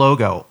shield for the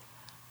logo.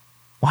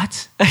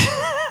 What?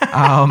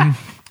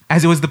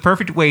 As it was the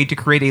perfect way to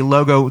create a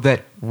logo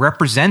that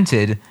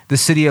represented the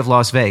city of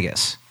Las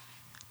Vegas.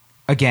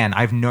 Again,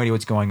 I have no idea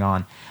what's going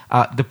on.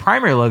 The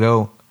primary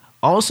logo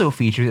also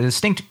features a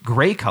distinct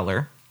gray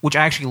color, which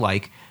I actually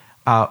like.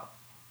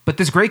 But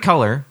this gray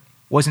color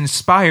was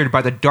inspired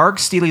by the dark,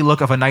 steely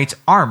look of a knight's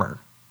armor,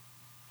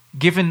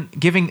 giving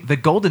the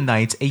Golden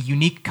Knights a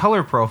unique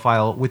color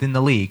profile within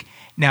the league.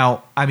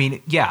 Now, I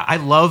mean, yeah, I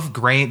love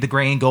gray, the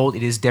gray and gold.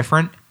 It is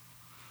different,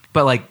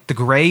 but like the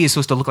gray is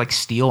supposed to look like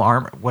steel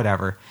armor,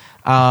 whatever.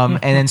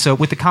 And then so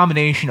with the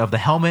combination of the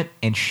helmet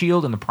and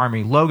shield and the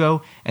primary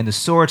logo and the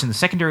swords and the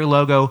secondary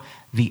logo,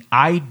 the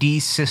ID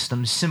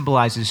system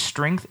symbolizes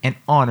strength and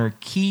honor,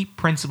 key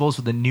principles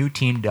for the new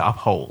team to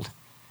uphold.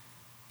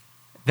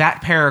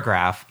 That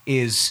paragraph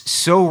is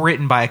so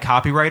written by a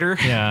copywriter.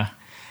 Yeah.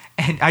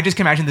 And I just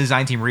can imagine the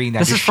design team reading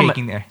that, just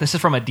shaking there. This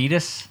is from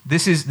Adidas?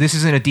 This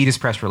is an Adidas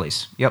press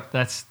release. Yep.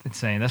 That's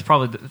insane. That's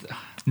probably...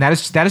 That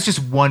is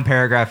just one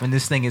paragraph, and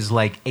this thing is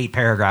like 8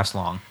 paragraphs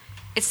long.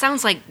 It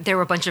sounds like there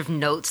were a bunch of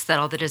notes that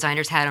all the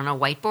designers had on a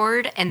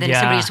whiteboard, and then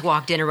Yeah. somebody just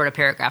walked in and wrote a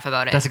paragraph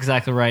about it. That's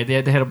exactly right.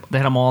 They had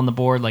them all on the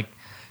board, like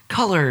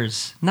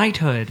colors,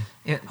 knighthood.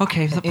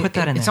 Okay, so put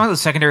that in It's there. not the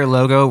secondary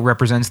logo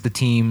represents the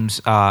team's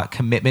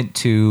commitment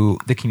to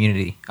the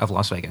community of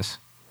Las Vegas.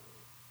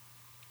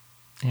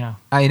 Yeah.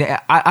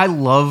 I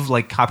love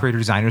like copywriter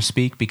designers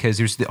speak because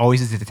there's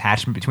always this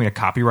detachment between a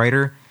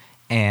copywriter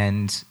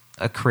and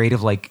a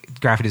creative like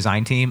graphic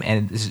design team,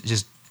 and this is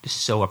just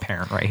so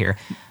apparent right here.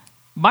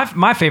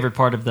 My favorite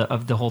part of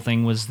the whole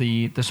thing was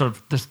the sort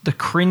of the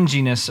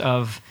cringiness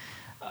of,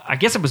 I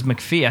guess it was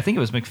McPhee. I think it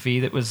was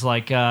McPhee that was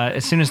like,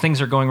 as soon as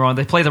things are going wrong,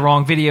 they play the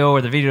wrong video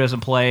or the video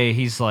doesn't play.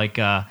 He's like,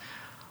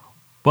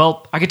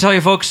 well, I can tell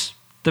you folks,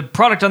 the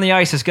product on the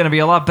ice is going to be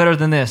a lot better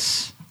than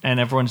this. And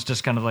everyone's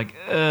just kind of like,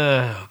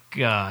 oh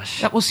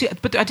gosh. Yeah, well, see,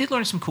 but I did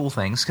learn some cool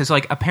things because,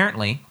 like,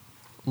 apparently,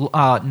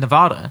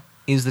 Nevada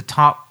is the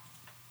top,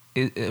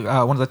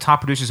 one of the top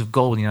producers of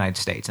gold in the United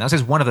States. And that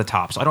says one of the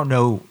top, so I don't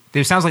know.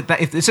 It sounds like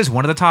that if it says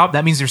one of the top,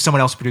 that means there's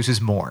someone else who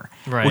produces more,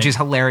 Right. which is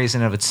hilarious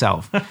in and of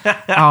itself. But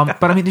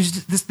I mean,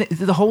 there's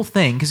the whole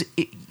thing because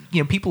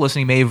people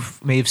listening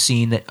may have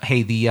seen that.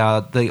 Hey,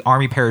 the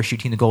Army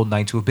parachute team, the Golden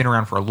Knights, who have been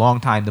around for a long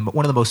time,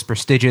 one of the most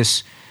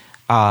prestigious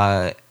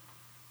dive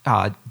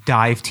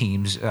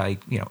teams,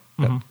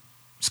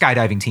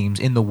 skydiving teams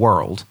in the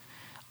world,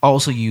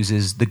 also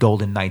uses the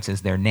Golden Knights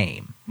as their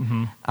name.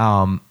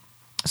 So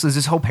there's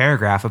this whole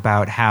paragraph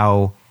about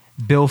how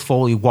Bill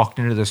Foley walked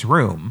into this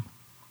room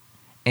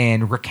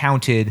and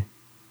recounted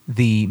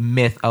the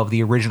myth of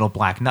the original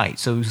Black Knight.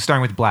 So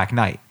starting with Black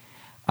Knight,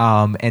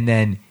 and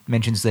then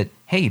mentions that,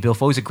 hey, Bill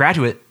Foley's a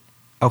graduate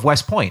of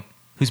West Point,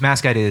 whose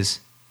mascot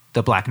is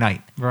the Black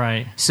Knight.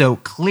 Right. So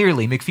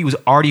clearly, McPhee was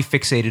already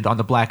fixated on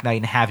the Black Knight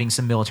and having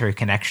some military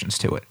connections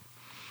to it.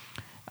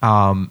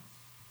 And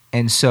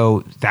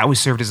so that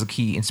was served as a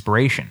key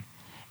inspiration.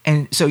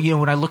 And so,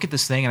 when I look at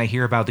this thing and I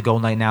hear about the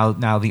Golden Knight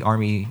now the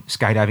Army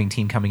skydiving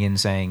team coming in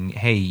saying,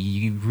 hey,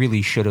 you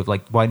really should have,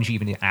 like, why didn't you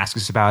even ask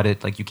us about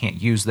it? Like, you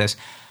can't use this.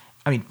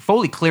 I mean,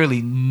 Foley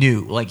clearly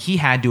knew. Like, he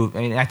had to have,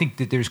 I think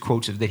that there's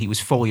quotes of that he was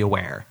fully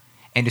aware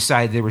and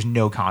decided there was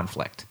no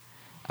conflict.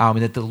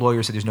 And that the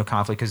lawyer said there's no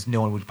conflict because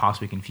no one would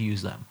possibly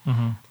confuse them.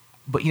 Mm-hmm.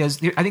 But,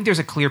 I think there's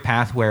a clear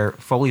path where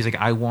Foley's like,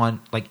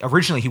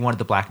 originally he wanted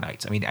the Black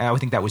Knights. I mean, I would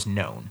think that was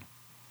known.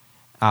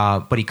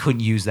 But he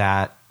couldn't use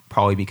that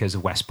probably because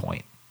of West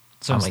Point.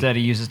 So instead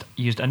he used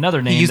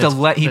another name. He used a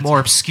more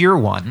obscure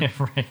one.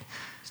 Right.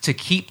 To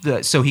keep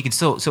so he can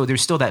still, so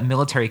there's still that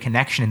military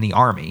connection in the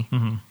Army.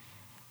 Mm-hmm.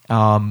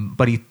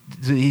 But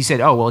he said,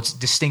 oh, well, it's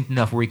distinct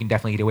enough where he can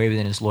definitely get away with it,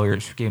 and his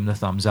lawyers gave him the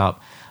thumbs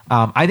up.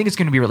 I think it's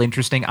going to be really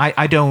interesting.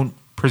 I don't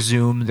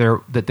presume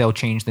that they'll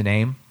change the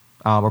name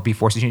or be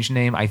forced to change the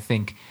name. I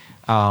think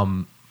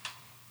that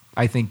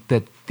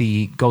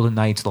the Golden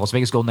Knights, the Las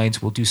Vegas Golden Knights,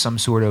 will do some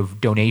sort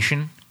of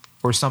donation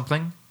or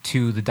something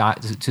to the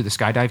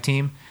skydive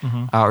team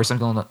or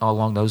something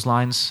along those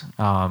lines.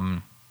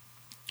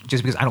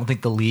 Just because I don't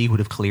think the league would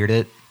have cleared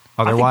it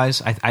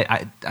otherwise.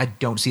 I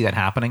don't see that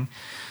happening.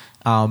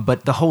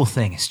 But the whole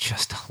thing is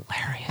just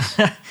hilarious.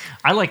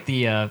 I like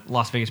the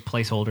Las Vegas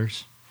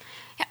placeholders.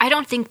 I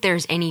don't think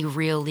there's any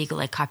real legal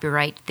like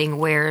copyright thing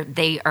where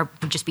they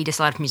would just be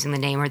disallowed from using the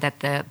name, or that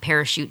the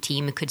parachute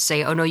team could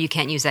say, "Oh no, you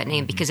can't use that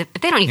name," because if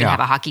they don't even have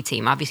a hockey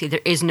team, obviously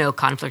there is no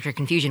conflict or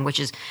confusion, which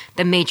is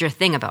the major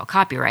thing about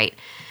copyright.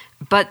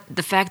 But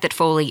the fact that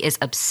Foley is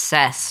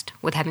obsessed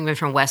with having been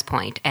from West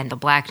Point and the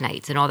Black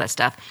Knights and all that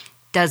stuff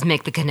does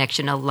make the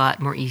connection a lot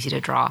more easy to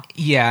draw.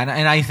 Yeah,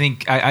 and I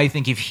think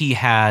if he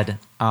had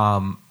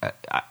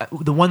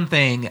the one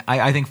thing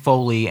I think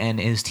Foley and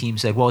his team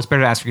said, well, it's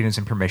better to ask forgiveness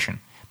and permission,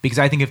 because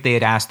I think if they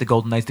had asked the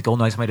Golden Knights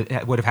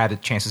would have had a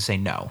chance to say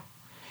no,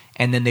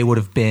 and then they would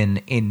have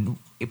been in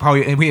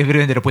probably, and we would have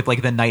ended up with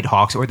like the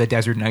Nighthawks or the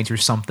Desert Knights or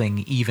something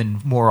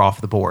even more off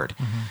the board.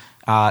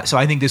 So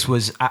I think this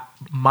was,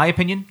 my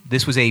opinion,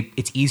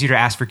 it's easier to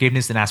ask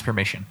forgiveness than ask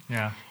permission.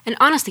 Yeah. And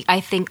honestly,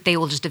 I think they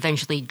will just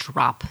eventually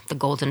drop the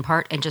golden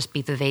part and just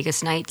be the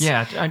Vegas Knights.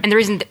 Yeah. And the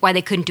reason why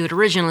they couldn't do it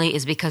originally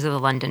is because of the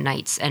London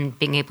Knights and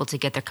being able to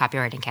get their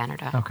copyright in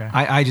Canada. Okay.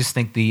 I just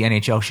think the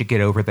NHL should get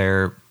over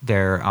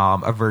their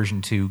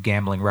aversion to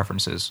gambling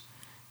references.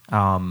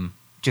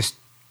 Just,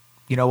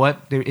 you know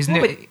what? There isn't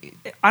Well, there.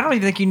 but I don't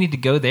even think you need to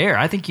go there.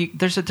 I think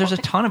there's a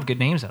ton of good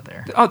names out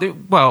there.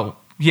 Well,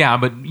 yeah,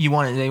 but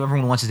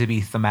everyone wants it to be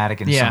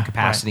thematic in some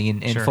capacity,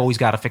 right. and Sure. Foley's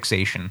got a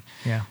fixation.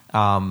 Yeah.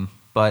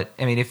 But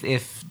I mean, if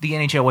the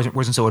NHL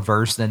wasn't so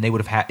adverse, then it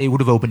would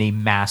have opened a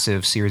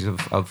massive series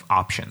of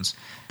options.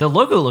 The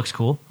logo looks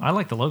cool. I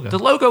like the logo. The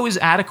logo is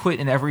adequate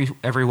in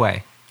every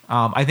way.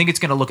 I think it's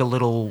going to look a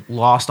little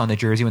lost on the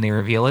jersey when they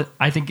reveal it.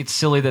 I think it's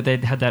silly that they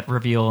had that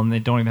reveal and they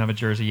don't even have a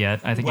jersey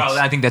yet. I think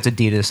that's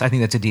Adidas. I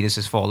think that's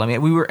Adidas' fault. I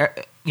mean, we were,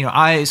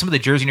 some of the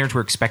jersey nerds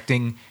were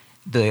expecting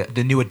the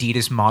new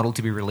Adidas model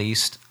to be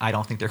released. I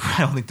don't think the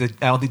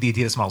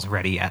Adidas model's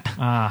ready yet.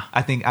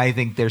 I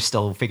think they're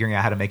still figuring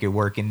out how to make it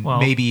work, and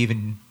maybe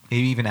even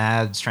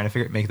ads trying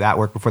to make that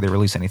work before they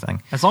release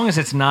anything. as long as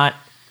it's not.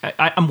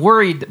 I'm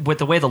worried with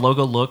the way the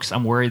logo looks.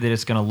 I'm worried that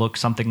it's going to look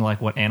something like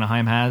what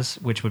Anaheim has,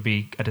 which would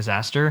be a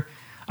disaster.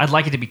 I'd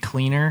like it to be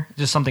cleaner,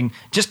 just something,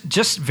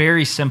 just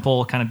very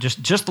simple, kind of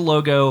just the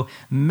logo,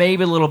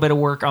 maybe a little bit of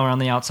work around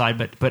the outside.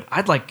 But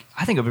I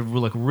think it would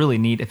look really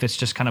neat if it's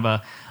just kind of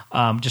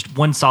a just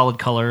one solid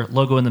color,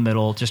 logo in the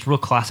middle, just real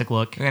classic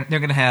look. They're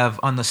going to have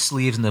on the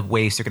sleeves and the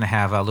waist, they're going to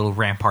have little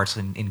ramparts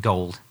in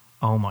gold.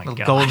 Oh my Little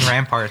gosh. golden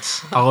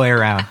ramparts all the way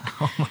around.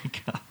 Oh my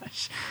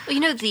gosh. Well, you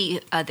know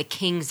the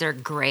Kings are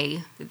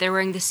gray that they're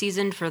wearing this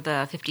season for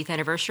the 50th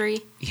anniversary.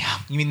 Yeah,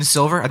 you mean the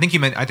silver? I think you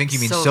mean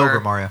Silver. silver,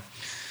 Mario.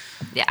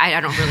 Yeah, I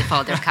don't really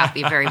follow their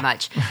copy very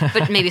much,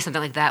 but maybe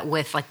something like that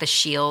with like the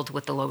shield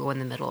with the logo in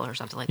the middle or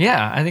something like that.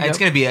 Yeah, I think It's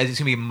gonna be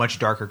a much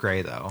darker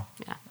gray though.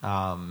 Yeah.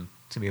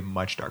 It's gonna be a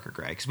much darker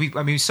gray because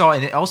we saw,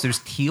 and also there's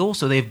teal,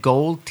 so they have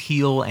gold,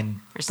 teal, and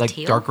There's like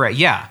teal? dark gray.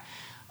 Yeah.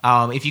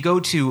 If you go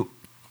to,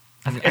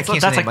 that's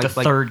like the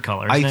third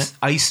color, isn't it?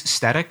 Ice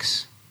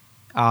Aesthetics.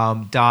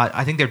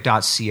 I think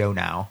they're .co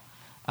now.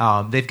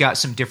 They've got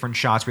some different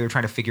shots where they're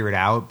trying to figure it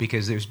out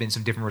because there's been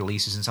some different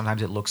releases, and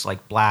sometimes it looks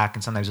like black,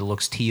 and sometimes it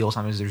looks teal,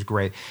 sometimes there's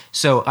gray.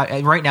 So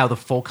right now, the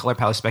full color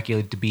palette is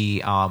speculated to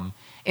be.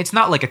 It's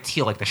not like a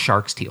teal like the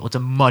Sharks teal. It's a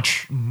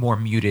much more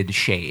muted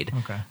shade.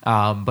 Okay.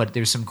 But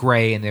there's some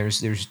gray, and there's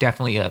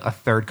definitely a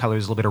third color.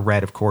 There's a little bit of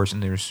red, of course,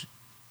 and there's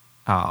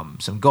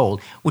some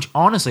gold. Which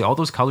honestly, all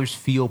those colors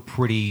feel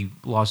pretty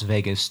Las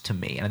Vegas to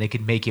me, and they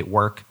could make it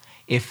work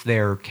if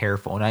they're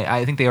careful. And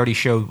I think they already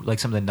show like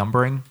some of the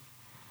numbering.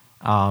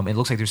 It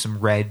looks like there's some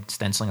red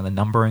stenciling on the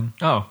numbering.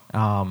 Oh.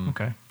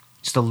 Okay.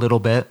 Just a little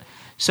bit.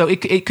 So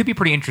it could be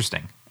pretty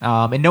interesting.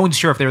 And no one's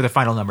sure if they're the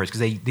final numbers because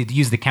they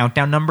use the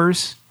countdown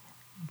numbers.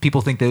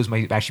 People think those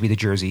might actually be the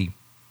jersey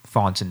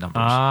fonts and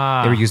numbers.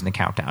 They were using the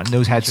countdown. And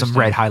those had some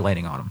red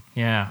highlighting on them.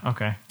 Yeah.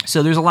 Okay.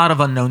 So there's a lot of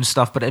unknown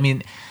stuff. But I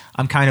mean,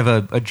 I'm kind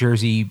of a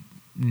jersey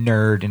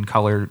nerd and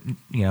color,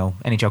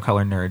 NHL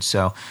color nerd.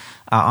 So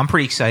I'm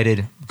pretty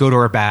excited. Good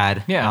or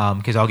bad. Yeah.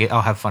 Because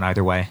I'll have fun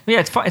either way. Yeah,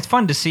 it's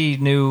fun to see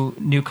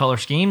new color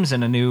schemes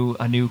and a new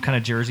kind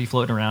of jersey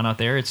floating around out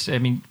there.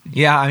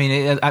 Yeah, I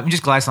mean, I'm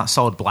just glad it's not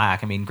solid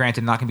black. I mean,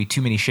 granted, not going to be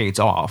too many shades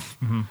off.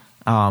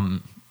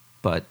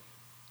 But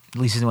at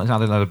least it's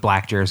not another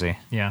black jersey.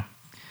 Yeah.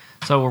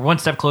 So we're one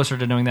step closer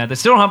to doing that. They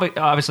still don't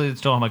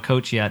have a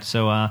coach yet.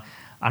 So I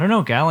don't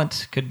know.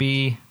 Gallant could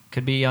be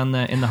in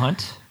the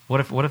hunt. What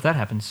if that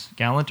happens?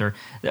 Gallant, or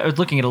I was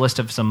looking at a list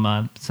of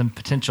some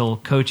potential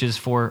coaches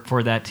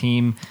for that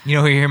team. You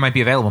know who here might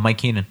be available? Mike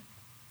Keenan.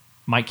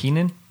 Mike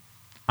Keenan?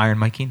 Iron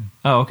Mike Keenan.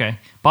 Oh, okay.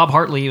 Bob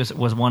Hartley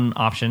was one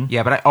option.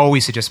 Yeah, but I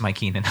always suggest Mike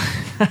Keenan.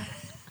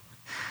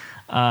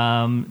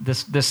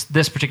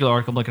 This particular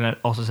article I'm looking at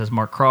also says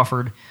Mark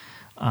Crawford,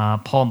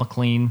 Paul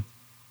McLean.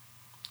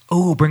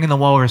 Oh, bring in the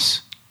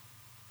Walrus.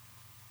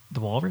 The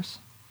Walrus?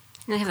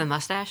 They have a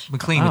mustache.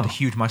 McLean with the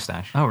huge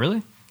mustache. Oh,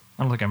 really?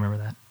 I don't think I remember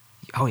that.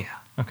 Oh, yeah.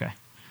 Okay.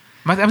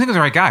 I think it's the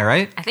right guy,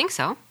 right? I think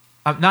so.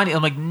 I'm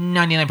like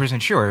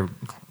 99% sure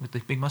with the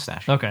big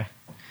mustache. Okay.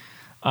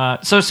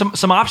 So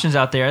some options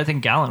out there. I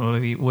think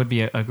Gallant would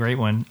be a great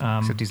one.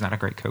 Except he's not a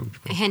great coach.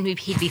 But. And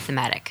he'd be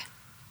thematic.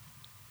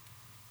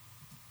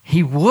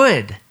 He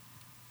would.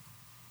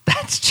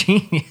 That's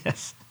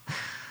genius.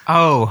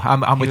 Oh,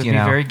 I'm He with would you be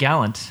now. very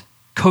Gallant.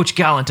 Coach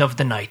Gallant of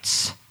the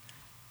Knights.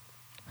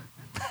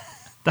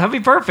 That'd be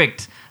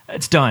perfect.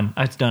 It's done.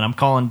 It's done. I'm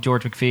calling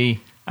George McPhee.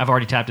 I've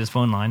already tapped his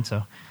phone line.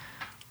 So,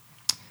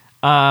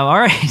 all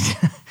right.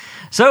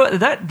 So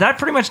that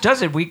pretty much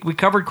does it. We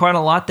covered quite a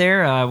lot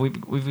there. We've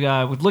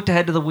looked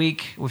ahead to the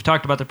week. We've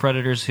talked about the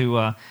Predators who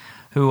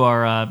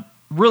are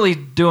really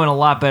doing a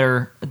lot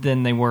better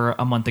than they were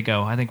a month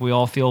ago. I think we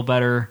all feel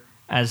better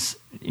as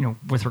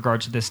with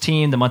regards to this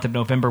team. The month of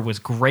November was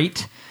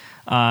great.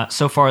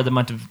 So far, the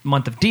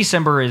month of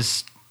December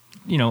is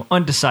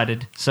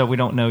undecided, so we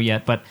don't know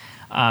yet. But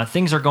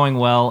things are going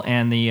well,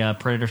 and the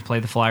Predators play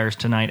the Flyers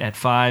tonight at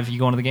 5. You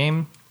going to the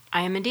game?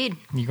 I am indeed.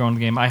 You going to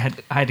the game? I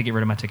had to get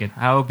rid of my ticket.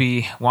 I will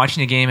be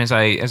watching the game as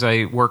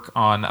I work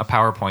on a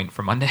PowerPoint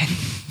for Monday.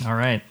 All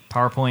right,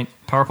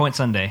 PowerPoint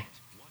Sunday.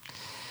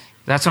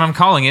 That's what I'm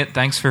calling it.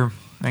 Thanks for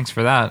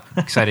that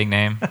exciting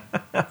name.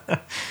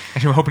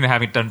 Actually, we're hoping to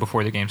have it done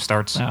before the game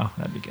starts. Oh,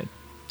 that'd be good.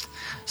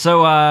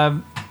 So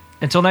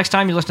until next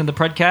time, you listen to the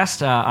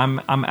Predcast.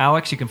 I'm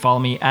Alex. You can follow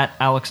me at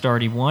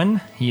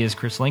AlexDarty1. He is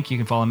Chris Link. You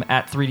can follow him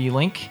at 3D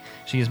Link.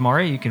 She is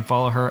Maria. You can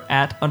follow her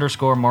at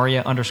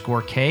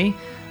 _Maria_K.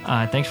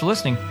 Thanks for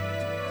listening.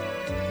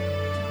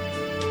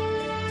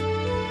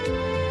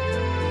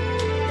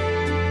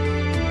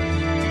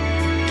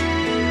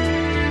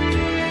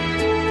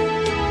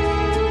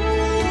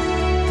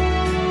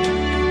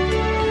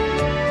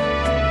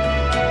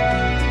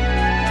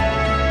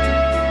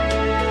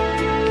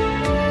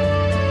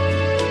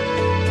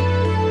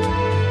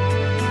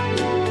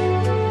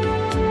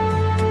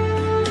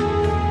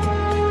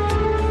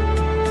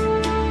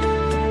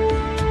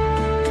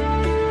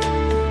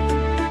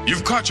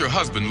 You've caught your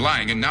husband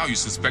lying and now you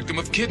suspect him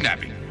of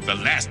kidnapping. The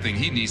last thing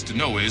he needs to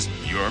know is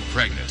you're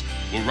pregnant.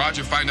 Will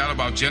Roger find out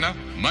about Jenna?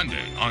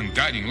 Monday on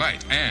Guiding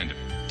Light. And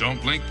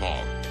don't blink,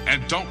 Paul.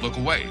 And don't look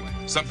away.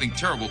 Something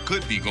terrible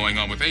could be going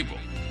on with April.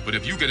 But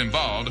if you get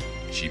involved,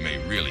 she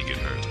may really get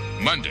hurt.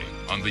 Monday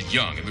on The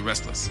Young and the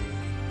Restless.